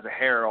taking him as a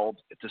herald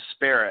to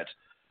spare it.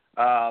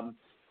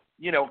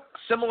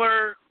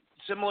 Similar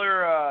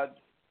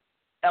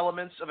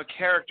elements of a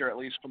character, at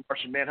least from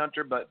Martian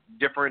Manhunter, but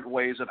different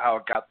ways of how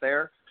it got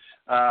there.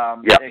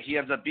 He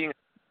ends up being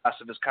the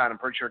last of his kind. I'm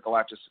pretty sure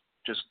Galactus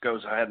just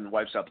goes ahead and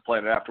wipes out the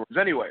planet afterwards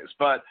anyways.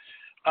 But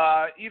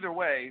either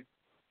way,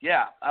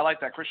 yeah, I like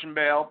that. Christian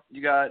Bale,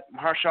 you got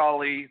Mahershala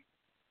Ali.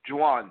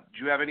 Juwan,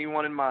 do you have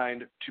anyone in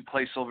mind to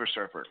play Silver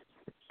Surfer?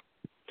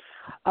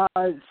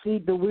 See,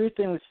 the weird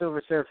thing with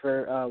Silver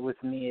Surfer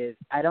with me is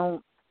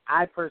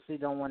I personally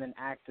don't want an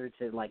actor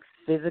to, like,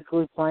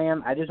 physically play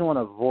him. I just want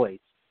a voice.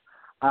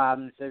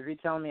 So if you're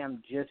telling me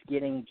I'm just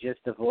getting just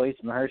a voice,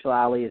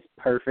 Mahershala Ali is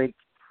perfect.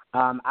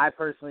 I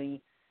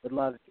personally would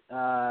love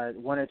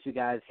one or two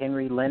guys,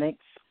 Henry Lennox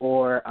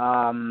or,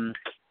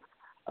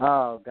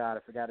 oh, God, I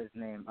forgot his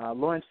name,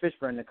 Lawrence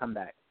Fishburne to come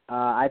back.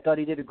 I thought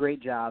he did a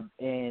great job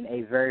in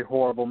a very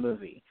horrible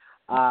movie.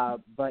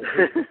 But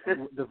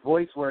the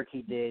voice work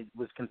he did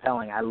was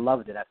compelling. I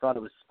loved it. I thought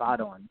it was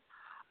spot on.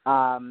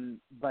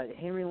 But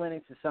Henry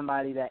Lennox is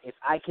somebody that if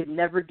I could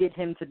never get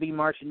him to be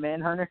Martian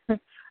Manhunter,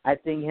 I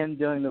think him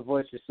doing the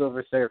voice for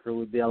Silver Surfer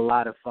would be a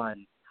lot of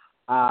fun.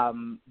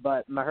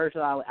 But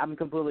Mahershala Ali, I'm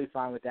completely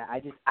fine with that.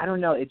 I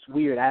don't know. It's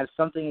weird. I have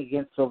something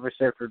against Silver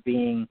Surfer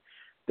being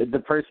the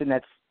person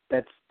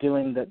that's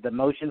doing the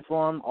motion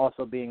for him,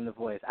 also being the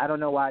voice. I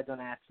don't know why.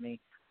 Don't ask me,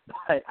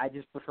 but I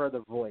just prefer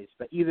the voice.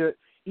 But either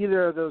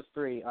of those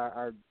three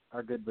are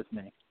good with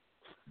me.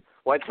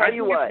 Well, I tell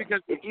you what,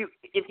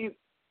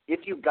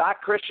 if you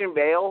got Christian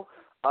Bale,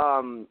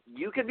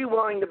 you could be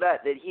willing to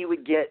bet that he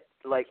would get,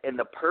 like, in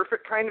the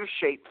perfect kind of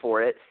shape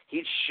for it.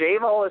 He'd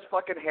shave all his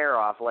fucking hair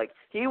off. Like,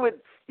 he would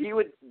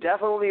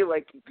definitely,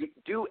 like,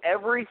 do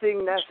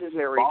everything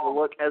necessary to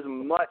look as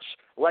much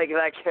like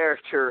that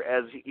character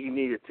as he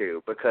needed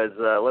to. Because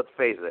let's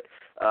face it,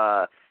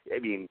 I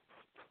mean,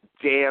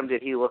 damn,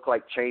 did he look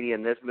like Cheney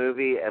in this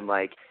movie? And,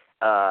 like,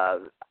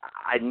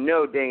 I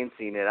know Dane's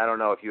seen it. I don't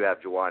know if you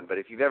have, Juwan, but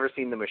if you've ever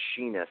seen The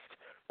Machinist,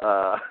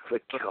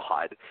 but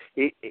God,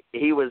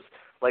 he was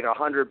like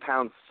 100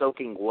 pounds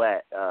soaking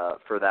wet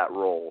for that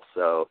role.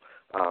 So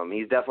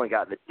he's definitely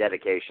got the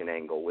dedication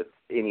angle with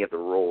any of the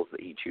roles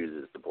that he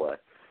chooses to play.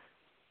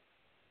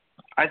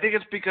 I think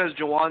it's because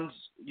Juwan's,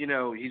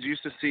 he's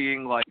used to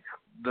seeing like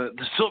the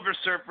Silver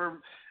Surfer,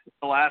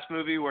 the last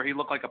movie where he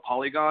looked like a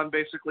polygon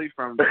basically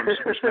from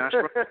Super Smash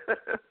Bros.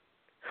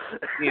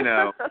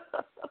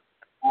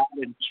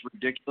 It's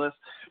ridiculous.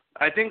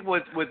 I think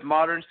with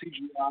modern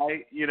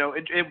CGI,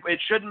 it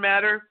shouldn't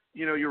matter.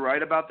 You're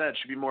right about that. It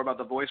should be more about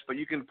the voice, but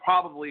you can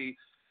probably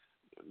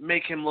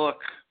make him look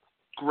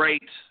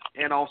great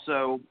and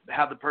also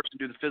have the person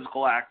do the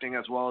physical acting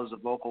as well as the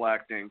vocal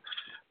acting.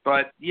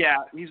 But yeah,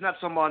 he's not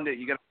someone that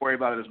you got to worry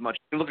about it as much.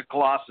 You can look at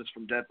Colossus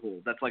from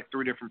Deadpool. That's like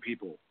 3 different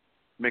people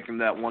making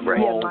that one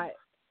role. Yeah,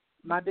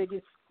 my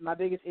biggest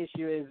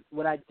issue is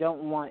what I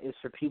don't want is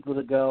for people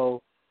to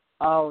go,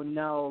 oh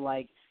no,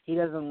 like, he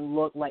doesn't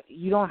look like –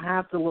 you don't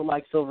have to look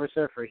like Silver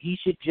Surfer. He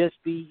should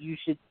just be – you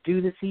should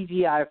do the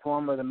CGI for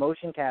him or the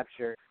motion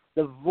capture.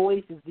 The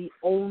voice is the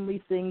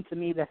only thing to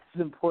me that's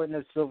important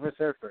of Silver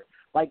Surfer.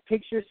 Like,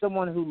 picture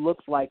someone who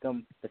looks like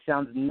him that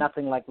sounds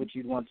nothing like what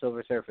you'd want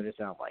Silver Surfer to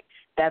sound like.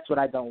 That's what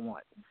I don't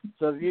want.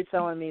 So if you're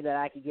telling me that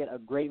I could get a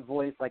great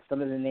voice like some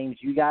of the names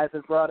you guys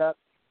have brought up,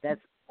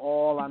 that's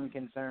all I'm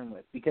concerned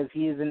with because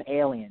he is an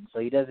alien. So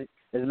he doesn't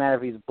matter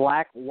if he's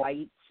black,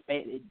 white,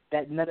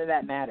 none of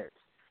that matters.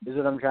 Is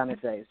what I'm trying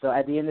to say. So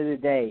at the end of the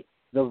day,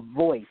 the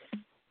voice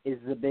is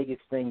the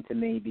biggest thing to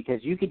me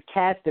because you could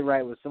cast it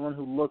right with someone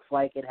who looks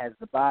like it, has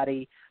the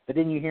body, but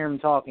then you hear him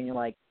talk and you're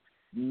like,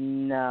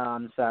 no,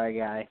 I'm sorry,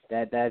 guy.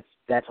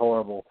 That's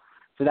horrible.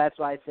 So that's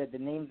why I said the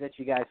names that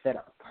you guys said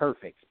are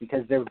perfect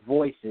because their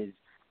voices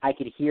I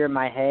could hear in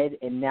my head,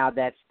 and now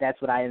that's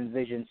what I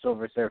envision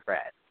Silver Surfer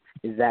as,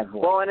 is that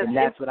voice. Well, and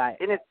that's what I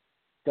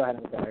 – go ahead,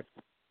 I'm sorry.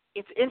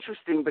 It's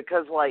interesting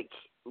because, like –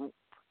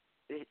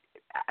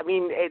 I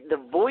mean, the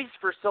voice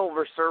for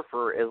Silver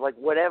Surfer is like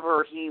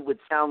whatever he would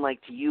sound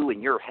like to you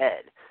in your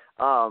head.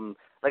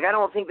 Like, I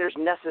don't think there's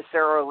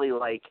necessarily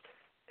like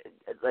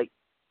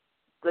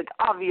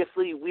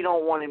obviously we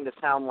don't want him to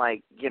sound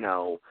like,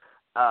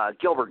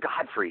 Gilbert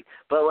Gottfried.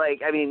 But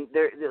like, I mean,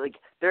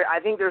 I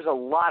think there's a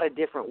lot of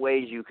different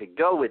ways you could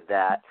go with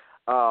that.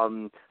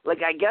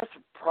 Like, I guess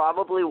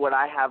probably what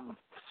I have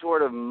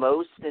sort of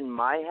most in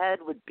my head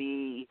would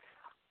be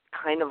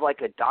kind of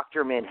like a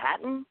Dr.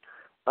 Manhattan.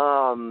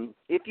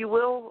 If you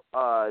will,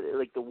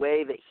 like the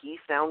way that he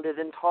sounded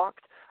and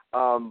talked,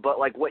 but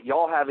like what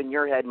y'all have in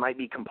your head might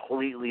be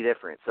completely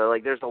different. So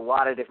like there's a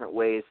lot of different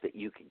ways that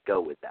you could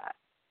go with that.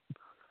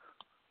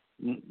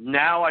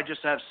 Now I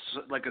just have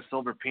like a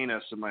silver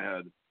penis in my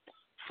head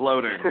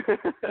floating.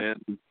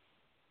 And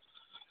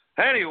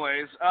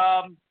anyways,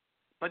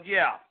 but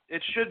yeah,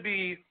 it should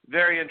be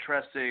very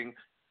interesting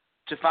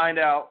to find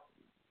out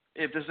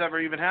if this ever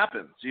even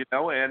happens,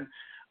 and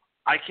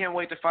I can't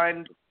wait to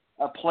find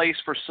a place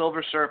for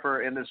Silver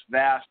Surfer in this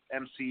vast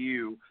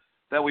MCU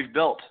that we've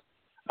built.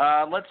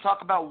 Let's talk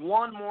about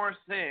one more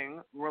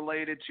thing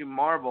related to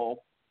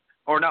Marvel,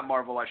 or not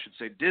Marvel, I should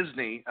say,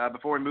 Disney,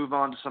 before we move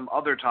on to some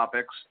other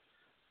topics.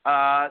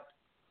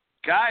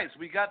 Guys,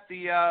 we got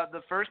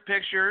the first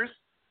pictures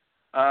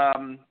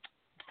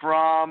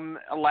from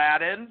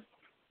Aladdin,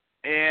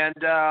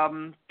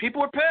 and people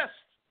were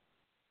pissed.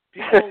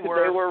 People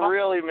were they were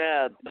really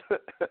mad.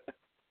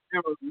 They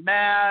were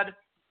mad.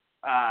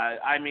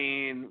 I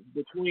mean,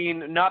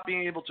 between not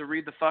being able to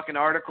read the fucking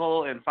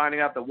article and finding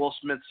out that Will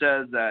Smith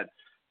says that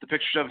the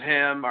pictures of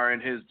him are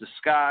in his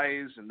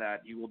disguise and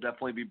that he will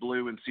definitely be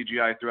blue in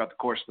CGI throughout the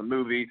course of the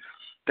movie.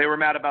 They were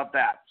mad about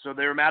that. So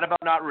they were mad about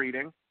not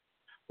reading,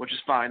 which is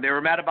fine. They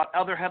were mad about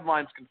other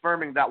headlines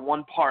confirming that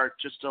one part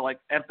just to like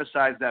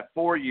emphasize that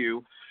for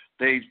you.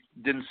 They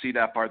didn't see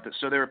that part.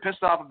 So they were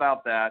pissed off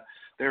about that.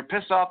 They were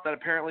pissed off that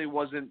apparently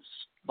wasn't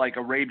like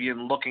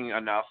Arabian looking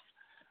enough.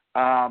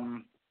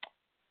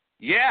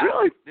 Yeah,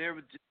 really? There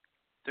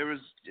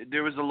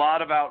was a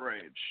lot of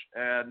outrage,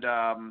 and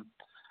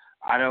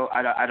I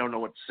don't know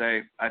what to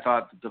say. I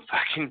thought the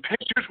fucking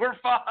pictures were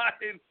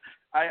fine.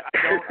 I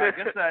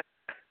guess that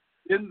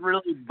didn't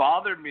really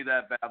bother me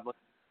that badly.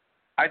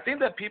 I think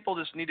that people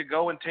just need to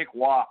go and take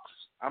walks.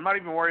 I'm not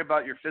even worried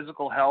about your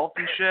physical health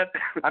and shit.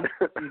 I'm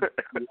just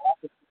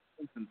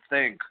and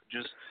think.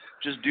 Just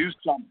do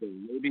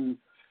something. Maybe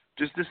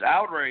just this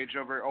outrage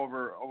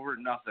over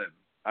nothing.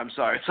 I'm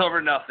sorry, it's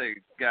over nothing,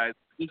 guys.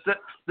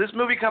 This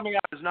movie coming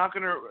out is not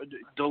going to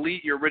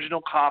delete your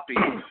original copy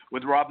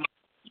with Rob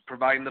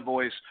providing the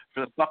voice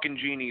for the fucking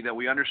genie that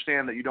we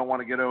understand that you don't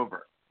want to get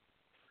over.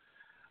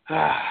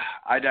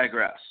 I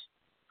digress.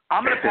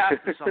 I'm going to pass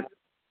to someone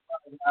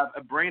who has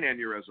a brain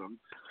aneurysm.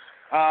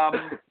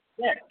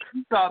 Yeah,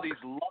 you saw these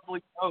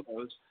lovely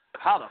photos.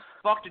 How the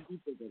fuck did you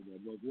think of them?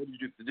 Like, what did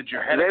you do? Did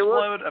your head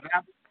explode?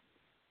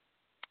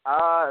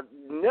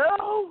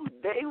 No,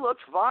 they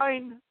looked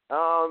fine.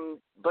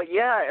 But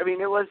yeah, I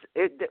mean, it was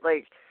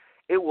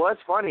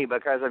funny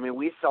because I mean,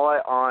 we saw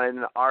it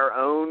on our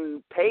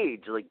own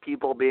page, like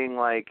people being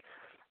like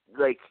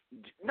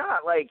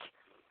not like,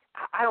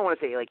 I don't want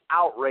to say like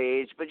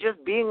outraged, but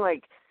just being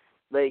like,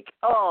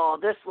 oh,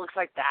 this looks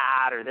like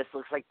that, or this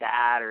looks like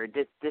that, or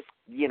this,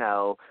 you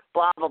know,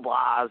 blah blah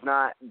blah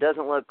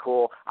doesn't look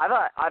cool.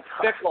 I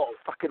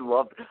fucking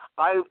loved.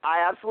 I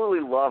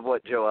absolutely love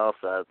what Joel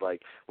says.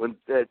 Like when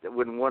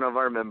one of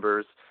our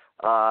members,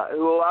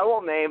 who I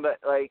won't name, but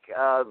like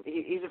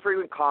he's a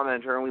frequent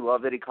commenter, and we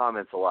love that he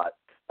comments a lot.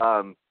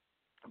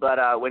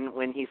 But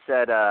when he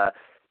said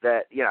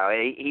that, you know,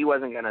 he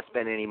wasn't going to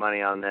spend any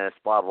money on this,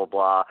 blah blah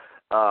blah.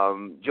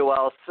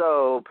 Joel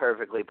so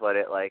perfectly put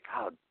it, like,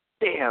 oh,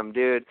 damn,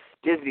 dude,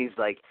 Disney's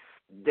like,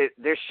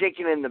 they're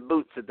shaking in the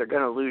boots that they're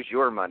gonna lose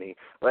your money,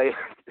 like,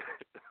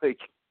 so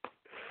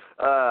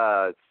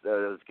that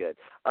was good.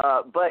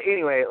 But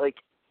anyway,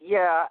 like,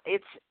 yeah,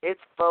 it's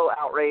faux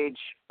outrage.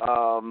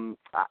 I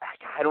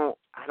don't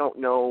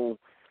know.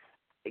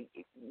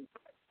 It's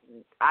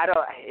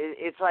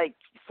like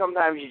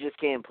sometimes you just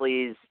can't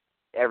please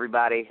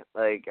everybody.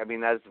 Like, I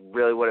mean, that's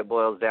really what it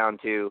boils down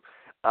to.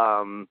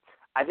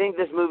 I think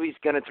this movie's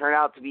going to turn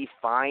out to be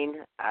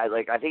fine. I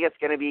think it's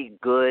going to be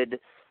good,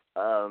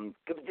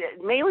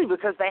 mainly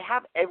because they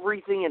have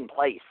everything in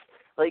place.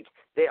 Like,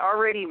 they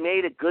already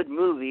made a good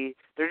movie.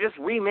 They're just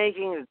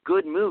remaking a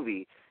good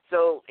movie.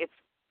 So it's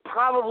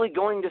probably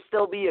going to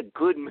still be a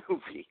good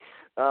movie,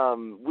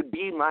 would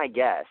be my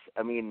guess.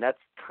 I mean, that's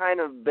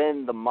kind of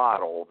been the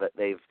model that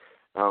they've,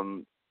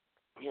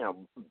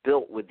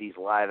 built with these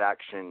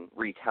live-action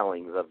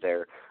retellings of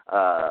their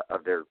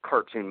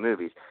cartoon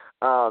movies.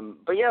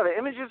 But yeah, the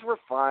images were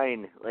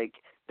fine. Like,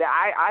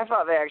 I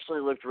thought they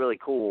actually looked really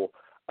cool.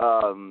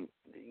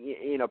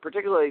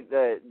 Particularly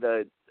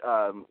the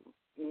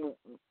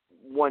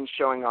one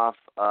showing off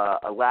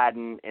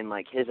Aladdin and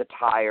like his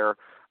attire.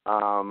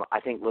 I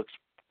think looks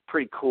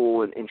pretty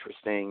cool and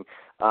interesting.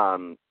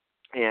 Yeah,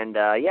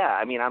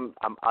 I mean, I'm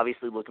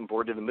obviously looking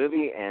forward to the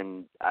movie,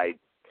 and I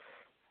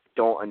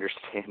don't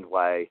understand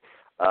why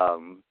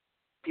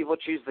people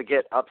choose to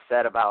get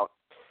upset about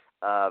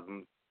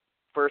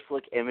first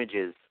look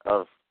images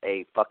of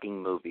a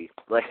fucking movie.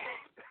 Like,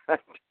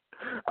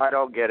 I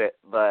don't get it.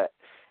 But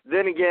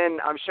then again,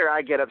 I'm sure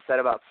I get upset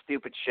about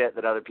stupid shit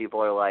that other people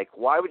are like,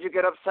 why would you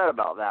get upset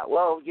about that?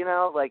 Well,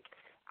 like,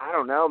 I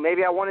don't know.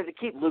 Maybe I wanted to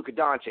keep Luka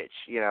Doncic,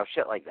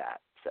 shit like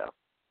that. So,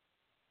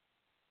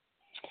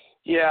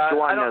 yeah,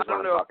 Juwan I knows don't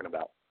what know. I'm talking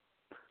about.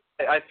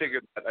 I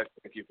figured that. I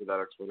thank you for that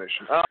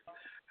explanation.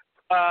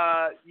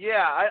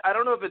 I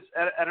don't know if it's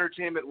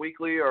Entertainment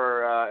Weekly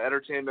or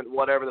Entertainment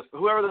whatever.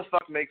 Whoever the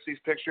fuck makes these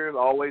pictures,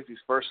 always these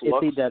first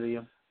looks. It's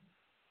EW.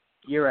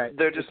 You're right.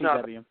 They're just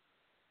not. EW.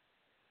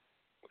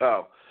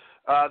 Oh,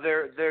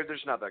 they're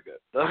just not that good.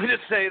 Let me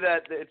just say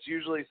that it's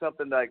usually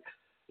something like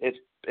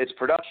it's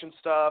production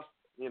stuff.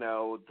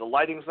 The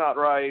lighting's not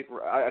right.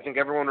 I think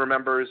everyone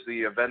remembers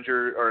the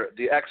Avenger or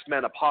the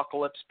X-Men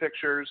Apocalypse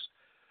pictures.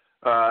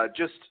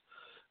 Just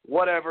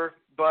whatever.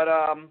 But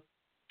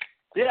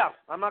yeah,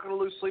 I'm not going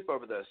to lose sleep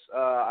over this.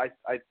 I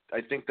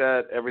think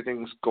that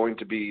everything's going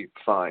to be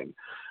fine.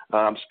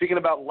 Speaking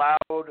about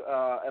loud,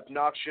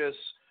 obnoxious,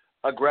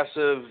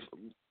 aggressive,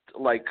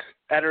 like,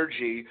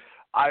 energy,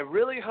 I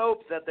really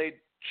hope that they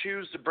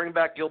choose to bring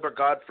back Gilbert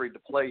Gottfried to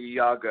play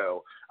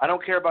Iago. I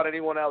don't care about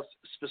anyone else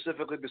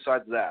specifically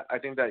besides that. I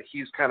think that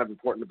he's kind of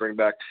important to bring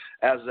back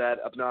as that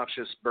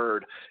obnoxious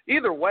bird.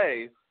 Either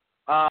way,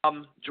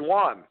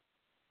 Juwan,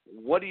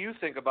 what do you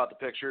think about the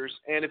pictures?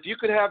 And if you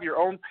could have your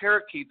own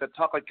parakeet that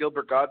talked like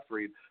Gilbert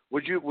Gottfried,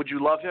 would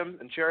you love him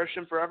and cherish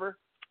him forever?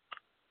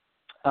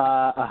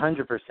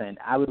 100%.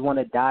 I would want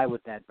to die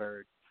with that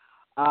bird.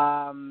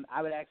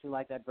 I would actually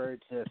like that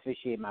bird to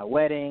officiate my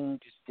wedding.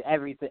 Just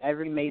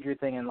every major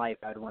thing in life,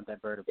 I'd want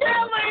that bird to play.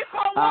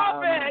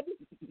 Yeah,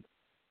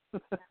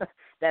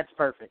 that's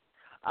perfect.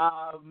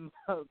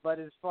 But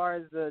as far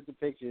as the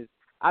pictures,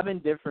 I'm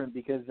indifferent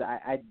because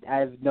I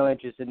have no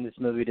interest in this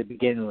movie to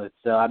begin with.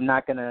 So I'm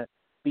not gonna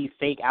be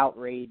fake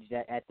outraged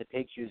at the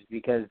pictures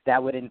because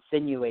that would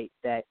insinuate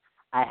that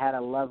I had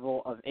a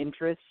level of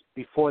interest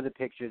before the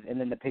pictures and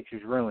then the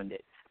pictures ruined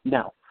it.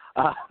 No,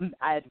 I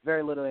had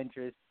very little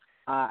interest.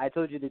 I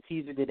told you the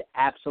teaser did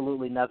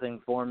absolutely nothing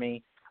for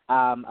me.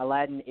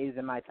 Aladdin is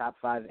in my top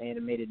 5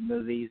 animated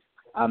movies,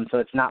 so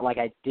it's not like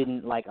I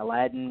didn't like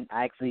Aladdin.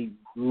 I actually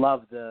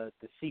love the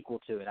sequel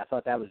to it. I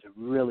thought that was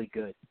really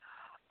good.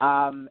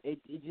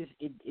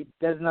 It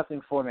does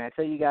nothing for me. I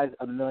tell you guys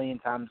a million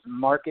times,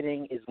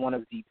 marketing is one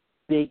of the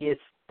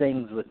biggest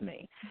things with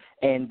me,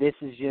 and this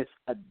is just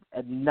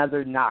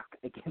another knock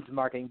against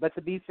marketing. But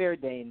to be fair,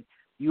 Dane,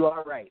 you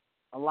are right.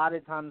 A lot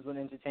of times when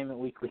Entertainment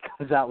Weekly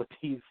comes out with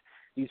these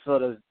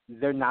photos,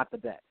 they're not the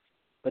best.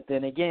 But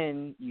then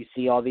again, you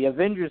see all the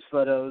Avengers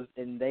photos,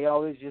 and they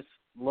always just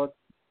look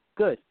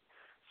good.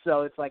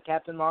 So it's like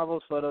Captain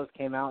Marvel's photos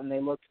came out, and they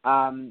looked.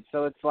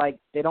 So it's like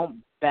they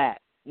don't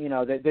bat. You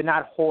know, they're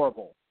not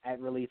horrible at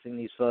releasing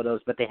these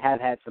photos, but they have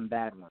had some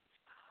bad ones.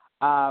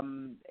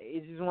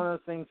 It's just one of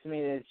those things to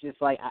me that's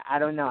just like I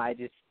don't know. I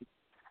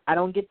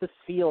don't get the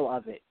feel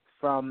of it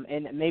from,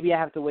 and maybe I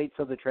have to wait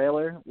till the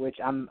trailer, which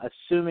I'm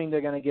assuming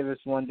they're going to give us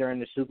one during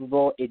the Super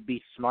Bowl. It'd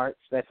be smart,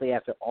 especially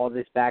after all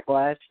this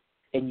backlash,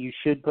 and you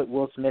should put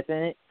Will Smith in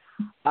it.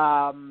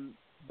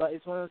 But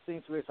it's one of those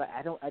things where it's like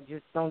I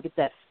just don't get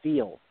that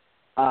feel.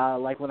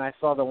 Like when I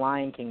saw the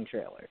Lion King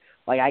trailer,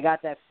 like I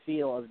got that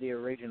feel of the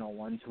original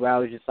ones where I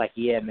was just like,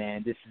 yeah,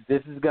 man, this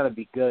is gonna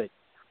be good.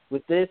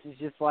 With this, it's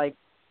just like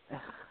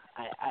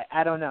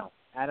I don't know.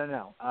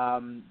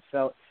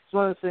 So it's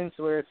one of those things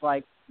where it's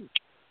like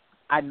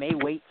I may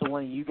wait till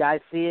one of you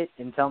guys see it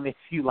and tell me if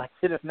you liked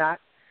it or not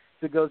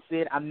to go see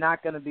it. I'm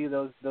not gonna be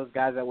those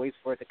guys that waits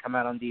for it to come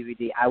out on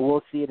DVD. I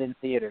will see it in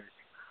theaters.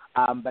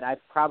 But I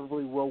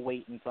probably will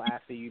wait until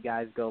after you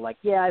guys go like,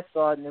 yeah, I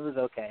saw it and it was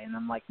okay. And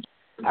I'm like,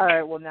 all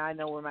right, well, now I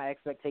know where my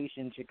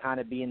expectations should kind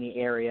of be in the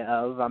area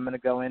of. I'm going to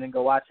go in and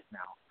go watch it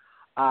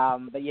now.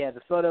 But, yeah,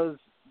 the photos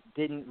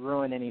didn't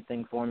ruin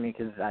anything for me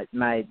because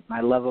my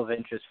level of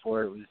interest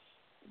for it was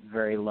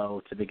very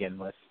low to begin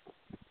with.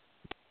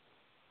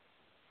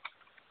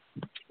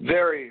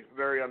 Very,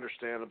 very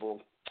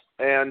understandable.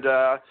 And,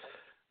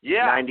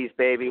 yeah. 90s,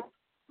 baby.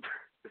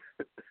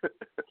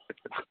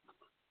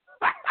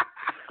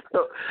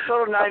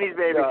 Total 90s,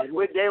 baby.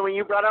 When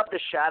you brought up The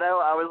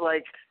Shadow, I was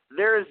like,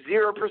 there is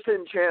 0%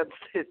 chance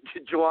that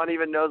Juwan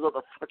even knows what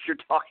the fuck you're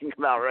talking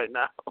about right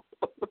now.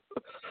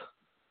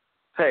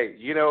 Hey,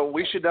 you know,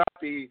 we should not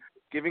be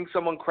giving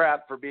someone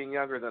crap for being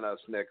younger than us,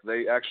 Nick.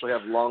 They actually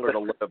have longer to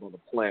live on the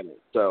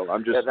planet. So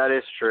I'm just... Yeah, that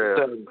is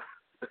true.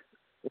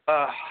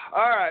 All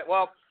right,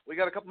 well, we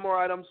got a couple more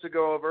items to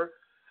go over.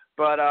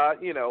 But,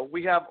 you know,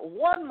 we have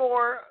one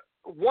more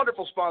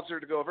wonderful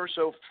sponsor to go over.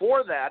 So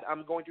for that,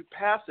 I'm going to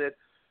pass it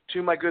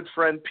to my good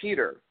friend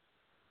Peter,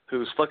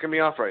 who's flicking me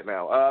off right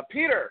now.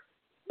 Peter,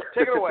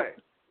 take it away.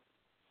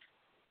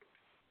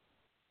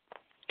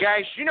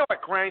 Guys, you know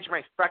what grinds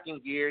my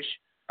fucking gears?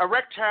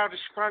 Erectile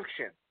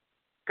dysfunction.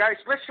 Guys,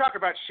 let's talk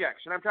about sex,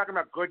 and I'm talking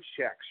about good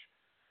sex.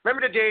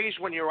 Remember the days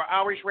when you were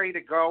always ready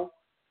to go?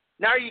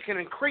 Now you can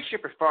increase your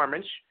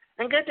performance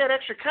and get that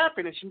extra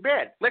confidence in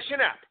bed. Listen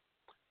up.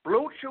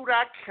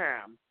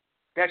 BlueChew.com.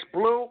 That's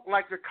blue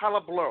like the color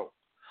blue.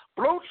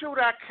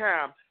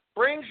 BlueChew.com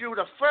brings you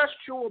the first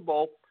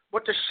chewable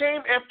with the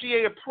same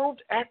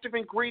FDA-approved active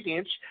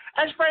ingredients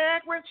as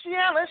Viagra and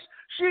Cialis,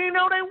 so you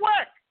know they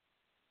work.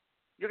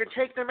 You can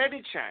take them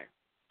anytime,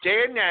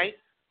 day or night,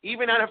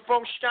 even on a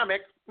full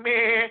stomach.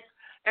 Meh.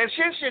 And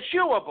since they're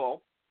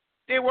chewable,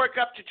 they work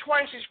up to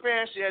twice as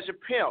fast as a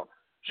pill,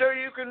 so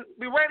you can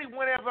be ready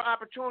whenever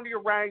opportunity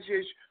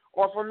arises,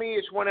 or for me,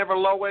 it's whenever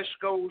Lois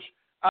goes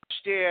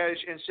upstairs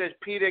and says,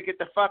 Peter, get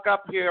the fuck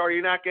up here, or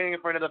you're not getting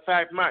it for another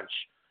 5 months.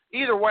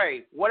 Either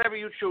way, whatever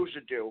you choose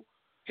to do.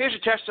 Here's a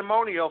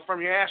testimonial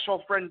from your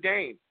asshole friend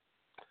Dane.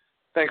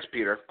 Thanks,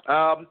 Peter.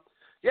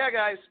 Yeah,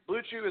 guys,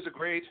 Blue Chew is a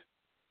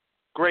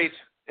great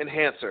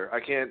enhancer. I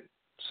can't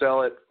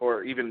sell it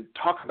or even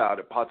talk about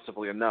it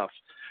positively enough.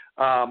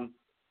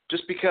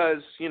 Just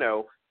because, you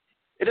know,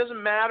 it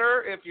doesn't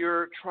matter if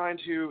you're trying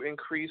to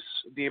increase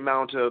the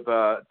amount of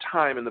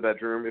time in the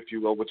bedroom, if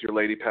you will, with your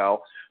lady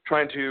pal,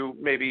 trying to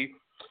maybe,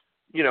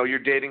 you know, you're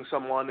dating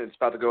someone and it's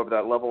about to go over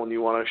that level and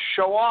you want to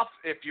show off,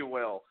 if you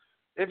will.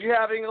 If you're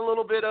having a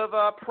little bit of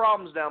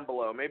problems down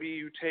below, maybe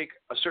you take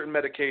a certain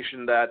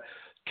medication that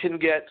can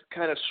get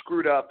kind of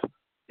screwed up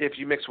if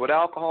you mix with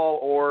alcohol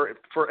or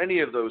for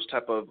any of those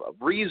type of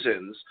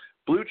reasons,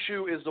 Blue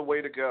Chew is the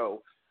way to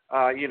go.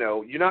 You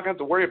know, you're not going to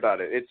have to worry about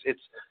it.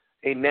 It's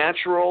a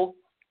natural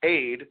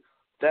aid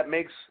that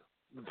makes,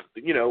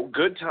 you know,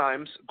 good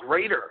times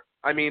greater.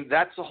 I mean,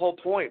 that's the whole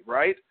point,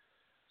 right?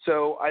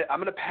 So I'm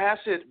going to pass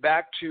it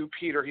back to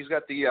Peter. He's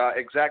got the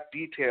exact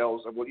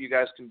details of what you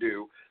guys can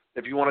do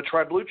if you want to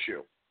try Blue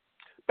Chew.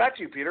 Back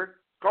to you, Peter.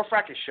 Go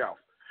frack yourself.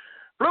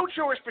 Blue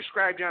Chew is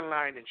prescribed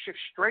online and shipped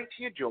straight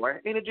to your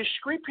door in a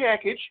discreet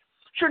package,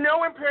 so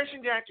no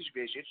in-person doctor's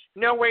visits,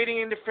 no waiting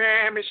in the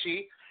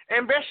pharmacy,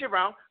 and best of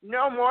all,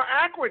 no more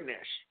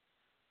awkwardness.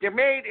 They're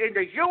made in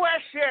the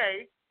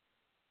USA,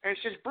 and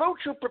since Blue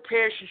Chew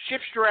prepares and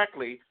ships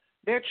directly,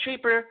 they're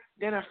cheaper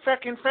than a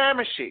fucking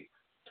pharmacy.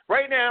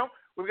 Right now,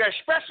 we've got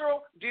a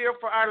special deal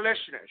for our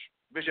listeners.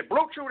 Visit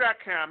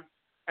BlueChew.com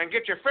and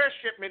get your first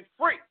shipment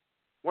free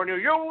when you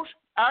use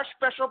our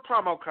special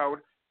promo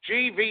code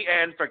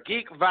GVN for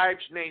Geek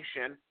Vibes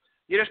Nation.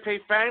 You just pay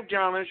 $5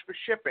 for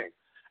shipping.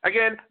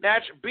 Again,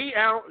 that's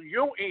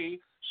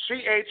BlueChew.com,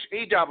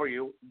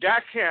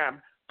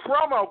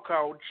 promo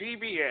code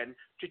GVN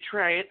to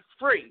try it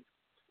free.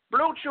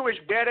 Blue Chew is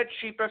better,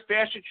 cheaper,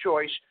 faster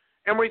choice,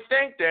 and we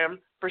thank them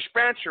for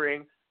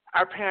sponsoring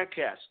our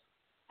podcast.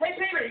 Hey,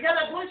 Peter, you got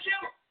that Blue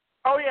Chew?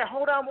 Oh, yeah,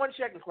 hold on 1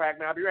 second,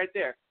 Quagmire. I'll be right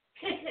there.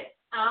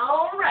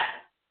 All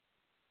right.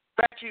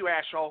 Back to you,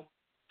 asshole.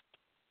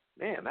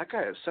 Man, that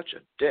guy is such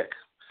a dick.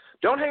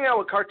 Don't hang out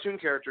with cartoon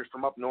characters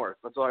from up north.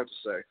 That's all I have to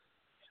say.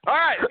 All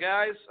right,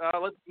 guys,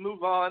 let's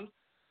move on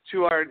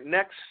to our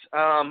next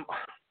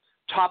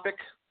topic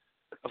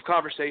of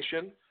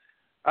conversation.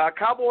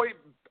 Cowboy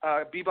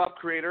Bebop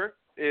creator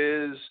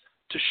is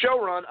to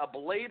showrun a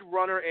Blade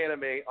Runner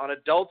anime on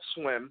Adult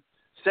Swim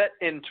set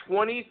in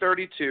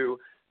 2032,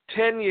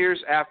 10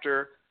 years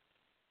after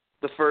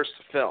the first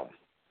film.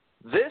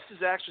 This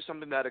is actually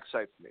something that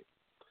excites me.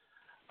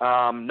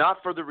 Not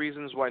for the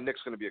reasons why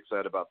Nick's going to be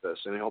excited about this,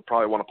 and he'll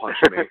probably want to punch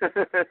me,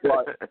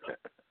 but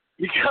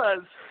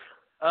because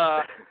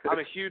I'm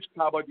a huge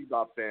Cowboy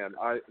Bebop fan.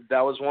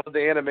 That was one of the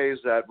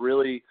animes that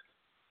really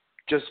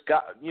just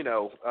got,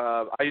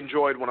 I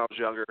enjoyed when I was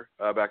younger,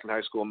 back in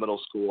high school and middle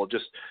school.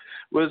 Just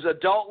was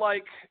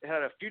adult-like. It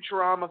had a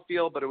Futurama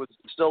feel, but it was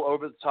still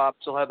over the top,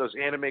 still had those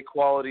anime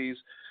qualities,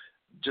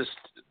 just,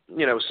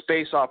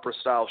 space opera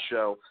style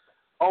show.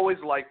 Always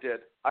liked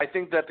it. I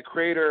think that the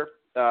creator,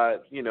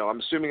 I'm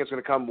assuming it's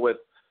going to come with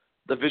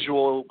the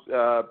visual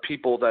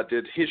people that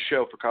did his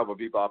show for Cowboy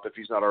Bebop, if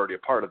he's not already a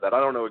part of that. I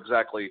don't know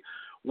exactly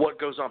what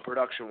goes on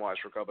production-wise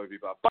for Cowboy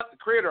Bebop, but the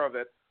creator of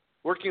it,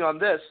 working on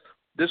this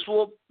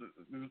will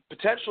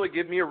potentially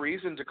give me a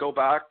reason to go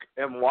back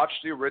and watch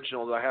the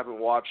original that I haven't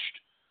watched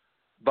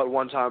but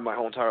one time in my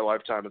whole entire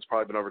lifetime. It's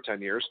probably been over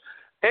 10 years.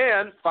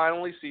 And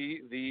finally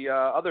see the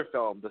other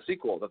film, the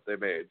sequel that they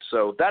made.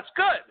 So that's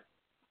good,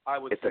 I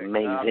would think. It's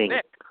amazing.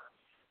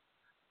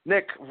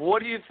 Nick,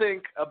 what do you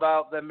think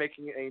about them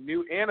making a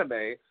new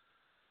anime,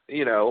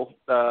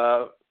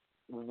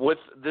 with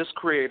this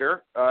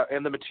creator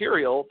and the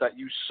material that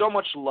you so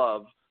much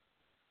love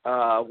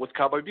with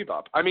Cowboy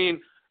Bebop? I mean,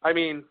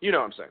 you know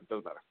what I'm saying.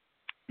 Doesn't matter.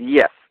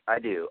 Yes, I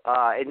do.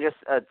 And just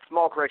a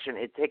small correction,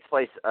 it takes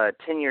place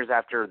 10 years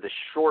after the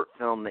short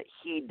film that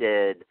he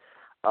did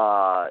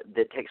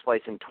that takes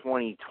place in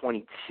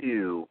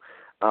 2022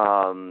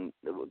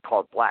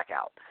 called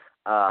Blackout.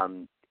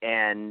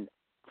 And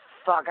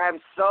fuck, I'm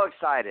so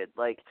excited.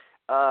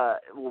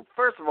 Well,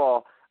 first of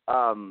all,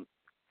 I'm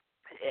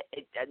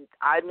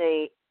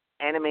a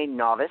anime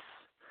novice.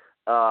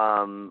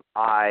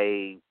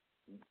 I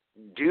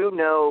do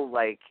know,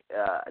 I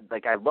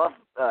love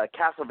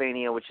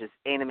Castlevania, which is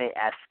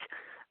anime-esque.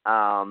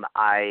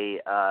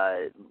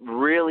 I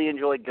really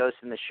enjoyed Ghost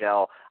in the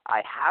Shell.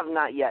 I have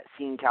not yet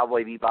seen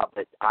Cowboy Bebop,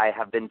 but I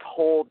have been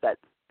told that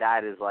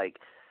is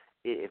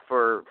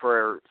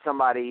for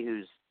somebody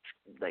who's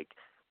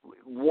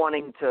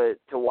wanting to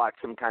watch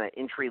some kind of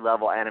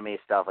entry-level anime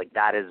stuff,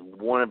 that is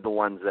one of the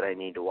ones that I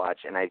need to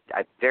watch, and I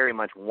very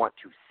much want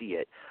to see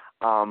it.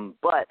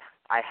 But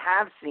I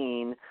have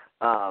seen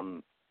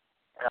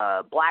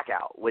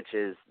Blackout, which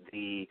is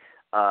the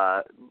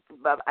I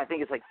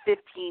think it's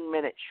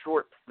 15-minute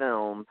short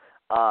film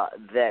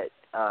that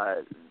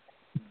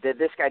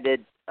this guy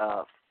did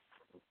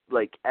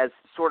as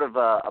sort of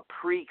a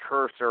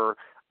precursor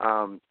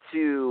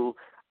to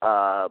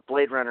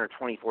Blade Runner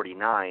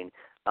 2049,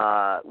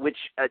 which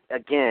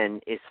again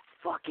is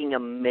fucking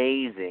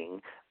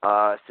amazing.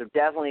 So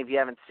definitely, if you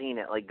haven't seen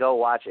it, go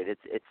watch it.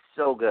 It's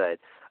so good.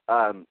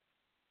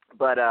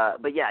 But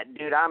yeah,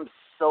 dude, I'm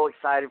so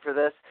excited for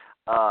this.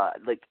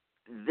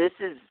 This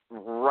is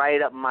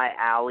right up my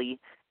alley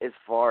as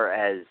far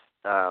as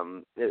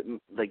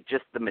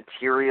just the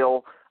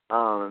material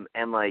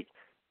and I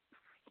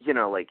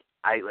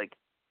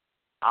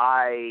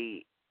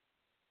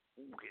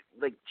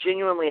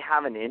genuinely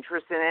have an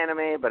interest in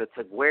anime, but it's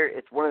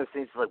one of those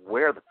things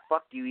where the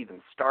fuck do you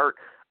even start?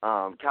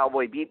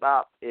 Cowboy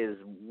Bebop is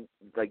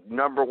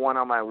number one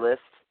on my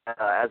list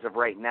as of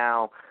right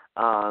now,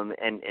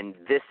 and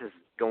this is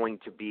going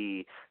to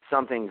be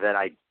something that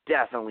I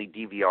definitely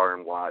DVR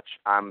and watch.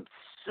 I'm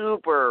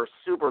super,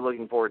 super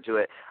looking forward to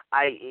it.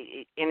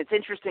 And it's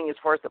interesting as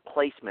far as the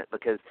placement,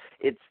 because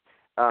it's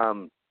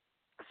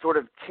sort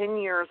of 10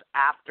 years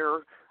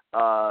after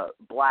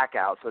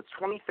Blackout, so it's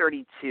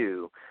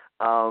 2032,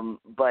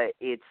 but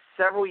it's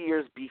several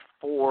years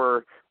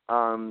before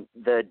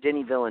the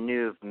Denis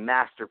Villeneuve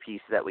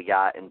masterpiece that we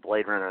got in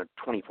Blade Runner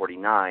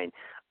 2049.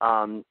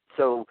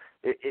 So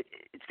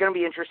it's going to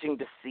be interesting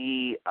to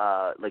see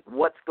like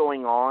what's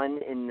going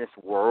on in this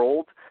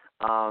world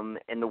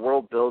and the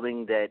world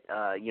building that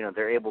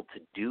they're able to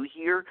do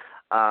here.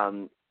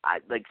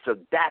 So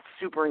that's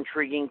super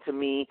intriguing to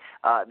me.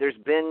 There's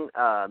been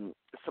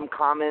some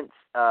comments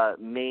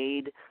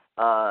made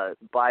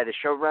by the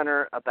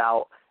showrunner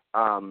about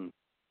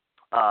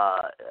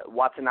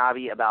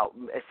Watanabe about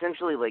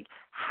essentially like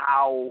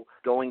how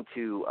going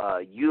to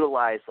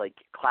utilize like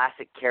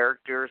classic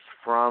characters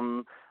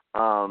from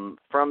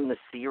the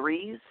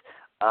series,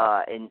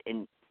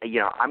 and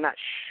I'm not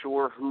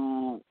sure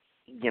who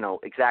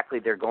exactly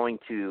they're going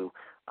to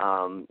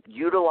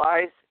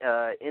utilize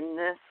in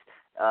this.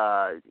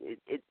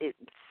 It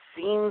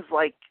seems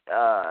like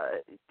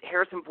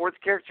Harrison Ford's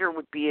character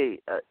would be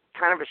a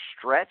kind of a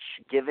stretch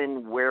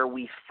given where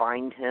we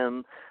find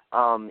him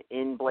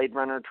in Blade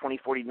Runner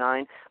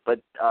 2049, but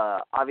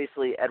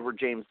obviously Edward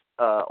James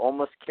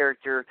Olmos'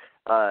 character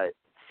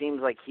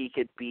seems like he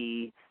could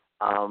be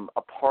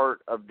a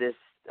part of this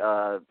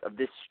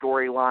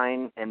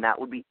storyline, and that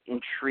would be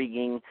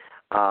intriguing.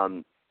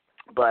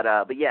 But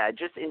yeah,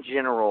 just in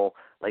general,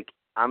 like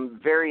I'm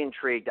very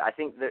intrigued. I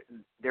think that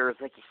there's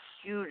like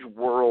a huge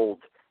world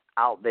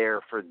out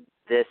there for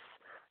this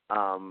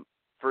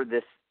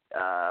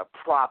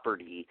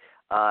property.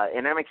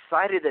 And I'm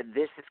excited that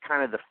this is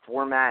kind of the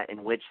format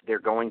in which they're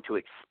going to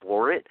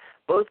explore it,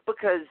 both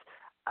because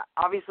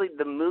obviously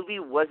the movie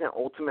wasn't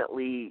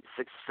ultimately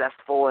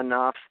successful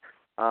enough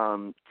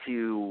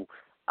to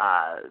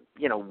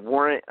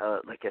warrant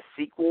like a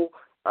sequel.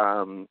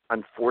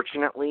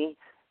 Unfortunately,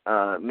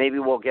 maybe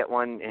we'll get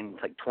one in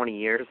like 20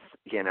 years,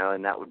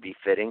 and that would be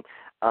fitting.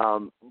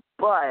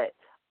 But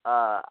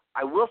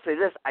I will say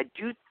this: I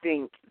do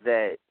think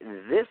that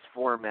this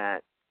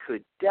format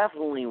could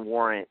definitely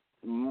warrant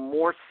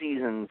more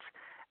seasons,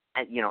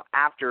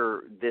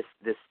 after this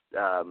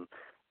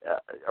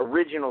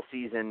original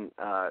season,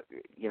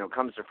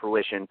 comes to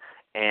fruition,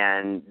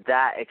 and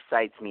that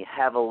excites me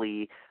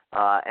heavily.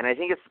 And I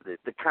think it's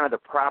the kind of the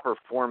proper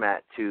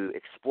format to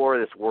explore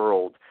this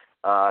world.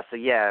 So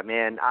yeah,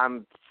 man,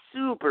 I'm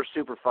super,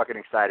 super fucking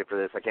excited for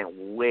this. I can't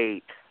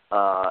wait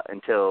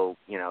until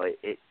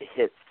it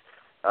hits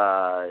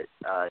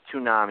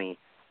Toonami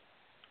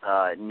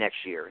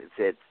next year.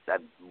 It's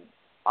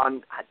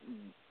on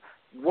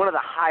one of the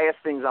highest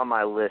things on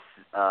my list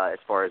as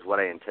far as what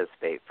I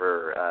anticipate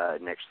for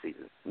next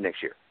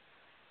year.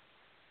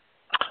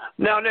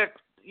 Now, Nick,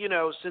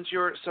 since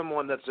you're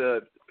someone that's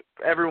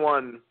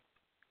everyone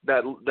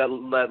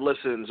that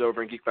listens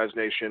over in Geek Vibes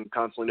Nation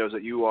constantly knows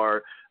that you are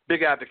a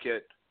big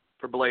advocate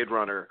for Blade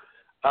Runner.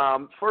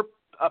 For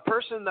a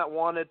person that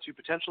wanted to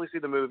potentially see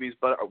the movies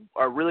but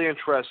are really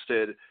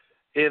interested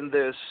in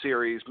this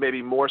series,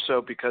 maybe more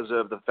so because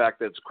of the fact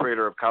that it's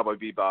creator of Cowboy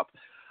Bebop,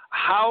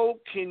 how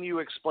can you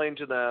explain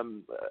to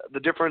them the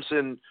difference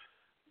in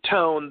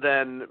tone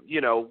than,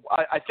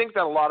 I think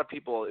that a lot of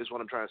people, is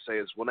what I'm trying to say,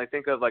 is when I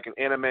think of like an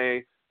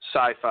anime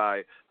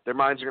sci-fi, their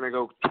minds are going to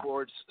go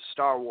towards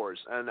Star Wars,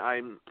 and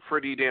I'm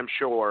pretty damn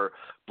sure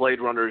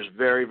Blade Runner is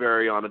very,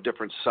 very on a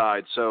different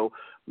side. So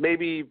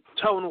maybe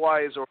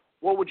tone-wise, or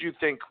what would you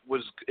think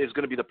is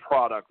going to be the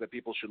product that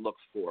people should look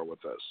for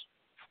with this?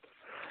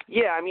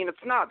 Yeah, I mean, it's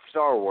not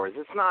Star Wars.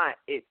 It's not.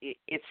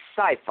 It's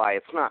sci-fi.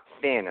 It's not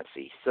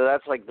fantasy. So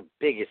that's like the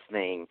biggest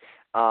thing.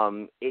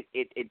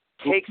 It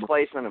takes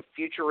place on a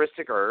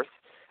futuristic Earth.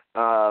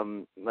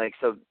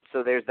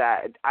 So there's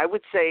that. I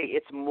would say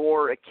it's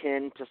more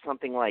akin to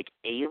something like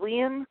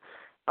Alien,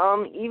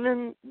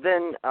 even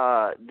than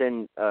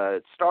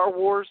Star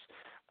Wars,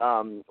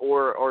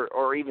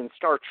 or even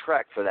Star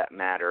Trek for that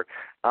matter.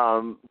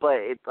 But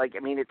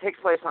it takes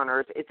place on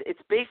Earth.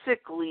 It's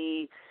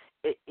basically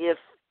if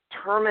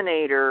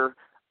Terminator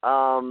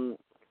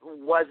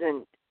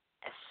wasn't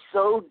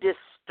so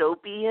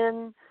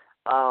dystopian,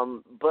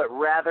 but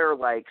rather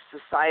like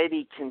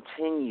society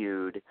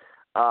continued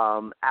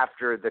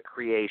after the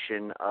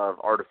creation of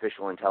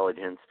artificial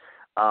intelligence,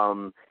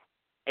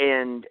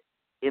 and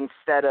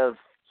instead of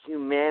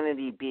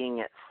humanity being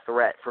at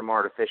threat from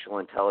artificial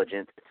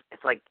intelligence,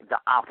 it's like the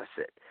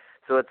opposite.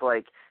 So it's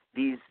like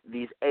these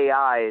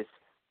AIs,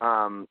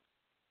 are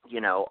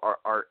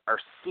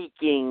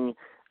seeking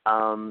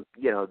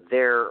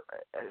their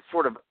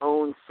sort of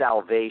own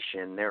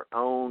salvation, their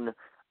own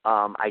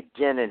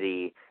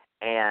identity,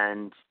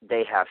 and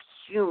they have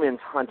humans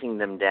hunting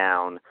them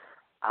down,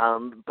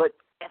 but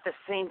at the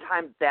same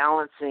time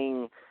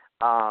balancing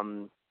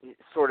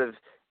sort of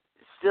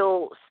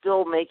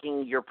still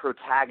making your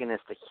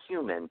protagonist a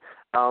human.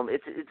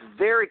 It's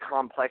very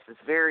complex. It's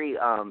very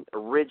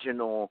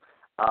original,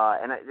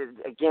 and I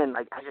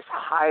just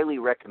highly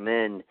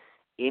recommend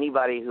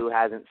anybody who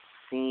hasn't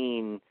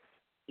seen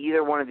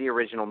either one of the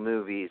original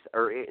movies,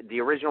 or the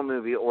original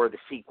movie or the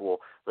sequel,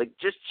 like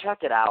just check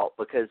it out,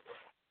 because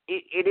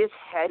it is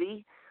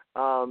heady.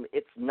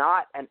 It's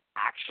not an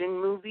action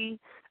movie.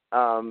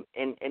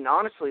 And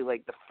honestly,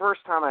 like the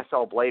first time I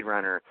saw Blade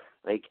Runner,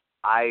 like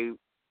I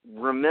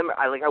remember,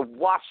 I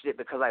watched it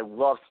because I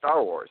love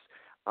Star Wars,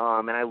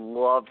 and I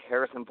loved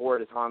Harrison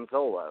Ford as Han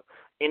Solo,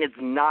 and it's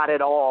not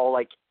at all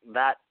like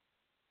that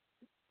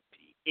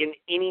in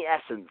any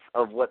essence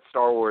of what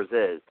Star Wars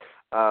is.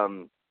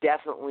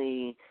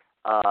 Definitely,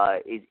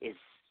 is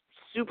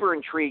super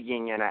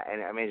intriguing, and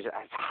I mean,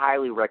 I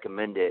highly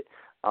recommend it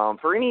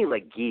for any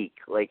geek.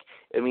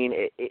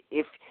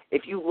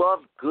 If you love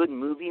good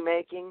movie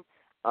making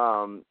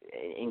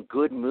and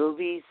good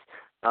movies,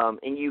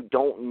 and you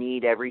don't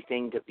need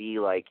everything to be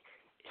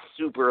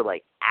super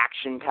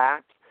action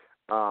packed,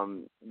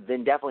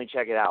 then definitely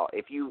check it out.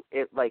 If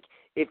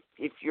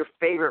your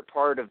favorite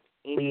part of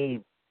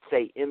any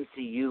say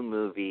MCU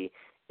movie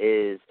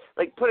is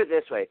put it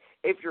this way,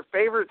 if your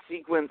favorite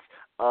sequence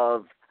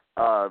of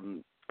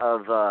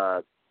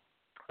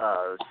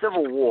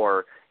Civil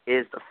War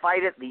is the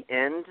fight at the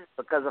end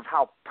because of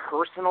how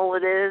personal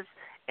it is,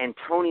 and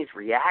Tony's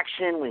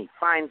reaction when he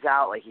finds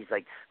out, he's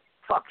like,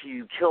 "Fuck you,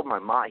 you killed my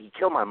mom." He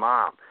killed my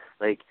mom.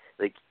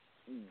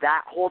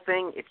 That whole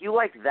thing. If you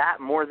like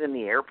that more than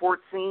the airport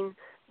scene,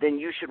 then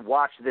you should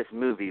watch this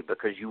movie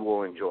because you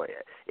will enjoy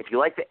it. If you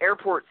like the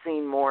airport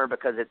scene more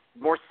because it's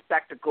more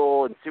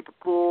spectacle and super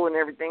cool and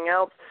everything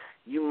else,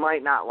 you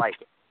might not like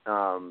it.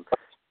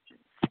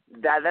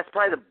 That's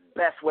probably the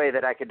best way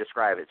that I could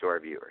describe it to our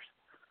viewers.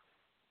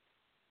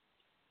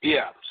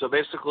 Yeah. So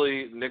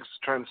basically, Nick's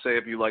trying to say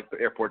if you like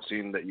the airport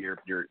scene that you're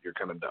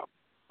kind of dumb.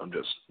 I'm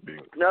just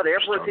being. No, the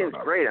airport scene's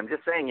great. I'm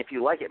just saying if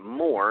you like it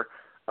more,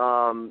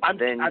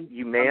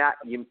 you may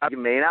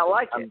not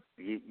like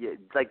it.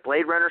 Like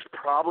Blade Runner's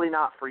probably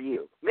not for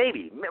you.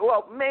 Maybe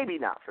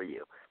not for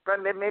you. But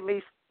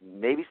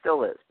maybe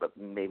still is, but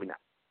maybe not.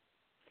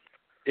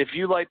 If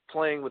you like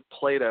playing with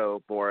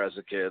Play-Doh more as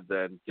a kid,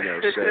 then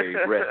say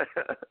Rick.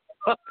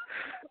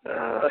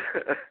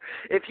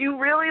 If you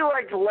really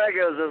liked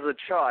Legos as a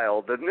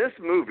child, then this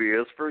movie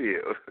is for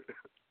you.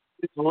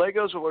 If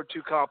Legos were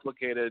too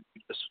complicated,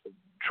 just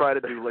try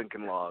to do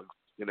Lincoln Logs.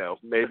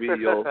 Maybe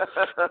you'll.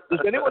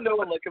 Does anyone know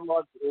what Lincoln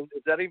Logs is?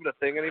 Is that even a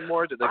thing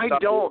anymore? Did they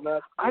stop doing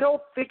that? I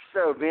don't think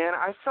so, man.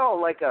 I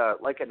saw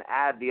an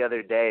ad the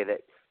other day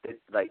that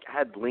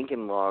had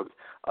Lincoln Logs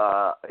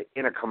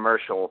in a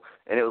commercial,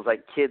 and it was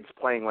kids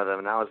playing with them,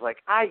 and I was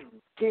like, I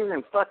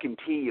fucking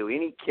you,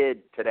 any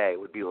kid today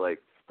would be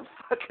like, the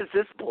fuck is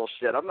this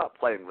bullshit? I'm not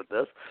playing with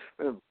this.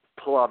 I'm gonna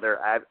pull out their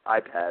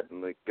iPad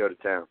and go to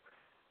town.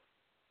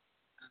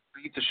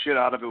 Beat the shit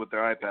out of it with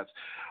their iPads.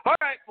 All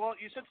right, well,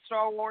 you said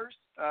Star Wars.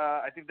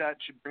 I think that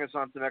should bring us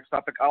on to the next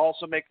topic. I'll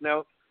also make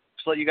note,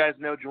 just to let you guys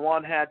know,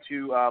 Juwan had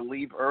to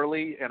leave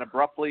early and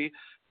abruptly.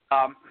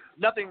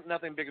 Nothing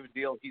big of a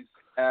deal. He's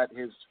at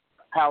his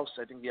house.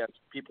 I think he has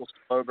people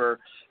over.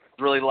 It's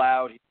really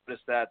loud. He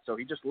noticed that, so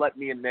he just let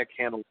me and Nick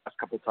handle the last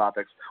couple of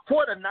topics.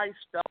 What a nice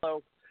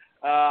fellow.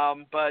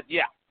 But,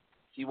 yeah,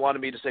 he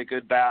wanted me to say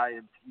goodbye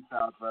and peace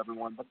out for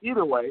everyone. But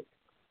either way,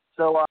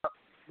 so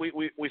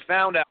we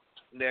found out,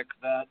 Nick,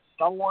 that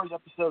Star Wars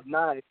Episode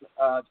 9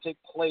 take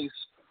place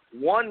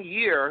 1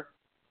 year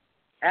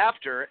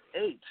after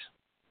 8.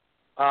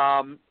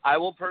 I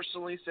will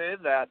personally say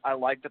that I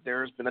like that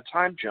there has been a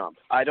time jump.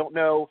 I don't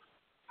know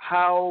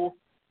how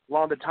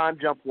long the time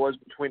jump was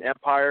between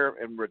Empire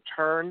and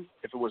Return,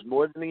 if it was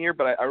more than a year,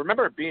 but I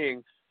remember it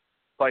being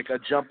a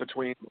jump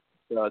between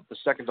the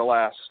second to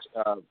last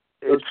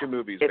those two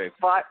movies.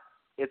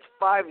 It's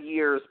 5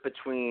 years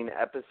between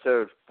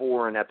Episode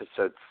 4 and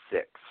Episode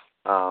 6.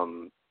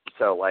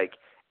 So,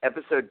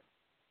 Episode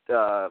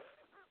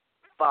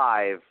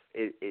 5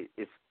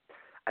 is,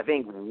 I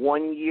think,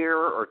 1 year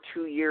or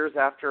 2 years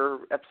after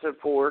Episode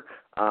 4,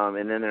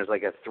 and then there's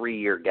a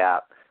 3-year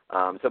gap.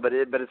 But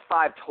it's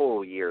 5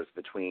 total years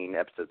between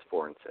Episodes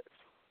 4 and 6.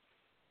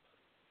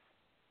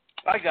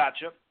 I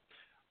gotcha.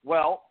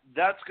 Well,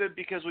 that's good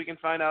because we can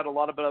find out a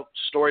lot about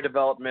story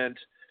development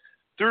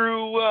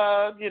through,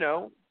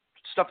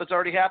 stuff that's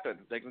already happened.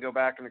 They can go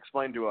back and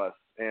explain to us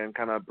and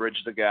kind of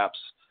bridge the gaps.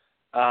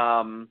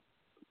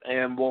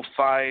 And we'll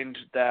find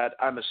that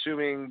I'm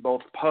assuming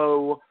both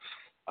Poe,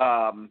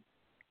 Poe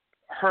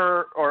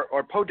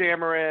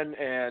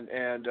Dameron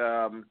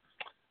and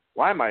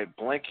why am I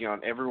blanking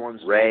on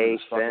everyone's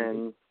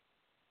name?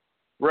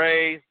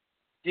 Ray.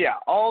 Yeah,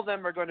 all of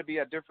them are going to be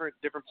at different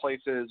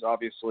places,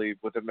 obviously,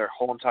 within their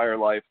whole entire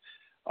life.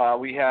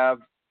 We have,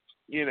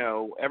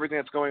 everything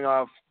that's going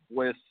on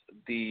with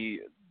the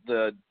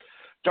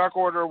Dark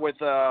Order with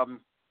God,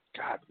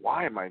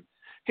 why am I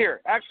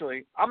here?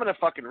 Actually, I'm gonna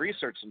fucking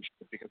research some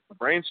shit because my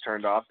brain's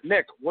turned off.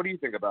 Nick, what do you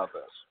think about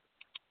this?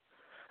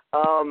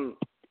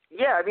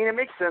 Yeah, I mean, it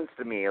makes sense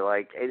to me.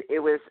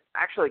 It was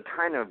actually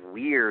kind of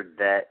weird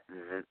that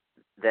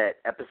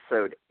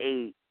Episode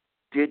 8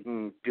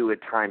 didn't do a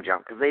time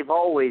jump because they've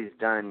always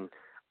done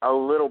a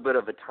little bit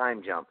of a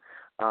time jump,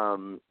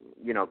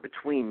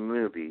 between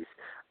movies.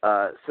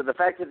 So the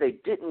fact that they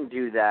didn't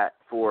do that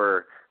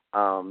for,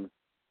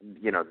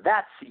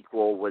 that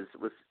sequel was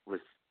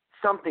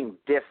something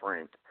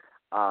different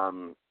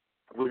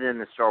within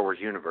the Star Wars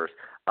universe.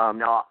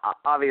 Now,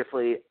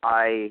 obviously,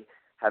 I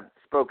have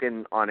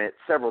spoken on it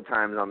several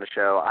times on the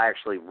show. I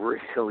actually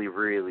really,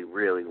 really,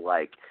 really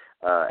like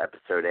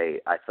episode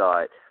 8. I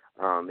thought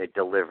it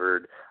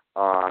delivered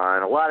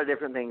on a lot of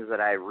different things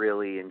that I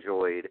really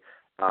enjoyed.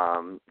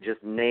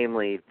 Just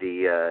namely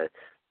the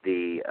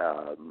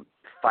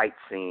fight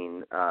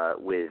scene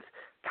with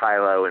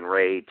Kylo and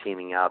Rey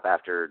teaming up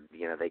after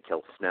they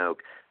kill Snoke,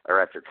 or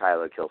after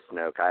Kylo kills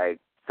Snoke. I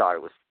thought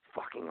it was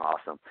fucking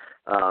awesome.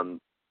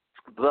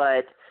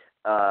 But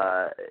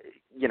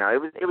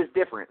it was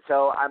different.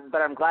 So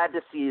I'm glad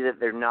to see that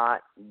they're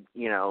not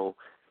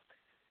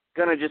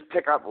gonna just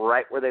pick up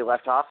right where they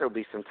left off. There'll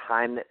be some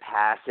time that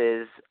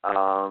passes.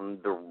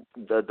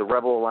 The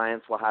Rebel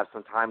Alliance will have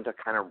some time to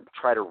kind of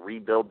try to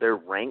rebuild their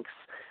ranks,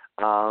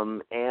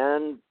 and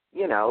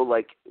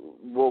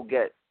we'll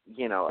get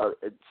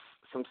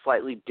some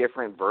slightly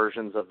different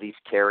versions of these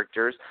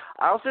characters.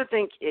 I also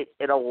think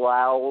it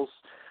allows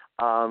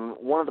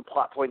one of the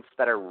plot points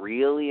that I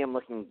really am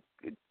looking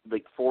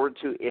forward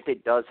to, if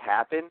it does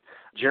happen,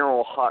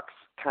 General Hux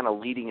kind of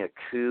leading a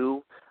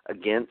coup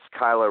against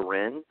Kylo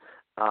Ren.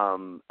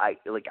 I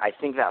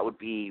think that would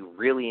be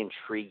really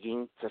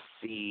intriguing to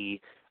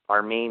see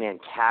our main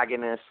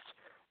antagonist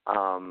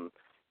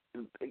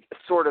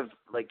sort of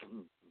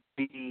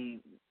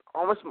be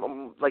almost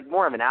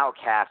more of an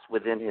outcast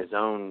within his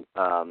own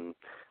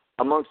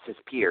amongst his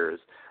peers,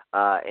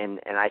 and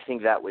I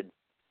think that would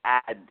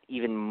add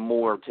even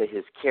more to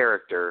his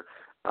character.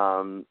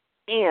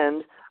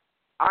 And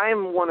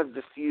I'm one of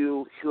the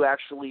few who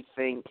actually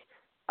think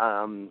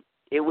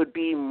it would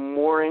be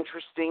more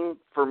interesting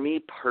for me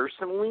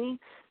personally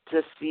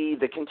to see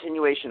the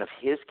continuation of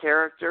his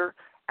character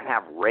and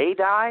have Rey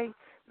die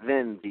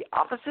than the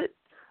opposite.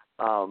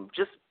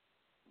 Just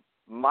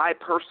my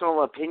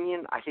personal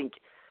opinion. I think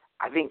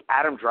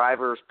Adam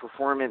Driver's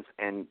performance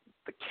and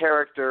the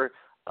character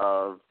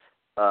of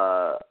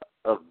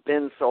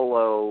Ben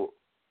Solo,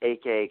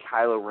 aka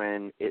Kylo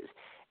Ren,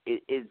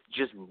 is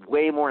just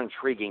way more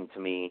intriguing to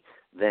me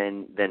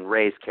than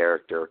Rey's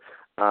character.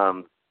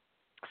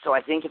 So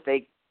I think if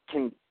they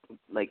can,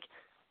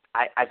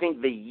 I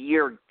think the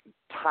year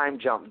time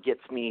jump gets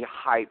me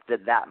hyped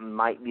that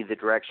might be the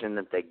direction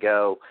that they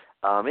go.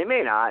 It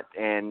may not,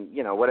 and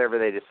whatever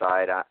they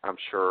decide, I'm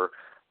sure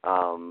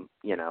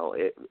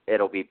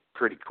it'll be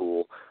pretty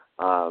cool.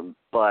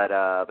 But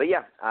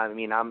yeah, I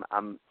mean,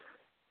 I'm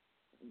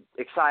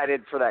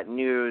excited for that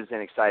news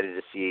and excited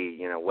to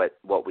see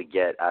what we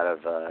get out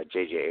of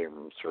J.J.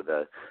 Abrams for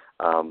the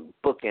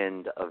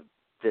bookend of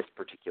this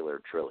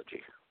particular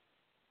trilogy.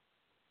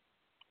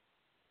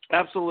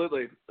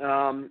 Absolutely.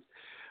 A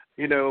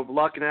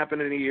lot can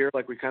happen in a year,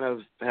 like we kind of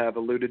have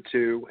alluded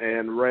to,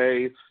 and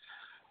Rey,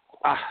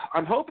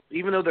 I'm hoping,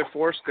 even though they're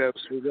Force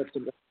ghosts, we get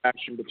some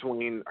action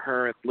between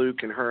her and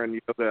Luke and her and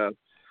Yoda,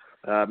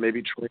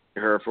 maybe training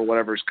her for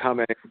whatever's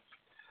coming.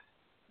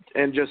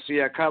 And just,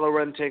 Kylo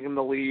Ren taking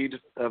the lead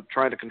of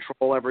trying to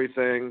control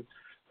everything.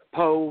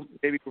 Poe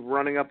maybe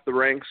running up the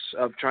ranks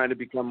of trying to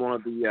become one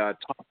of the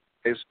top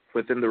guys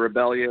within the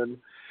rebellion.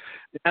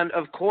 And,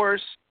 of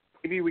course,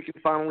 maybe we can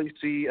finally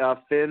see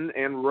Finn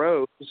and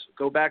Rose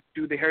go back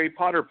to the Harry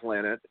Potter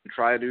planet and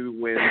try to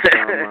win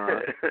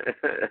some...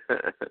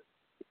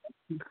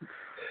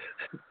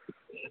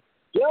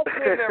 Just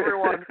kidding,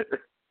 everyone.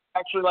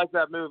 Actually like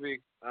that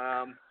movie.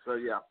 So,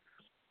 yeah.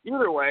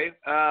 Either way,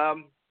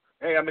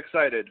 hey, I'm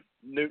excited.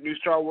 New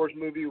Star Wars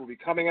movie will be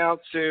coming out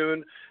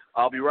soon.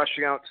 I'll be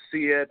rushing out to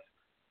see it,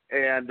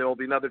 and there will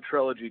be another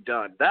trilogy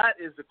done. That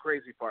is the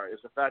crazy part,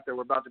 is the fact that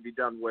we're about to be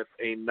done with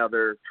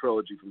another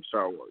trilogy from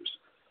Star Wars.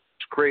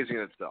 It's crazy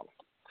in itself.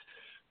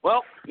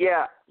 Well,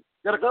 yeah.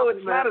 Though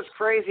it's not as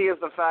crazy as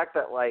the fact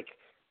that,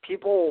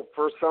 people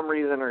for some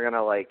reason are going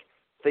to,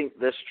 think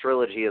this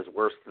trilogy is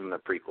worse than the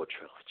prequel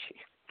trilogy.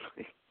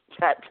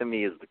 That, to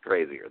me, is the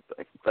crazier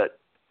thing. But,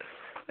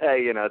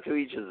 hey, to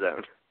each his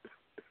own.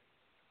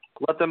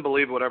 Let them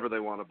believe whatever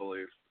they want to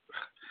believe.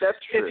 That's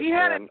true. If he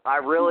had I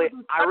really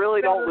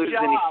don't lose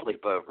any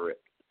sleep over it.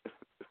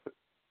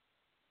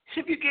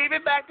 If you gave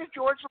it back to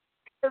George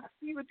Lucas,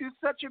 he would do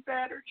such a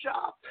better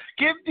job.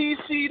 Give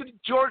DC to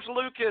George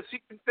Lucas; he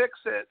can fix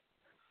it.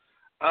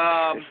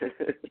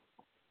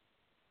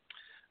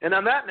 And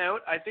on that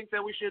note, I think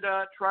that we should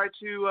try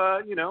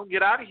to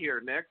get out of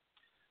here, Nick.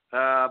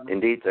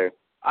 Indeed, sir.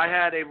 I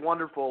had a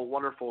wonderful,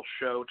 wonderful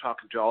show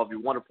talking to all of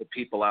you wonderful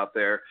people out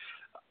there.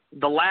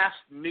 The last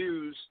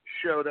news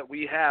show that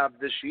we have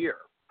this year.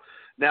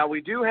 Now,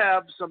 we do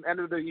have some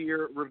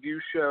end-of-the-year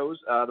review shows.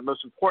 The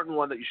most important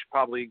one that you should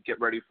probably get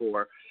ready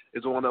for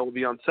is the one that will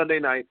be on Sunday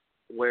night,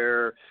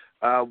 where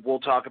we'll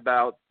talk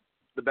about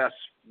the best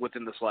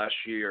within this last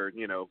year,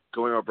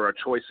 going over our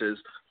choices.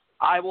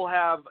 I will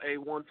have a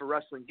one for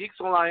Wrestling Geeks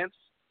Alliance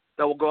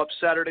that will go up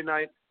Saturday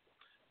night.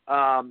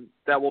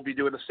 That will be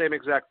doing the same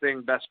exact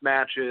thing: best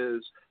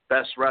matches,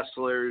 best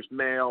wrestlers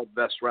male,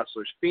 best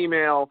wrestlers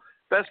female,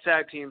 best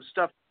tag teams,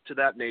 stuff to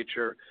that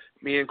nature.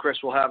 Me and Chris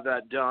will have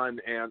that done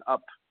and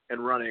up and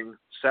running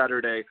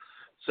Saturday.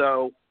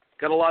 So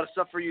got a lot of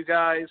stuff for you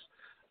guys.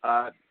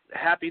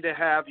 Happy to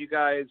have you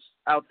guys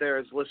out there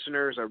as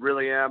listeners. I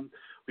really am.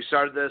 We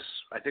started this.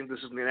 I think this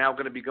is now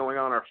going to be going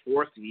on our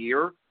 4th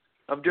year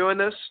of doing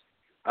this.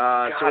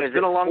 God, so it's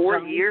been a long 4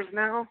 time. years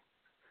now?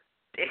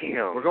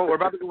 Damn. We're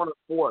about to go on our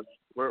 4th.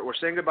 We're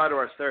saying goodbye to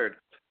our 3rd.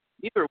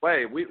 Either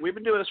way, we've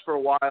been doing this for a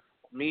while.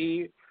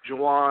 Me,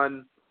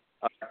 Juwan,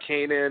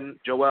 Kanan,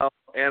 Joel,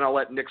 and I'll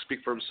let Nick speak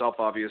for himself,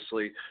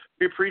 obviously.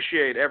 We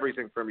appreciate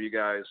everything from you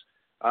guys.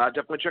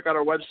 Definitely check out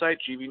our website,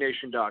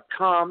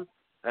 gvnation.com.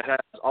 That has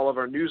all of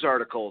our news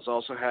articles.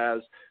 Also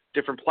has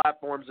different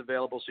platforms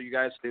available, so you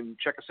guys can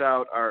check us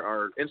out,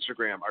 our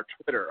Instagram, our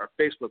Twitter, our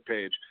Facebook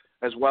page,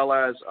 as well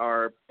as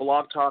our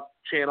Blog Talk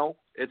channel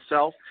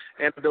itself,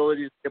 and the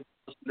ability to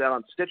listen to that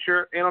on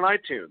Stitcher and on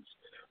iTunes.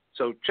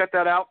 So check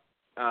that out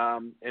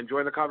and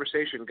join the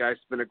conversation, guys.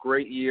 It's been a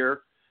great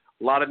year.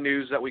 A lot of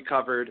news that we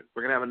covered.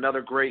 We're going to have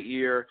another great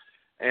year.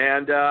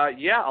 And,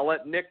 I'll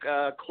let Nick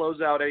close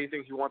out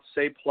anything he wants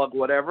to say, plug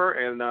whatever,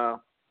 and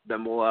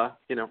then we'll,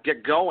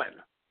 get going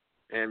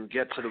and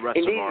get to the rest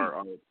of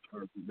our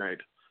night.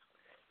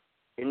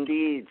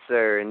 Indeed,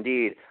 sir,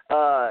 indeed.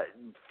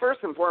 First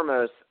and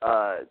foremost,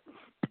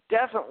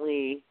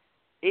 definitely,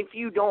 if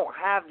you don't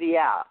have the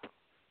app,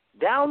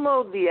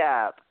 download the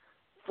app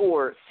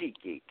for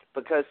SeatGeek,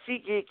 because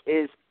SeatGeek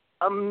is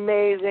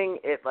amazing.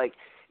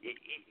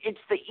 It's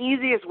the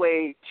easiest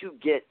way to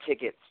get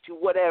tickets to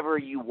whatever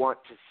you want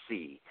to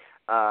see.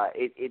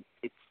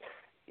 It's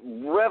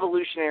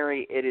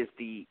revolutionary. It is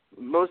the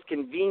most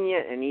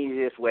convenient and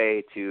easiest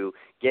way to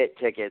get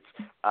tickets.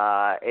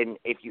 And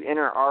if you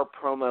enter our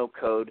promo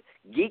code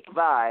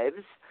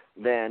GeekVibes,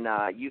 then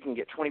you can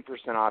get 20%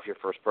 off your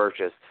first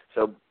purchase.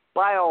 So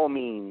by all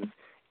means,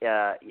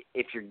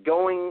 if you're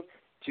going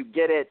to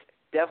get it,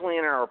 definitely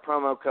enter our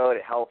promo code.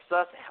 It helps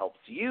us, it helps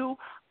you.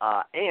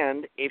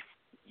 And if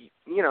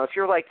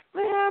you're like,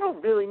 man, I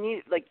don't really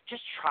need it,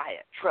 just try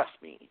it. Trust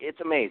me, it's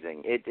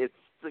amazing. It's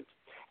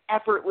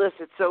effortless.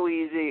 It's so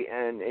easy,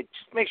 and it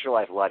just makes your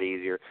life a lot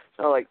easier.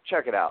 So,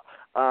 check it out.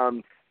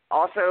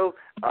 Also,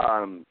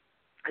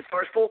 as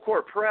far as Full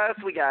Court Press,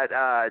 we got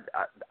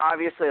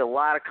obviously a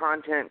lot of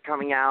content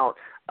coming out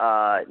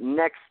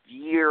next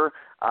year.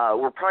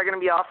 We're probably going to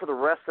be off for the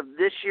rest of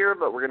this year,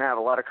 but we're going to have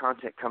a lot of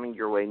content coming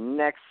your way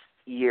next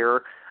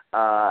year.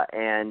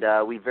 And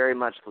we very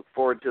much look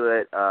forward to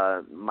it.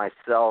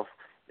 Myself,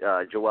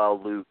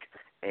 Joel, Luke,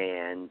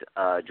 and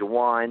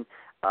Jawan.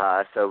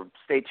 So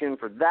stay tuned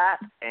for that.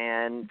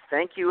 And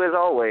thank you, as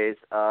always,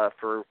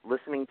 for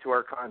listening to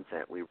our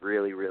content. We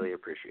really, really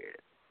appreciate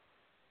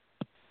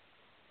it.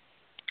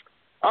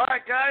 All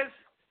right, guys.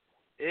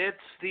 It's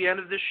the end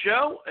of the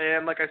show.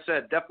 And like I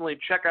said, definitely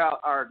check out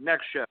our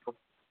next show,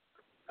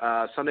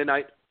 Sunday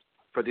night,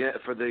 for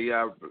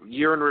the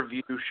year in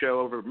review show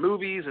over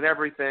movies and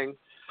everything.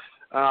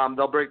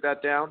 They'll break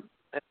that down.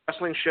 A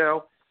wrestling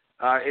show.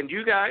 And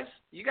you guys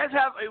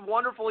have a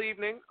wonderful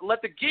evening.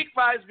 Let the Geek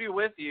Vibes be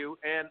with you,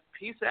 and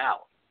peace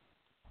out.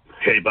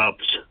 Hey,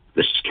 Bubs.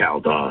 This is Cal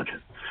Dodd.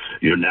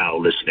 You're now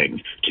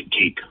listening to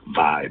Geek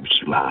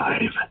Vibes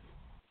Live.